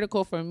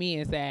critical for me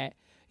is that,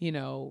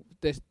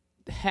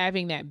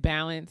 having that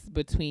balance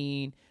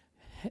between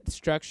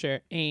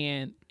structure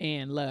and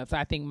love. So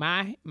I think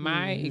my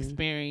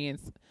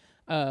experience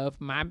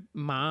of my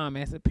mom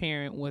as a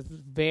parent was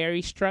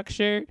very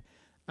structured,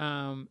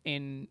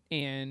 and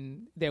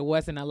there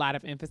wasn't a lot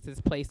of emphasis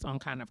placed on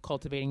kind of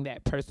cultivating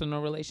that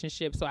personal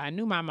relationship. So I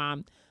knew my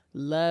mom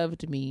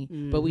loved me,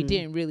 but we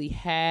didn't really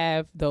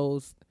have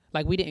those,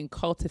 like, we didn't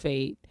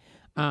cultivate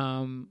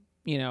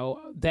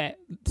that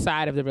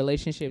side of the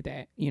relationship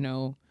that,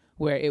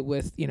 where it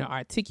was,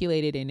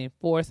 articulated and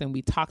enforced, and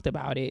we talked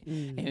about it.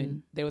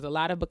 And there was a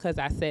lot of because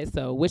I said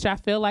so, which I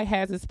feel like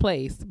has its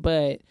place,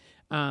 but,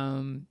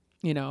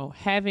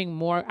 having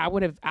more, I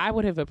would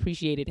have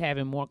appreciated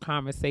having more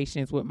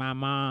conversations with my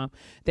mom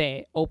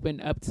that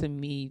opened up to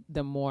me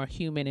the more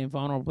human and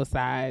vulnerable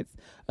sides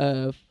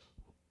of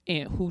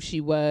and who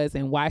she was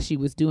and why she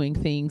was doing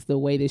things the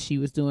way that she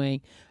was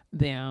doing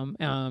them.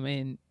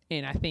 And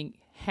I think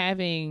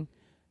having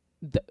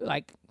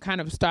kind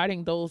of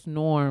starting those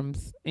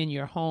norms in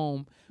your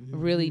home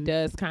really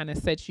does kind of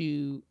set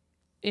you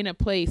in a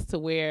place to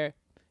where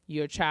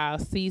your child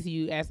sees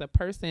you as a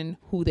person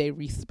who they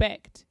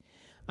respect,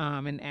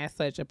 and as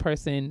such a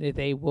person that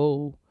they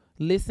will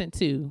listen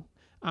to,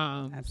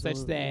 such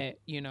that,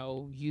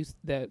 use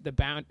the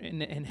bound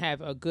and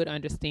have a good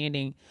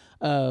understanding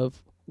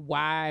of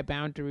why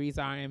boundaries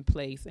are in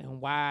place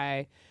and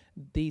why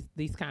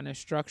these kind of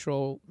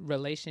structural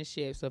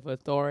relationships of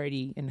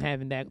authority and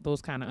having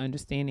those kind of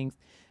understandings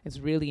is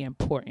really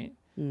important.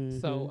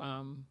 So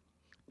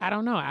I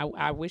don't know.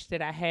 I wish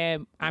that I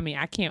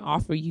can't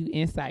offer you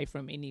insight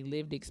from any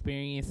lived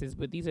experiences,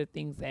 but these are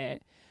things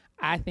that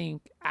I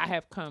think I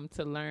have come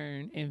to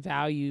learn and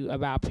value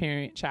about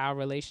parent-child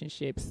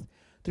relationships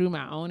through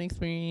my own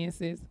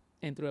experiences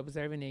and through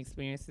observing the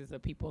experiences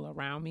of people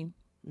around me.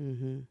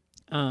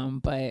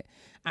 But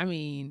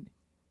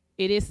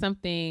it is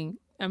something.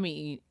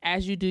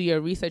 As you do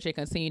your research and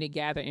continue to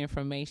gather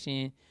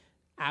information,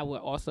 I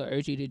would also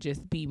urge you to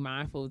just be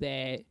mindful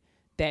that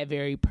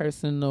very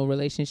personal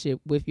relationship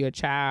with your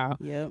child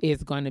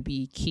is going to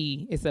be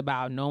key. It's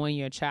about knowing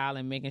your child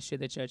and making sure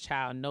that your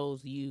child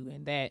knows you,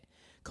 and that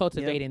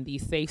cultivating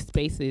these safe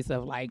spaces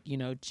of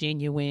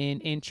genuine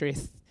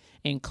interest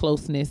and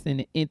closeness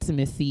and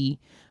intimacy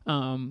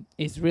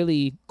is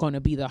really going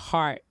to be the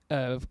heart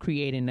of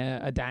creating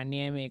a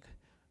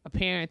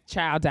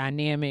parent-child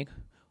dynamic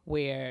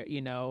where,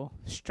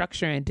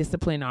 structure and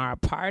discipline are a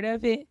part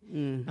of it,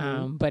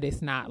 but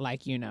it's not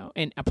like,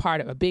 and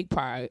a big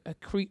part,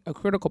 a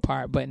critical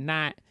part, but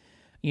not,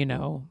 but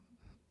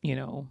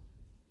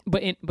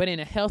in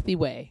a healthy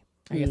way.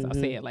 I guess I'll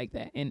say it like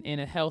that, in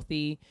a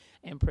healthy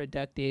and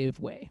productive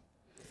way.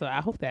 So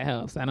I hope that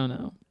helps. I don't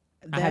know.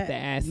 I have to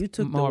ask. You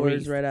took Maurice. the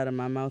words right out of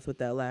my mouth with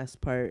that last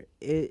part.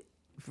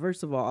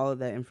 First of all of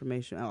that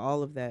information,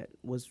 all of that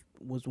was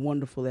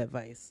wonderful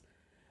advice.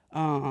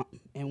 And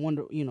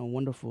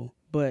wonderful,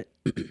 but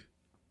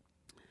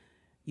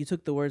you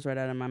took the words right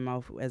out of my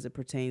mouth as it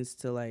pertains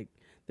to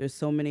there's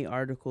so many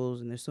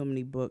articles and there's so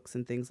many books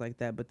and things like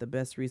that, but the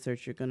best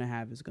research you're going to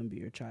have is going to be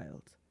your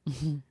child.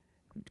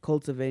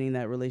 Cultivating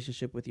that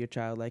relationship with your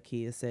child, like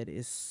he has said,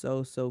 is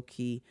so, so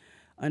key.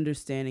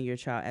 Understanding your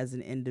child as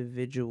an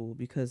individual,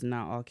 because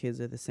not all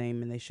kids are the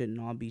same and they shouldn't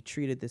all be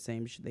treated the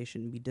same. They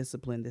shouldn't be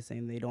disciplined the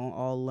same. They don't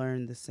all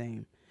learn the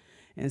same.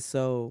 And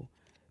so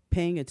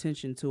paying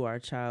attention to our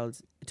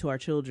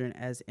children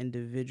as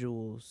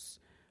individuals,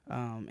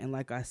 and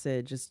like I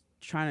said, just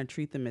trying to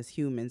treat them as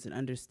humans and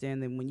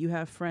understand them. When you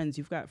have friends,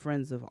 you've got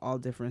friends of all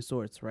different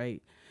sorts,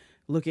 right?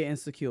 Look at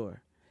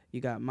Insecure. You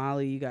got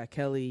Molly, you got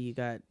Kelly, you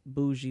got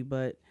Bougie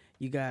Butt,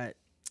 you got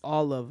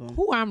all of them.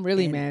 Who I'm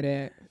really mad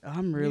at.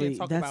 I'm really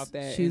talk about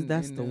that.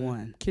 That's the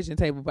one. Kitchen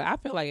table, but I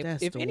feel like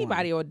if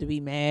anybody ought to be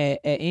mad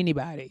at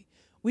anybody,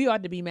 we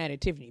ought to be mad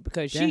at Tiffany,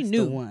 because she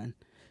knew. The one.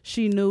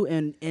 She knew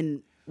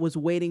and was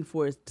waiting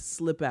for it to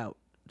slip out,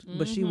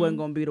 but she wasn't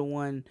going to be the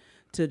one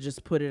to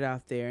just put it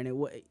out there. And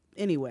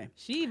anyway,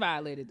 she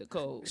violated the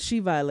code. She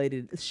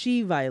violated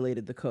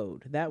the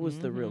code. That was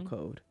the real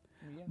code.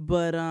 Yeah.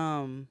 But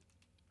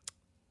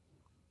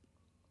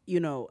you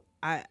know,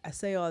 I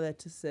say all that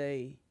to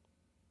say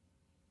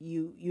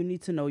you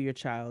need to know your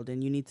child,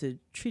 and you need to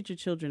treat your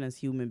children as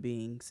human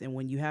beings. And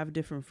when you have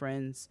different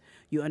friends,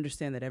 you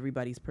understand that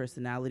everybody's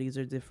personalities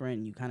are different,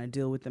 and you kind of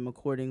deal with them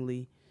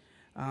accordingly.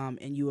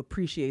 And you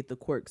appreciate the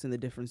quirks and the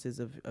differences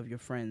of your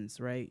friends,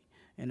 right?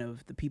 And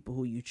of the people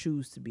who you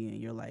choose to be in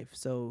your life.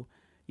 So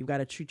you've got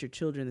to treat your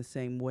children the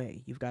same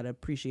way. You've got to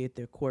appreciate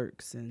their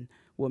quirks and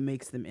what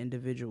makes them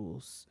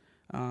individuals.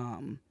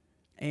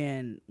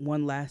 And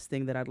one last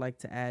thing that I'd like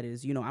to add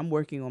is, you know, I'm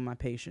working on my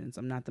patience.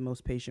 I'm not the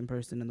most patient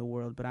person in the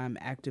world, but I'm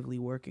actively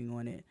working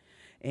on it.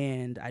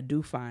 And I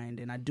do find,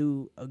 and I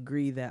do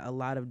agree that a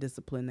lot of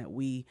discipline that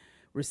we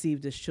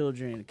received as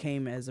children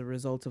came as a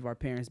result of our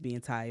parents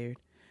being tired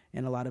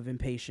and a lot of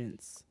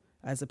impatience,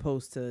 as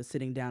opposed to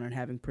sitting down and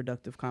having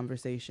productive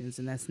conversations.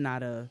 And that's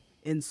not a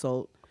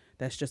insult.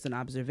 That's just an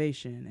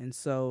observation. And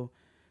so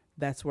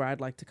that's where I'd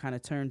like to kind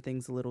of turn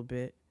things a little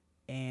bit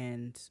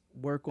and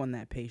work on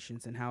that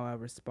patience and how I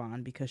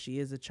respond, because she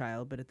is a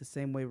child, but at the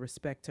same way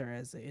respect her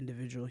as an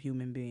individual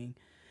human being.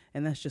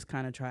 And that's just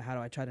kind of how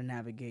do I try to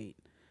navigate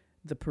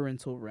the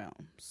parental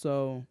realm.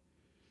 So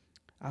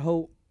I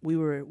hope we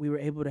were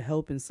able to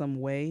help in some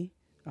way.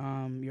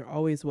 You're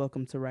always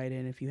welcome to write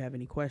in if you have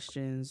any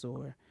questions,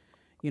 or,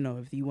 you know,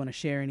 if you want to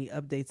share any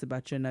updates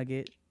about your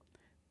nugget.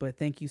 But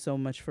thank you so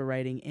much for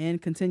writing in.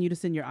 Continue to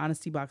send your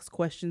Honesty Box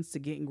questions to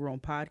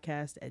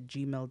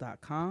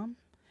gettinggrownpodcast@gmail.com.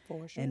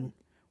 For sure. And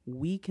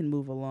we can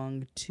move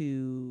along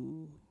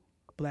to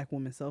Black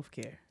Woman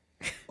Self-Care.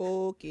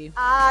 Okay.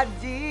 I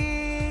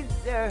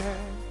deserve.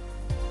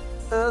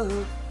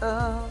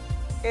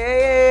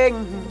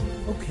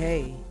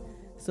 Okay.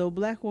 So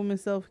Black Woman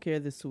Self-Care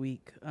this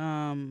week.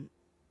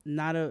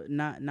 Not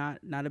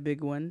a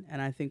big one,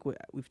 and I think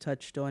we've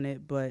touched on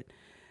it, but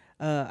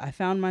I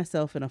found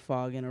myself in a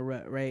fog, in a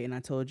rut, right? And I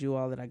told you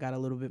all that I got a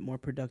little bit more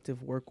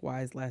productive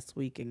work-wise last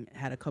week and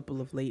had a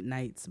couple of late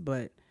nights,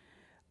 but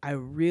I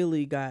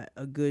really got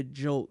a good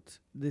jolt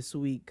this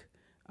week,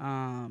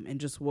 and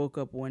just woke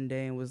up one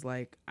day and was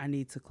like, I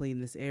need to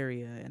clean this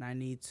area, and I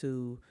need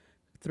to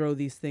throw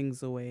these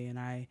things away. And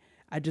I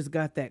just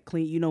got that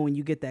clean, you know, when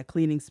you get that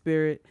cleaning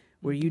spirit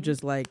where you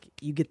just like,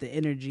 you get the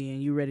energy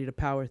and you're ready to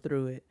power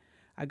through it.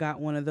 I got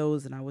one of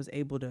those, and I was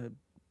able to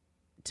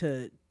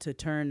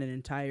turn an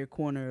entire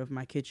corner of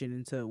my kitchen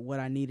into what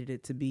I needed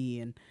it to be,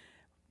 and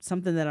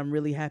something that I'm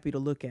really happy to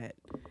look at.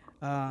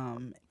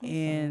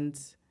 And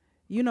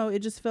you know, it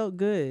just felt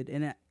good.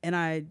 And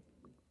I,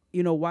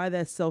 you know, why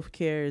that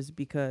self-care is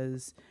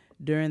because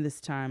during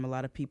this time, a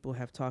lot of people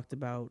have talked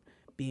about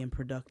being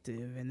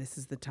productive, and this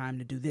is the time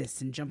to do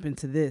this and jump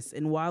into this.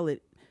 And while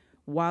it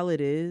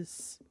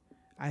is,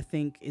 I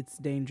think it's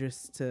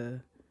dangerous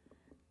to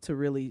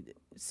really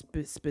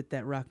spit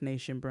that Rock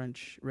Nation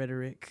brunch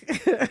rhetoric,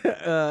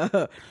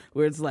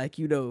 where it's like,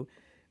 you know,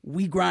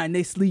 we grind,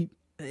 they sleep.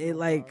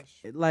 Like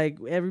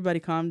everybody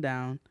calm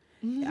down.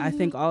 Mm-hmm. I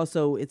think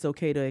also it's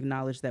okay to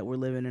acknowledge that we're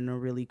living in a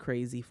really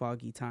crazy,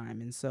 foggy time.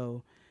 And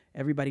so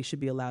everybody should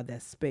be allowed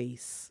that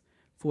space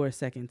for a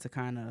second to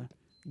kind of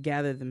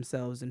gather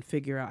themselves and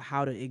figure out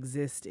how to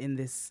exist in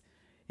this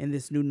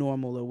new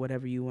normal, or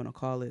whatever you want to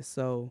call it.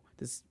 So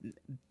this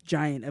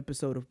giant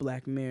episode of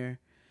Black Mirror.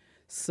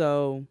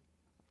 So,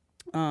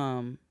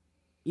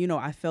 you know,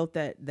 I felt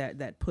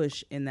that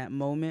push in that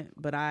moment,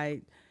 but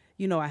I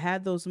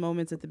had those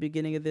moments at the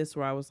beginning of this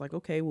where I was like,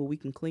 okay, well, we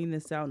can clean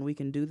this out and we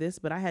can do this,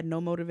 but I had no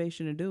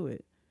motivation to do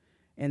it.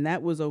 And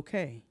that was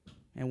okay.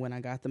 And when I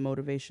got the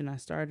motivation, I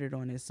started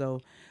on it. So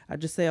I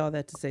just say all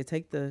that to say,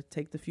 take the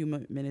few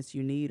minutes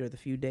you need, or the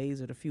few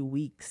days, or the few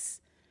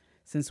weeks,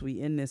 since we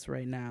in this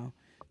right now,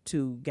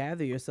 to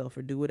gather yourself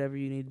or do whatever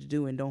you need to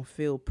do, and don't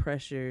feel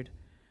pressured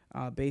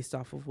based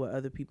off of what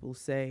other people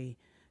say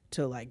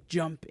to like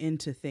jump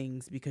into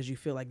things because you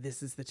feel like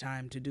this is the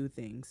time to do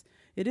things.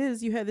 It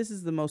is. This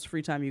is the most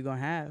free time you're going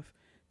to have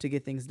to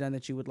get things done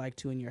that you would like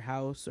to in your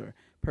house or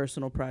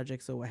personal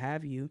projects or what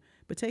have you.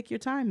 But take your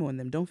time on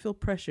them. Don't feel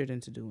pressured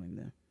into doing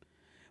them.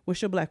 What's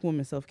your Black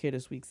Woman Self-Care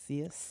this week,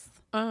 sis?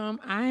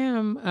 I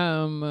am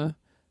a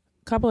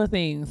couple of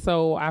things.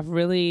 So I've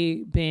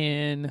really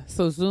been,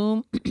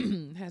 Zoom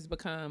has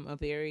become a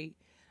very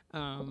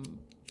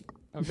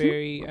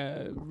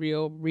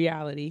real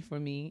reality for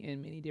me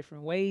in many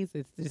different ways.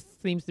 It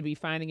just seems to be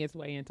finding its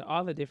way into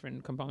all the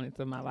different components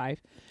of my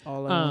life.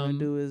 All I want to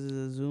do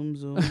is zoom.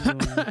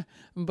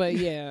 But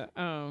yeah,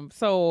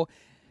 so,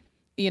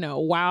 you know,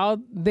 while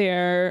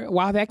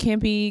that can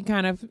be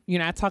kind of, you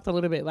know, I talked a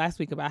little bit last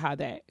week about how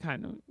that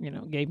kind of, you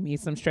know, gave me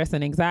some stress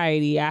and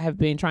anxiety. I have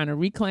been trying to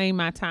reclaim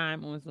my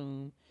time on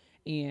Zoom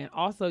and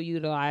also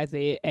utilize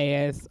it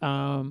as,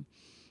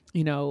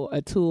 you know,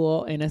 a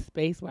tool in a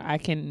space where I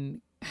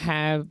can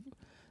have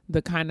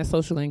the kind of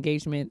social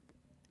engagement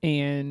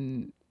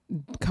and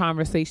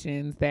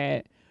conversations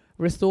that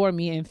restore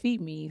me and feed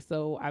me.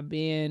 So I've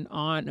been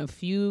on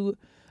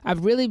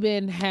I've really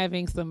been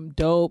having some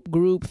dope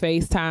group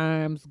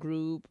FaceTimes,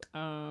 group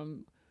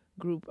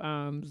group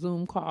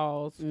Zoom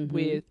calls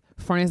with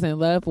friends and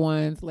loved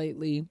ones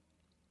lately.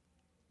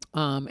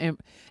 And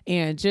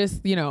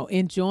just, you know,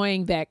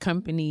 enjoying that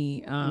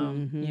company,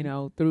 you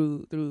know,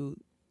 through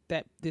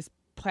this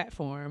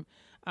platform.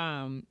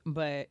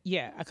 But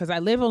yeah, because I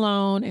live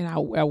alone and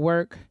I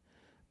work,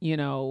 you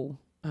know,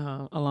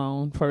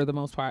 alone for the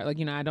most part. Like,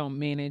 you know, I don't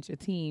manage a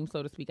team,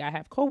 so to speak. I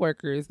have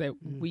coworkers that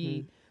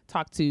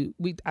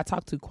I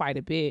talk to quite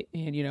a bit,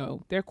 and, you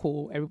know, they're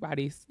cool.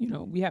 Everybody's, you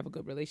know, we have a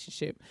good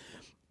relationship.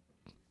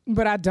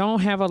 But I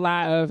don't have a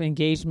lot of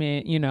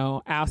engagement, you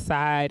know,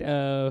 outside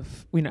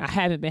of, you know, I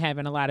haven't been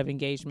having a lot of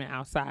engagement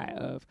outside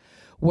of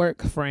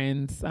work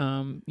friends,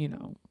 you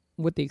know,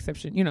 with the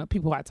exception, you know,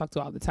 people I talk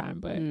to all the time,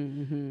 but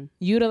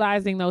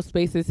utilizing those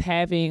spaces,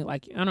 having,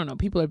 like, I don't know,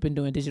 people have been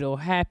doing digital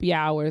happy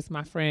hours.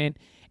 My friend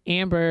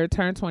Amber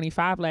turned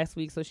 25 last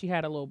week, so she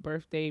had a little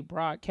birthday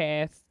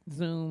broadcast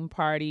Zoom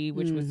party,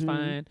 which was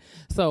fun.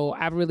 So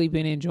I've really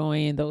been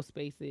enjoying those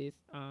spaces.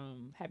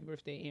 Happy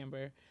birthday,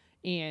 Amber.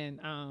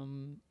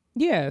 And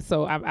yeah,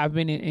 so I've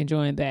been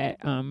enjoying that.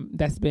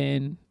 That's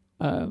been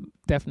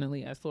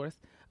definitely a source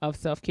of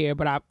self-care.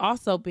 But I've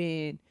also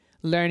been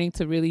learning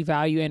to really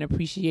value and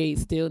appreciate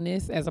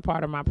stillness as a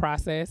part of my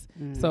process.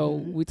 So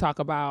we talk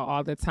about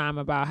all the time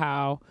about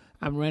how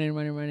I'm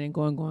running,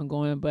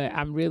 going, but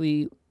I'm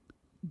really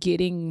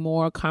getting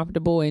more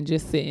comfortable and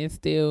just sitting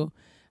still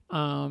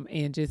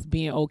and just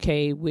being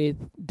okay with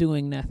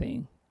doing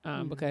nothing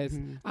because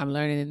I'm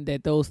learning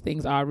that those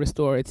things are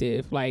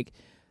restorative. Like,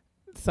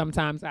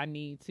 sometimes I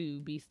need to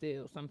be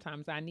still.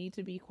 Sometimes I need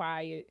to be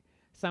quiet.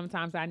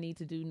 Sometimes I need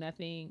to do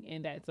nothing,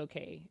 and that's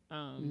okay.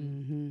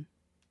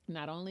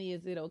 Not only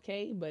is it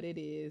okay, but it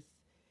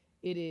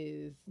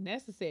is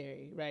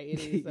necessary, right? It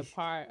is a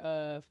part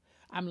of,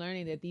 I'm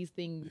learning that these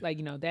things, like,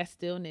 you know, that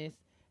stillness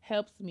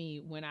helps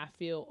me when I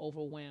feel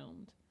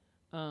overwhelmed.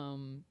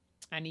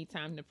 I need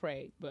time to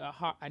pray, but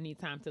I need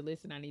time to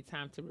listen. I need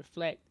time to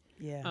reflect.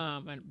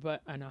 Yeah.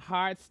 And a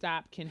hard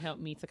stop can help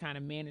me to kind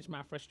of manage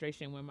my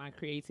frustration when my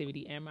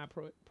creativity and my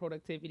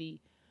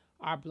productivity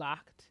are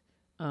blocked.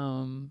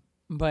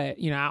 But,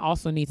 you know, I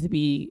also need to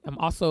be,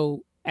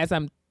 as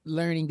I'm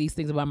learning these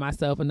things about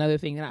myself, another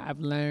thing that I've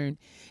learned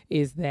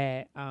is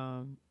that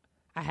I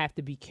have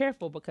to be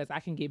careful because I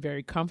can get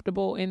very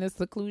comfortable in the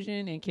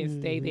seclusion and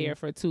can stay there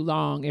for too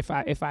long if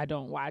I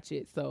don't watch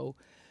it. So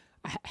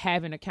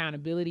having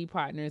accountability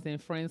partners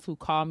and friends who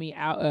call me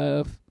out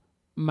of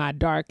my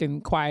dark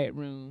and quiet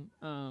room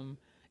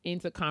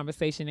into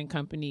conversation and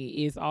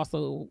company is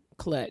also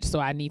clutch. So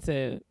I need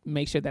to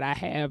make sure that I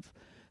have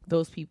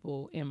those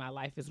people in my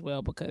life as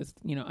well, because,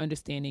 you know,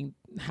 understanding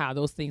how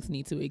those things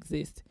need to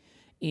exist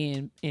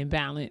in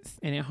balance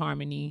and in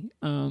harmony.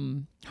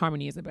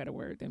 Harmony is a better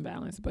word than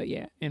balance, but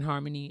yeah, in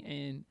harmony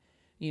and,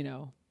 you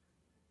know,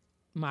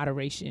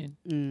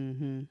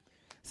 moderation.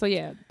 So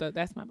yeah,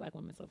 that's my Black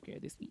woman self-care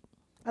this week.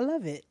 I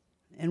love it.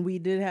 And we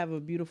did have a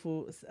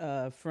beautiful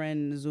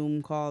friend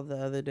Zoom call the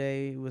other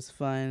day. It was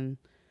fun.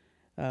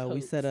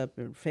 We set up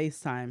a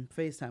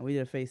FaceTime. We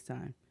did a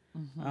FaceTime.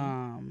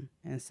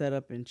 And set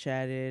up and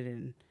chatted,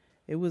 and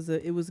it was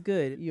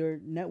good. Your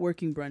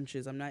networking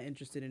brunches, I'm not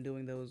interested in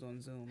doing those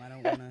on Zoom. I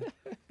don't want to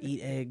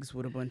eat eggs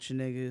with a bunch of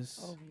niggas.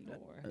 Oh,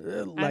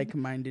 Lord.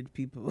 Like-minded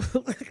people.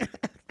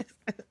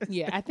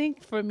 Yeah, I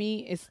think for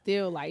me, it's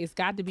still like, it's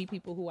got to be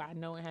people who I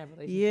know and have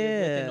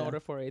relationships with in order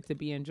for it to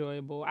be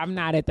enjoyable. I'm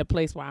not at the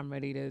place where I'm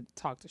ready to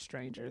talk to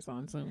strangers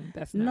on Zoom.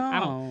 That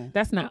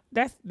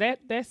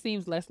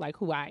seems less like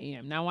who I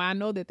am. Now, I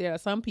know that there are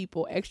some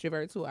people,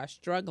 extroverts, who are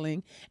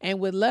struggling and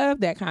would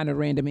love that kind of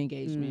random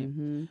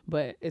engagement,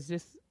 but it's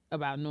just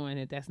about knowing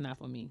that that's not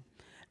for me.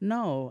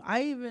 No,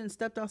 I even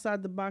stepped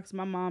outside the box.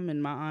 My mom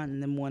and my aunt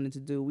and them wanted to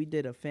do. We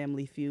did a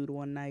Family Feud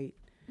one night.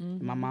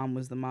 And my mom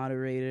was the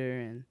moderator,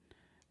 and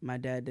my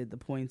dad did the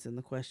points and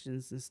the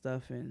questions and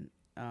stuff, and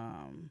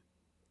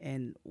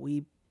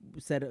we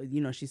set, you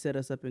know, she set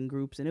us up in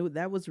groups, and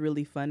that was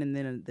really fun. And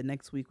then the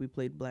next week we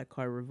played Black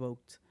Card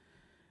Revoked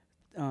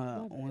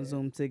on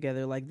Zoom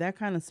together. Like, that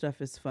kind of stuff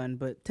is fun.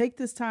 But take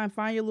this time,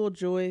 find your little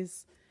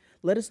joys.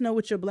 Let us know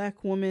what your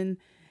Black woman,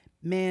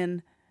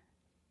 man,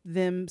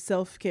 them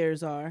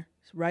self-cares are.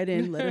 Write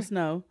in, let us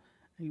know.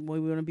 We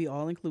want to be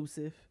all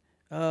inclusive.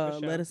 Sure.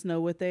 Let us know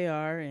what they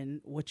are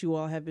and what you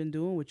all have been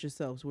doing with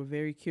yourselves. We're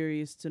very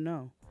curious to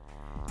know.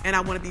 And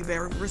I want to be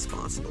very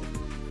responsible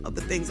of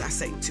the things I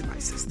say to my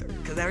sister,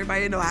 because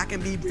everybody know I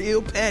can be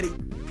real petty.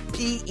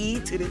 P-E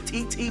to the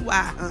T-T-Y,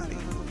 honey.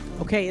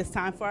 Okay, it's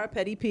time for our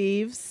petty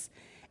peeves.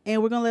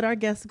 And we're going to let our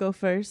guest go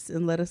first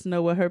and let us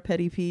know what her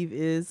petty peeve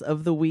is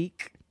of the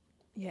week.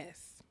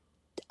 Yes.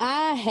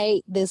 I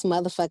hate this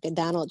motherfucker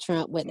Donald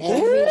Trump with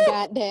every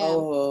goddamn...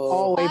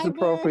 always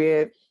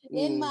appropriate.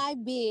 In my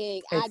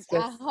being. I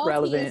hope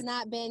relevant. He has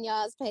not been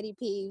y'all's petty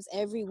peeves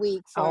every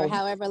week for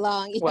however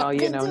long. Well,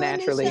 you know,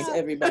 naturally. It's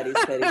everybody's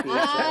petty peeves.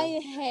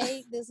 I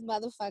hate this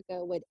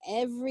motherfucker with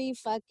every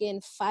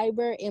fucking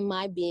fiber in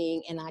my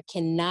being, and I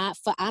cannot...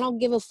 I don't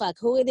give a fuck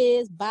who it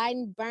is.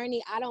 Biden,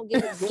 Bernie, I don't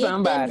give a...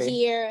 Get them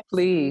here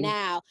please.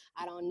 Now.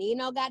 I don't need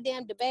no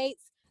goddamn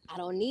debates. I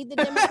don't need the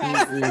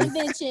Democrats'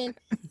 intervention.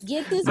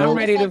 Get this I'm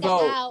ready to motherfucker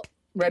vote. out.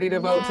 Ready to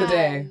vote now.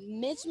 today.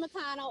 Mitch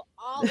McConnell,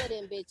 all of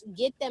them, bitch.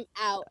 Get them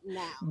out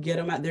now. Get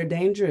them out. They're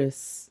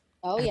dangerous.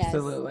 Oh, yes.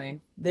 Absolutely.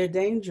 They're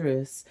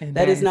dangerous. And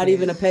that is not it.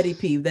 even a petty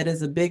peeve. That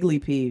is a bigly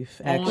peeve,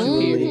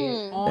 actually.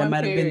 Mm-hmm. That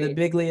might have been the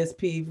bigliest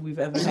peeve we've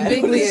ever had.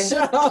 Bigliest.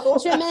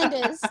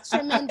 Tremendous. It's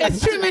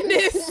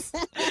tremendous.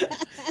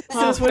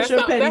 Sis, what's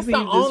your petty That's peeve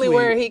the this only week?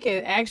 word he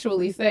can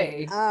actually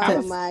say.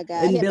 Oh, my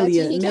God. And He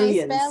millions.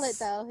 can't spell it,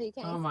 though. He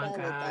can't Oh, my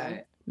spell God.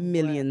 it,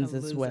 Millions What a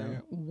as loser.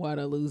 well. What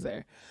a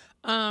loser.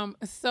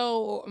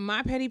 So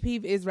my petty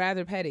peeve is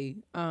rather petty.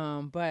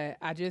 But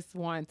I just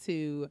want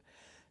to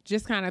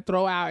just kind of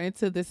throw out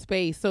into the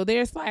space. So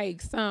there's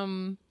like it's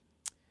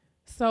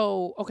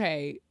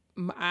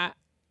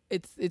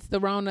the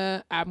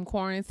Rona. I'm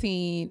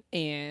quarantined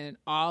and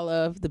all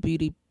of the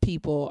beauty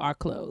people are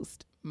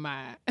closed.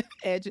 My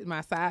edges, my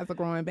sides are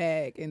growing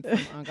back in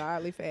some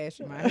ungodly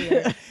fashion. My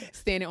hair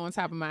standing on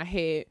top of my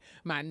head.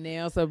 My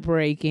nails are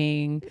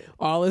breaking.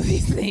 All of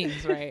these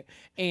things, right?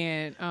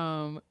 And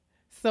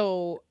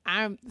so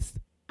I'm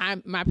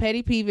my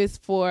petty peeve is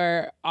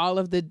for all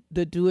of the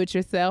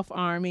do-it-yourself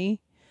army.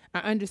 I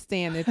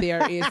understand that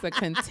there is a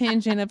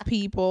contingent of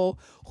people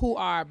who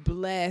are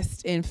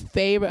blessed in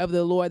favor of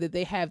the Lord, that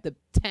they have the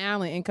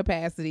talent and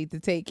capacity to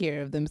take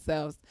care of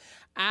themselves.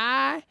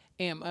 I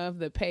am of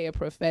the pay a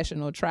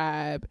professional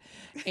tribe,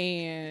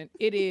 and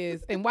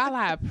while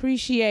I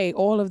appreciate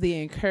all of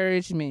the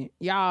encouragement,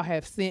 y'all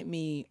have sent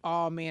me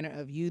all manner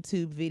of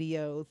YouTube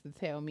videos to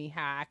tell me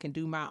how I can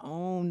do my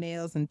own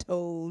nails and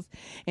toes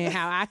and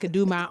how I could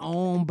do my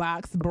own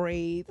box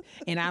braids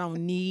and I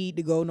don't need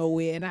to go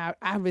nowhere. And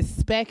I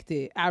respect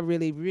it. I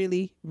really,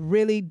 really,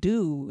 really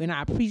do. And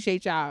I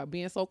appreciate y'all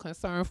being so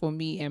concerned for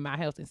me and my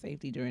health and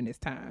safety during this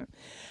time.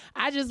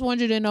 I just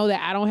want you to know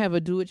that I don't have a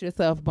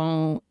do-it-yourself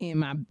bone in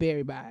my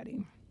very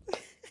body.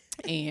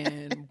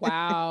 And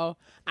while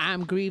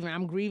I'm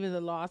grieving the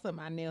loss of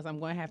my nails, I'm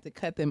going to have to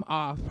cut them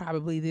off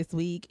probably this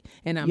week.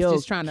 And I'm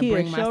just trying to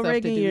bring myself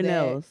to do your that.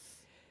 Nails.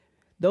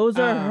 Those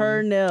are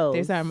her nails.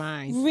 These are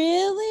mine.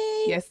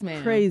 Really? Yes,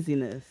 ma'am.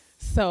 Craziness.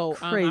 So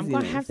I'm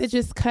going to have to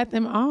just cut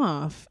them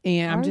off.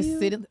 And I'm just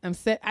sitting.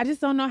 I just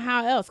don't know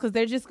how else, because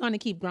they're just going to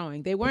keep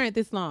growing. They weren't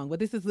this long, but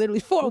this is literally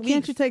 4 weeks.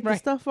 Can't you take the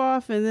stuff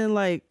off and then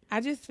I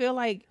just feel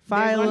like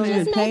file them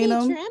and paint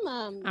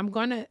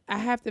them? I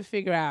have to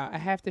figure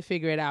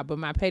it out. But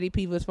my petty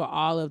peeve is for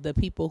all of the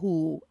people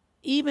who,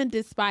 even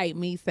despite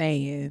me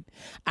saying,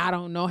 I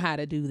don't know how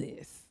to do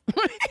this.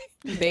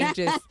 They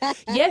just,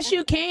 yes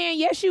you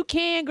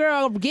can,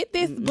 girl. Get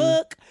this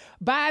book,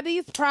 buy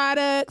these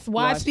products,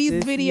 watch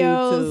these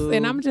videos. YouTube.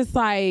 And I'm just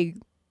like,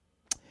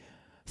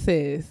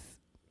 sis,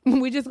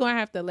 we're just gonna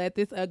have to let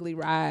this ugly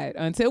ride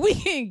until we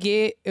can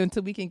get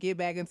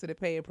back into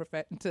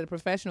the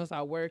professionals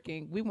are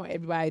working. We want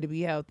everybody to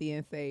be healthy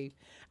and safe.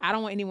 I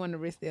don't want anyone to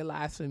risk their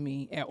lives for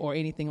me or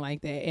anything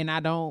like that. And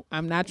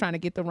I'm not trying to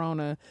get the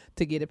Rona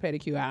to get a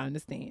pedicure. I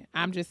understand.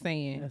 I'm just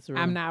saying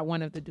I'm not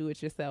one of the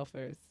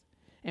do-it-yourselfers.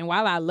 And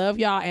while I love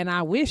y'all and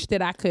I wish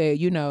that I could,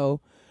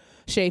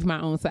 shave my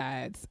own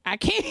sides, I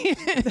can't.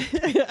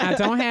 I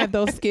don't have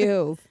those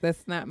skills.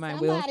 That's not my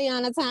will. Somebody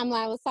on the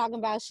timeline was talking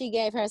about she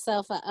gave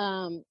herself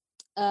a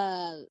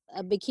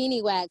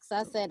bikini wax.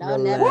 I said, oh,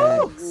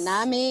 never.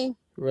 Not me.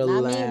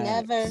 Relax. Not me,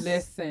 never.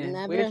 Listen.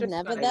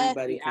 Never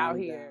that. Out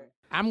here.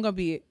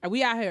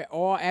 We out here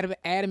all Adam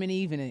and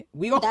Eve in it.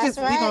 We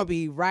gonna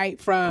be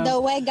right from the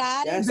way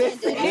God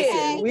intended.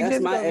 Okay.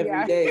 That's my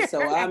everyday.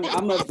 So I'm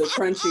of the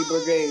crunchy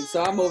brigade.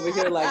 So I'm over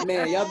here like,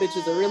 man, y'all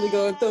bitches are really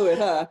going through it,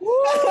 huh?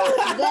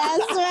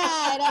 That's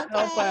right.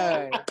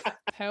 Okay.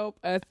 Help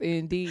us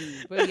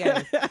indeed. But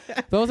yes,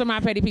 those are my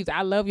petty peeves.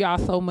 I love y'all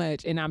so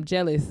much, and I'm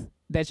jealous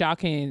that y'all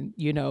can,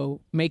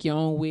 make your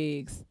own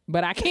wigs,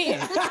 but I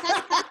can't.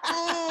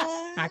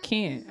 I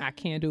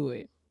can't do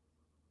it.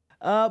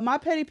 My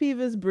petty peeve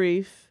is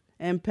brief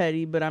and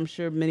petty, but I'm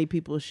sure many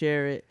people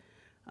share it.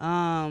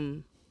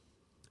 Don't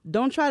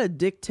try to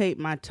dictate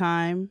my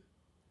time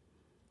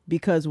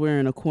because we're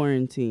in a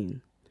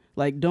quarantine.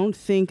 Like, don't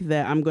think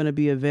that I'm going to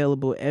be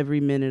available every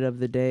minute of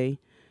the day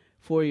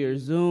for your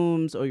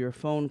Zooms or your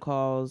phone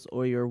calls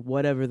or your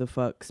whatever the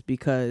fucks,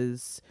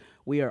 because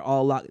we are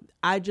all locked.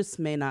 I just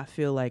may not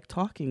feel like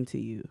talking to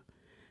you.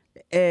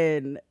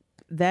 And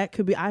that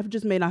could be, I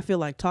just may not feel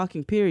like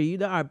talking, period.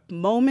 There are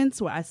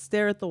moments where I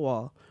stare at the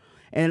wall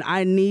and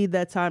I need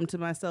that time to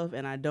myself,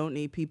 and I don't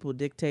need people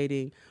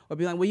dictating or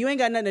be like, well, you ain't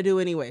got nothing to do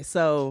anyway.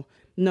 So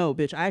no,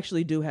 bitch, I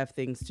actually do have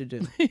things to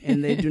do,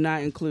 and they do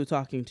not include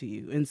talking to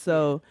you. And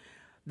so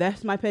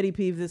that's my petty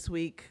peeve this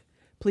week.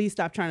 Please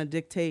stop trying to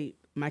dictate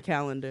my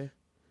calendar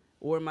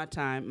or my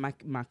time,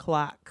 my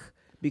clock.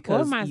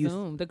 Because or my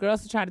Zoom. The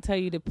girls try to tell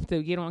you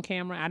to get on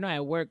camera. I know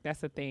at work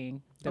that's a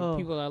thing.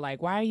 People are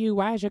like, why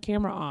is your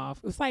camera off?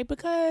 It's like,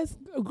 because,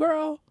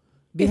 girl,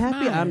 be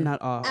happy mine. I'm not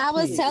off. I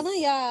was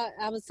telling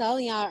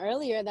y'all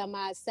earlier that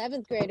my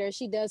 7th grader,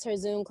 she does her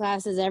Zoom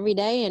classes every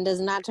day and does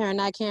not turn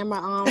that camera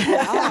on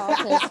at all.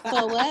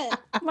 For what?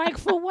 Like,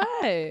 for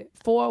what?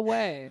 For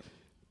what?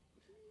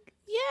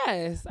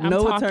 Yes. I'm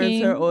Noah talking,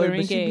 turns her on, we're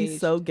but she be engaged.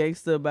 so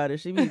gangster about it.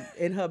 She be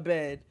in her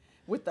bed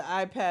with the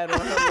iPad on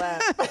her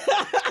lap.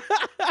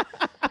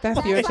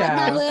 That's your Like my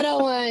child.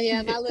 little one.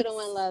 Yeah, my little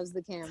one loves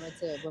the camera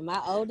too. But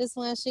my oldest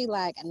one, she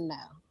like, no.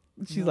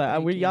 She's No, like,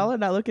 thank you. y'all are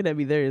not looking at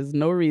me. There is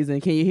no reason.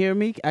 Can you hear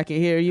me? I can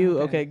hear you.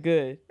 Okay,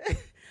 good.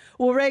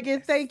 Well, Reagan,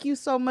 thank you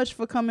so much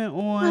for coming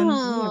on.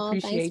 Oh,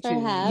 appreciate thanks for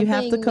you. having You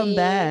have to come me.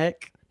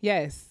 back.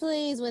 Yes.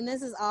 Please, when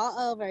this is all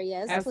over,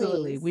 yes,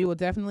 Absolutely. please. We will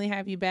definitely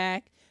have you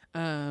back.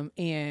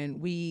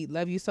 And we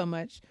love you so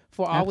much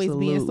for always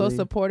being so Absolutely.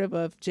 supportive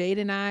of Jade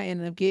and I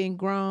and of getting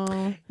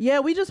grown. Yeah,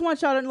 we just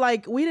want y'all to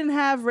like. We didn't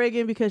have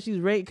Reagan because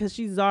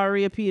she's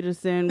Zaria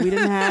Peterson. We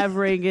didn't have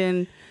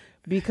Reagan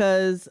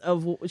because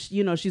of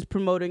she's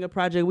promoting a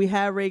project. We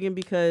have Reagan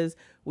because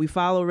we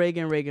follow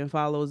Reagan. Reagan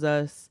follows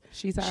us.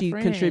 She's our She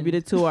friend.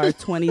 contributed to our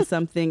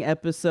 20-something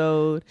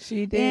episode.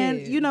 She did.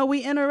 And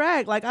we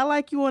interact. Like I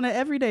like you on an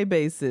everyday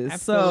basis.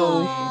 Absolutely.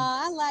 So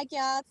I like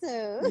y'all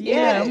too. yeah,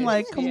 Yes. I'm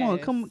like, come on,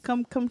 Yes.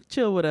 come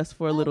chill with us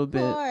for a little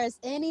bit. Of course,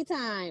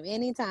 anytime.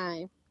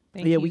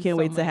 Thank Yeah, you we can't so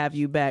wait to much. have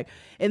you back.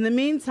 In the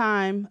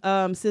meantime,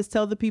 sis,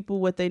 tell the people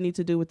what they need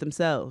to do with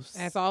themselves.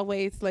 As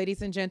always,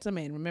 ladies and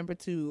gentlemen, remember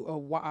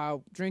to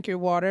drink your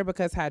water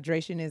because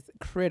hydration is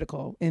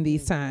critical in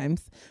these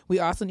times. We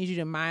also need you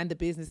to mind the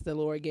business the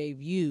Lord gave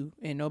you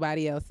and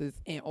nobody else's,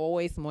 and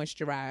always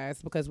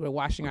moisturize because we're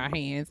washing our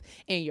hands,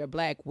 and your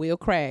black will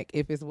crack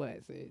if it's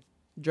what, sis?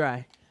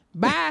 Dry.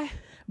 Bye.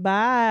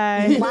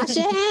 Bye. Wash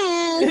your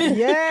hands.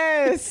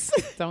 Yes.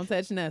 Don't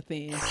touch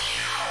nothing.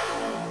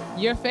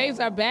 Your faves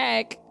are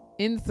back.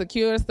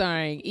 Insecure,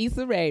 starring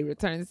Issa Rae,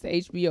 returns to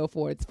HBO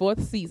for its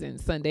 4th season,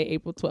 Sunday,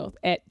 April 12th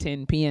at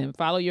 10 p.m.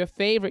 Follow your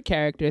favorite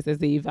characters as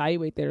they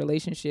evaluate their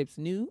relationships,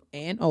 new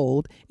and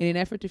old, in an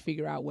effort to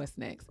figure out what's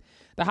next.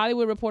 The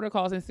Hollywood Reporter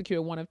calls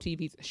Insecure one of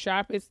TV's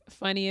sharpest,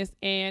 funniest,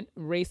 and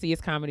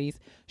raciest comedies.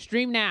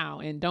 Stream now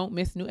and don't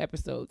miss new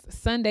episodes.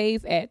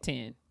 Sundays at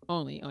 10,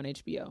 only on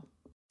HBO.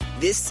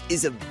 This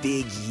is a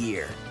big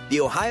year. The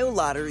Ohio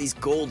Lottery's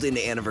golden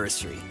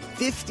anniversary.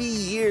 50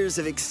 years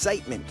of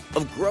excitement,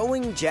 of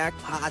growing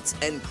jackpots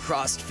and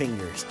crossed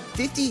fingers.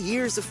 50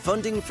 years of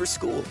funding for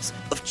schools,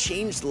 of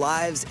changed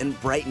lives and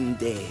brightened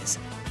days.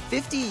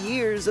 50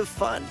 years of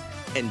fun,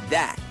 and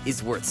that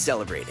is worth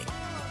celebrating.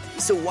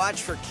 So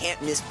watch for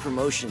can't-miss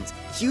promotions,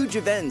 huge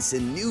events,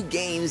 and new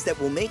games that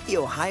will make the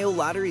Ohio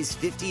Lottery's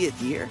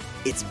 50th year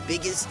its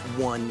biggest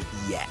one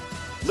yet.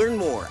 Learn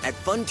more at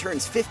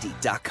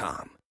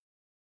funturns50.com.